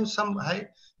you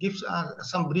give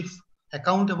some brief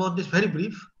account about this, very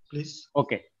brief, please?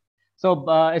 Okay. So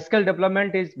skill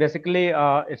development is basically,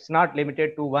 it's not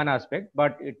limited to one aspect,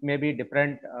 but it may be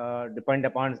different, depend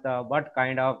upon what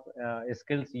kind of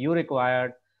skills you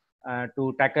require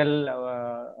to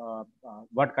tackle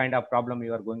what kind of problem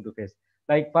you are going to face.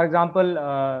 Like, for example,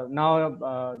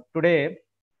 now today,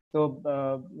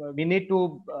 so we need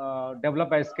to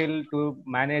develop a skill to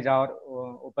manage our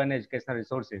open educational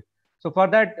resources. So for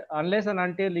that, unless and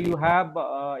until you have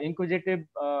inquisitive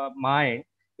mind,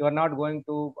 you are not going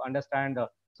to understand.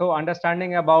 So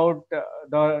understanding about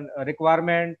the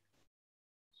requirement,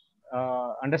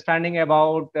 understanding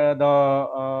about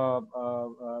the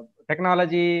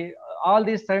technology, all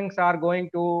these things are going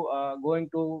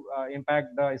to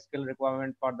impact the skill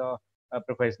requirement for the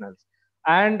professionals.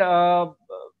 And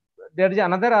there is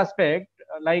another aspect,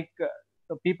 like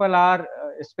so people are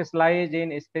specialized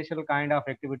in a special kind of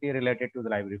activity related to the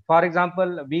library. For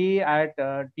example, we at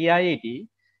TIAT,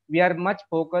 we are much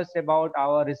focused about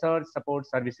our research support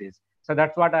services. So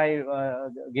that's what I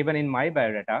given in my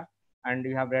biodata, and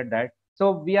you have read that.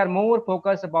 So we are more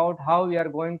focused about how we are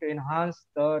going to enhance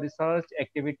the research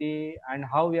activity and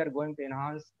how we are going to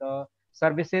enhance the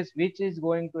services which is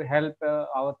going to help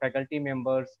our faculty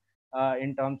members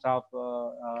in terms of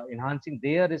enhancing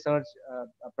their research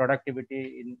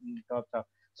productivity in terms of.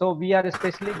 So we are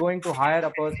especially going to hire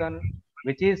a person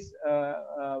which is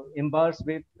immersed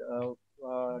with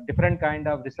different kind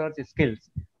of research skills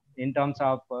in terms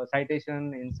of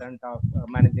citation, in terms of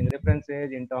managing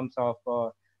references, in terms of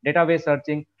database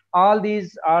searching. All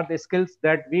these are the skills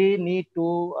that we need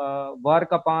to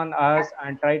work upon us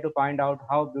and try to find out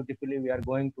how beautifully we are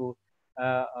going to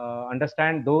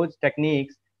understand those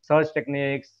techniques, search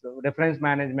techniques, reference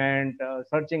management,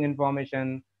 searching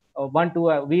information.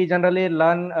 We generally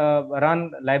run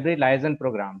library liaison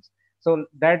programs. So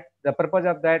that the purpose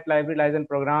of that library liaison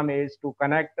program is to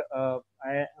connect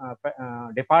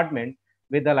department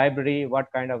with the library,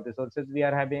 what kind of resources we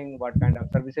are having, what kind of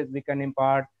services we can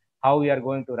impart, how we are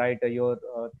going to write your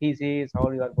thesis, how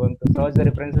you are going to search the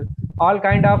references, all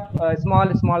kind of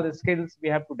small skills we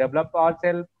have to develop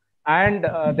ourselves, and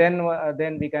then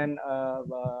we can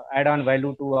add on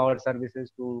value to our services,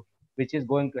 to which is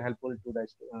going to helpful to the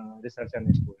research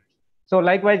and students. So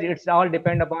likewise, it's all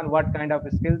depend upon what kind of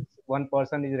skills one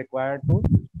person is required to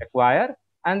acquire,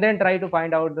 and then try to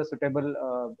find out the suitable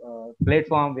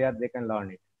platform where they can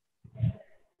learn it.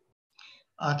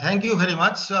 Thank you very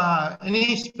much.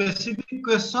 Any specific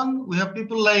question? We have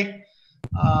people like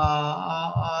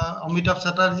Amitabh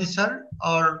Chatterjee sir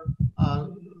or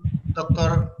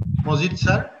Dr. Mojid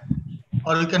sir,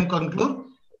 or we can conclude.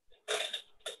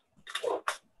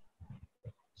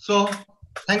 So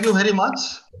thank you very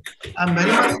much. I'm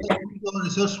very much thankful to our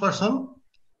resource person,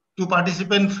 to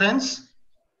participant friends,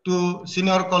 to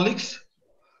senior colleagues.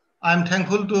 I'm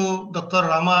thankful to Dr.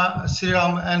 Rama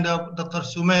Sriram and Dr.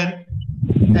 Sumer,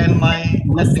 and my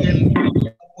technical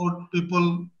support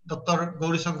people, Dr.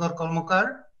 Gauri Shankar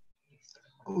Karmakar.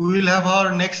 We will have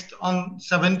our next on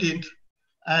 17th,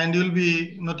 and you'll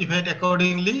be notified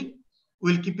accordingly.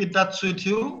 We'll keep in touch with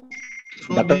you.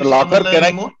 Dr. Locker,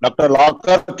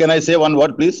 can I say one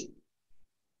word, please?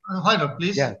 Why not,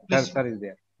 please? Yeah, please. Sir is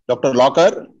there. Dr.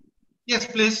 Locker. Yes,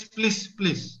 please. Good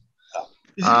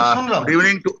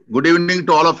evening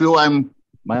to all of you.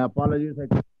 My apologies.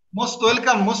 Most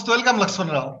welcome,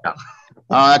 Lakshman Rao.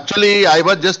 Actually, I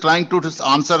was just trying to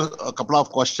answer a couple of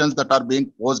questions that are being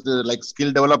posed, like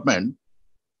skill development.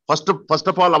 First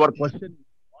of all, our question is,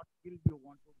 what skill do you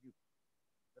want to give?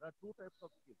 There are two types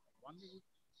of skills. One is...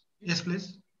 Yes,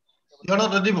 please. You are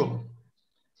not audible.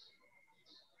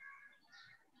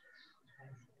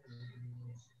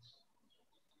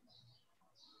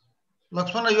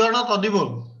 Lakshmana, you are not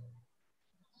audible.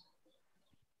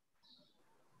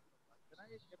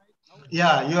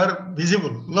 Yeah, you are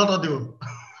visible, not audible.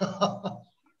 I'm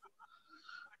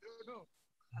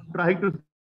trying to... Okay,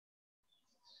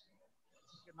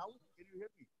 now, can you hear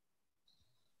me?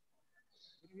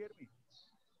 Can you hear me?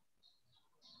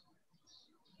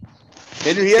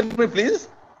 Can you hear me, please?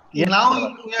 Yes.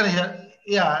 Now we are here.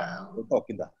 Yeah.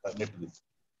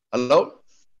 Hello?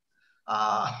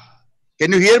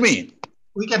 Can you hear me?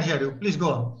 We can hear you. Please go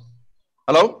on.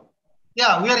 Hello?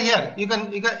 Yeah, we are here. We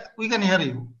can hear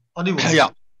you. Audible. Yeah.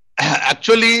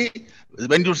 Actually,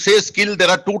 when you say skill, there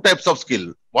are two types of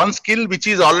skill. One skill which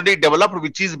is already developed,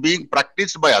 which is being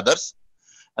practiced by others.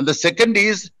 And the second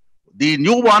is the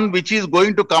new one, which is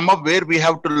going to come up, where we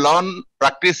have to learn,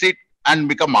 practice it, and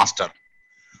become master.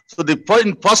 So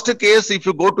in first case, if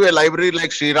you go to a library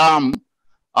like Shri Ram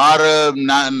or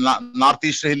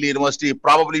Northeast Hill University,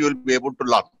 probably you will be able to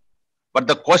learn. But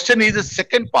the question is the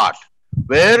second part,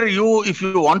 where if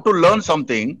you want to learn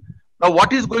something, now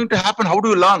what is going to happen? How do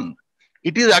you learn?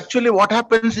 It is actually what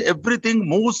happens, everything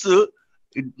moves,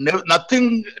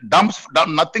 nothing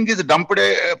is dumped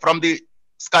from the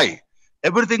sky.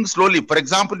 Everything slowly. For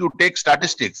example, you take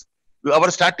statistics.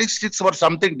 Our statistics were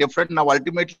something different. Now,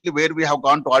 ultimately, where we have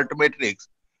gone to altimetrics,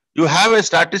 you have a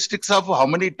statistics of how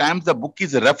many times the book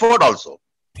is referred also,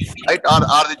 right? Or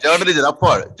the journal is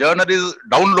referred, journal is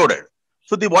downloaded.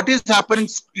 So what is happening,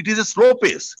 it is a slow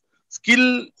pace.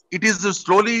 Skill, it is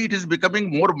slowly, it is becoming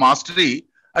more mastery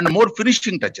and more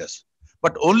finishing touches.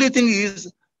 But only thing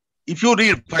is, if you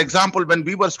read, for example, when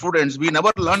we were students, we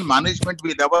never learned management,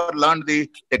 we never learned the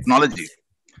technology.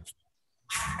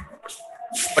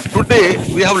 But today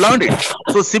we have learned it.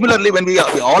 So similarly, when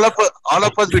all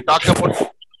of us we talk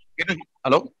about,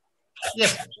 hello?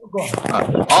 Yes, go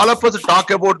on. All of us talk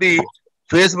about the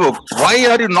Facebook. Why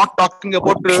are you not talking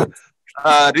about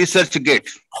ResearchGate?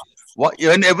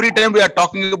 When every time we are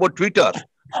talking about Twitter,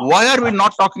 why are we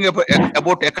not talking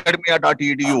about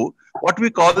academia.edu? What we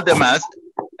call them as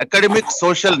academic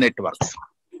social networks,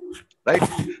 right?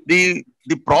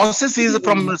 The process is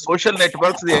from social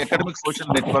networks, the academic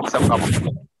social networks have come.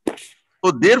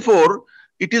 So therefore,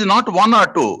 it is not one or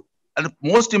two. And the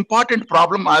most important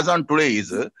problem as on today is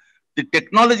the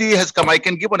technology has come. I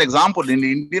can give an example. In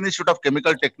the Indian Institute of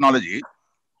Chemical Technology,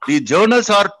 the journals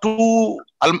are two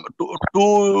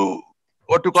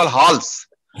what you call halls.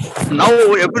 Now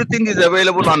everything is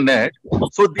available on net.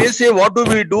 So they say, what do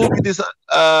we do with this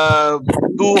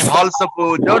two halls of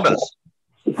journals?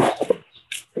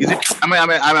 Is it? Am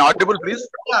I audible, please?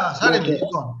 Yeah, certainly.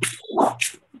 Go on.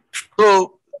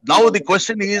 So now the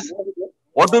question is,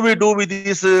 what do we do with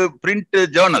these print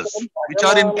journals, which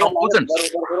are in thousands?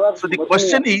 So the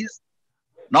question is,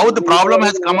 now the problem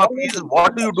has come up is,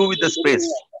 what do you do with the space?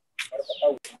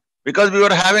 Because we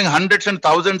were having hundreds and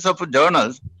thousands of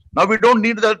journals. Now we don't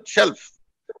need that shelf.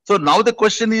 So now the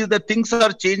question is that things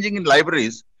are changing in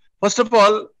libraries. First of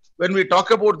all, when we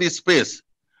talk about the space,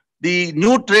 the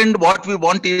new trend, what we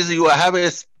want is you have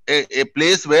a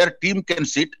place where team can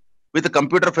sit with a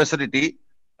computer facility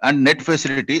and net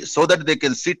facility so that they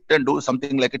can sit and do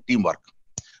something like a teamwork.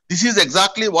 This is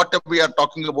exactly what we are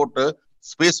talking about,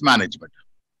 space management.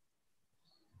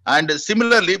 And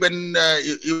similarly, when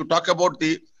you talk about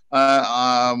the,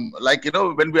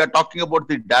 when we are talking about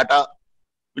the data,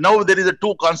 now there is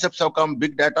two concepts have come,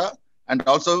 big data and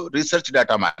also research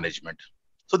data management.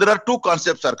 So there are two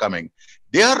concepts are coming.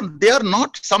 They are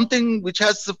not something which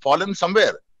has fallen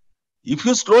somewhere. If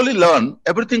you slowly learn,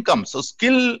 everything comes. So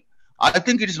skill, I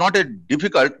think it is not a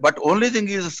difficult, but only thing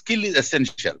is skill is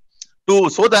essential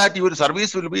so that your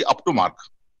service will be up to mark.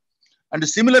 And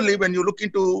similarly, when you look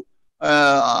into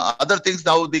other things,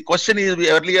 now the question is,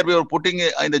 earlier we were putting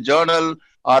in the journal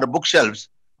or bookshelves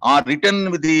are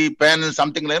written with the pen,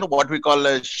 something like what we call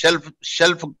a shelf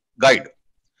guide.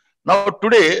 Now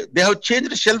today they have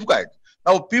changed the shelf guide.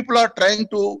 Now people are trying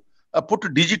to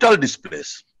put digital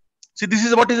displays. See, this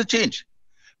is what is a change.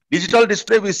 Digital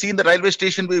display we see in the railway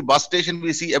station, bus station,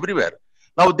 we see everywhere.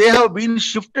 Now they have been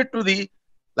shifted to the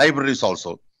libraries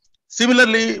also.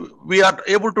 Similarly, we are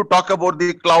able to talk about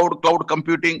the cloud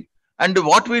computing. And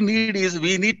what we need is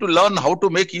we need to learn how to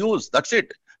make use. That's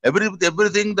it.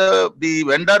 Everything the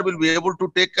vendor will be able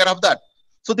to take care of that.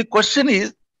 So the question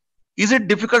is it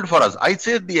difficult for us? I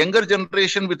say the younger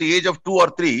generation with the age of 2 or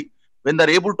 3, when they're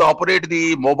able to operate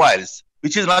the mobiles,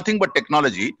 which is nothing but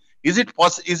technology, is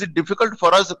it difficult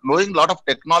for us, knowing a lot of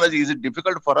technology, is it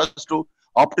difficult for us to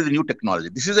opt to the new technology?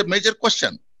 This is a major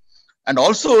question. And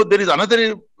also there is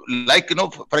another,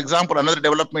 for example, another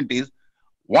development is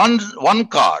one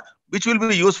card, which will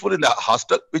be useful in the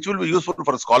hostel, which will be useful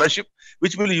for a scholarship,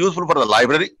 which will be useful for the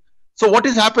library. So what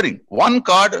is happening? One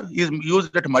card is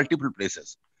used at multiple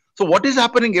places. So what is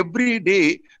happening every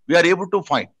day, we are able to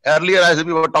find. Earlier, as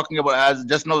we were talking about, as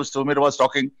just now Sumir was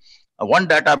talking, one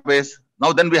database.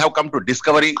 Now then we have come to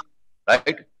discovery,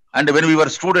 right? And when we were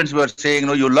students, we were saying,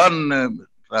 you learn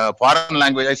foreign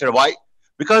language. I said, why?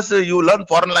 Because you learn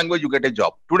foreign language, you get a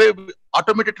job. Today,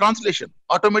 automated translation,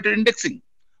 automated indexing.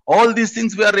 All these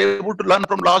things we are able to learn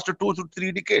from last 2 to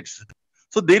 3 decades.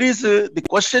 So there is, the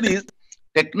question is,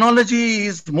 technology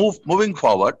is moving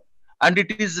forward, and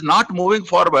it is not moving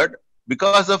forward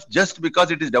because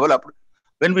it is developed.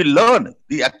 When we learn,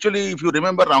 actually, if you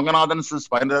remember Ranganathan's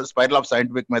spiral of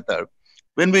scientific method,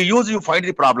 when we use, you find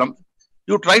the problem,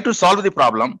 you try to solve the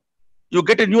problem, you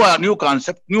get a new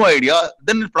concept, new idea,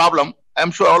 then the problem.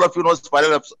 I'm sure all of you know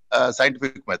spiral of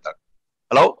scientific method.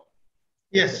 Hello?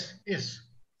 Yes.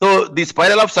 So the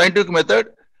spiral of scientific method,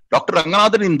 Dr.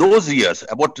 Ranganathan in those years,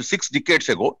 about 6 decades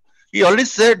ago, he already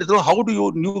said, how do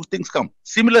you new things come?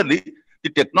 Similarly, the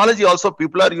technology also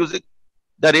people are using,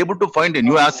 they're able to find a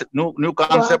new asset, new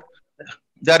concept,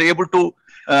 they're able to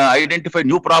identify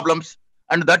new problems,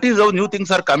 and that is how new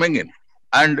things are coming in.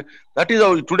 And that is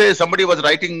how today somebody was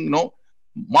writing,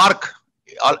 mark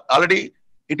already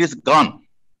it is gone.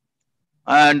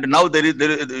 And now there is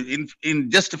in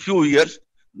just a few years,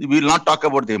 we will not talk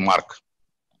about the mark.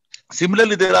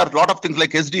 Similarly, there are a lot of things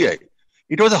like SDI.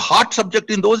 It was a hot subject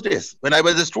in those days when I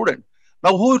was a student.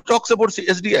 Now, who talks about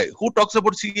SDI? Who talks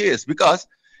about CAS? Because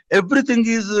everything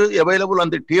is available on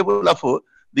the table of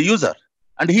the user,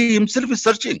 and he himself is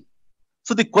searching.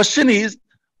 So the question is,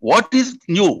 what is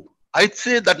new? I'd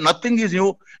say that nothing is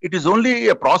new. It is only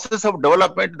a process of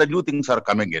development. The new things are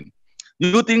coming in.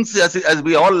 New things, as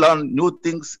we all learn, new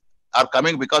things are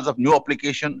coming because of new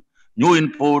application, new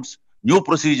inputs, new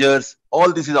procedures.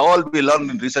 All this is all we learn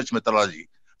in research methodology.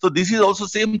 So this is also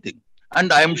same thing.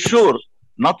 And I am sure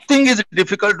nothing is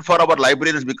difficult for our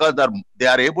librarians because they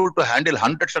are able to handle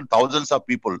hundreds and thousands of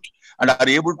people and are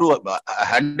able to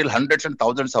handle hundreds and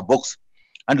thousands of books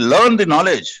and learn the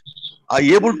knowledge, are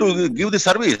able to give the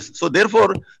service. So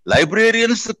therefore,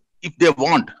 librarians, if they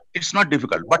want, it's not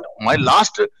difficult. But my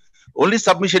last only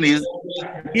submission is,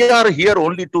 we are here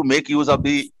only to make use of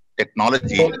the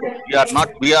technology. We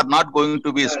are not going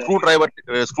to be a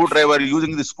screwdriver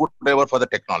using the screwdriver for the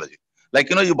technology. Like,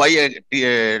 you buy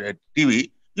a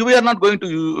TV, we are not going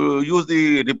to use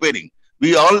the repairing.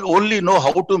 We all only know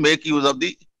how to make use of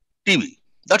the TV.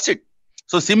 That's it.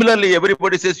 So similarly,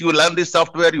 everybody says you learn this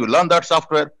software, you learn that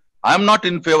software. I am not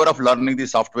in favor of learning the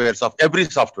softwares of every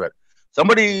software.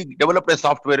 Somebody developed a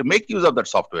software, make use of that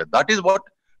software. That is what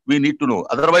we need to know.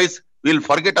 Otherwise, we'll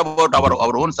forget about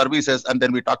our own services and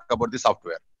then we talk about the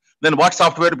software. Then what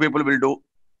software people will do?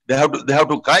 They have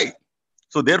to cry.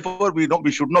 So therefore,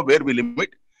 we should know where we limit.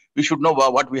 We should know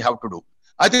what we have to do.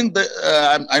 I think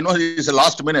I know it's the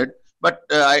last minute, but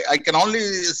I can only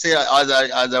say,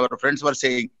 as our friends were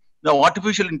saying, now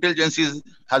artificial intelligence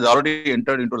has already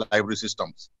entered into library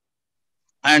systems.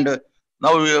 And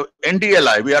now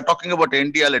NDLI, we are talking about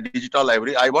NDLI, Digital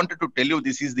Library. I wanted to tell you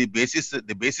this is the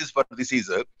basis for this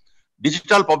is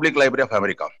Digital Public Library of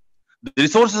America. The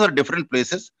resources are different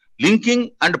places,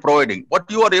 linking and providing.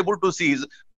 What you are able to see is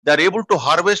they are able to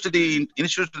harvest the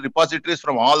institutional repositories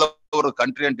from all over the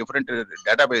country and different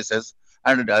databases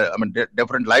and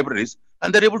different libraries,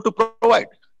 and they're able to provide.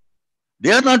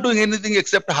 They are not doing anything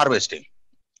except harvesting.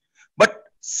 But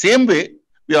same way,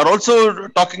 we are also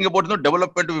talking about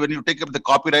development when you take up the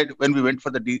copyright, when we went for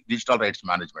the digital rights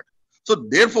management. So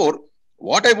therefore,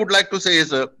 what I would like to say is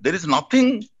there is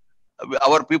nothing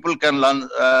our people can learn.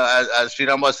 As Shri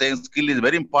was saying, skill is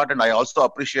very important. I also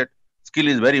appreciate skill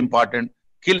is very important.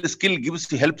 Skill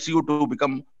helps you to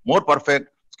become more perfect.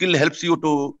 Skill helps you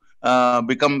to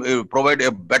provide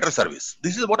a better service.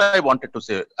 This is what I wanted to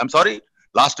say. I'm sorry.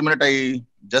 Last minute, I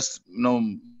just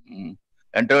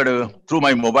entered through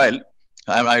my mobile.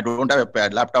 I don't have a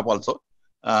laptop also.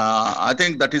 I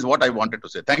think that is what I wanted to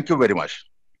say. Thank you very much.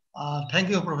 Thank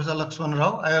you, Professor Lakshman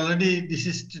Rao. This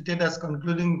is treated as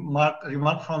concluding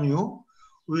remark from you.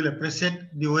 We will appreciate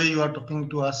the way you are talking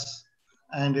to us,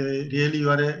 and really you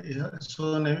are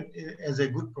shown as a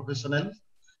good professional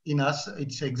in us.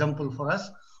 It's an example for us.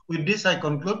 With this, I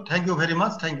conclude. Thank you very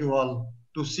much. Thank you all.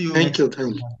 To see you. Thank you,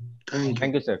 sir.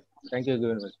 Thank you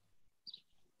very much.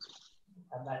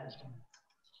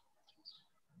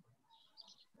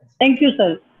 Thank you,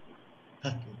 sir.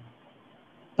 Thank you.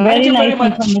 Very nice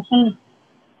information.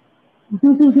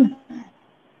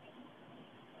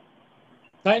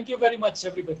 Thank you very much,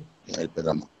 everybody. Thank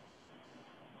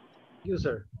you,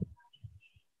 sir.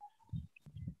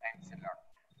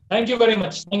 Thank you very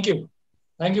much. Thank you.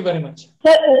 Thank you very much.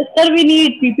 Sir, we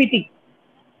need PPT.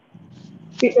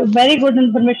 Very good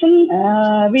information.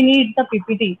 We need the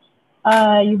PPT.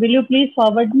 Will you please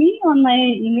forward me on my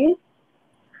email?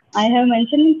 I have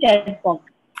mentioned in chat box.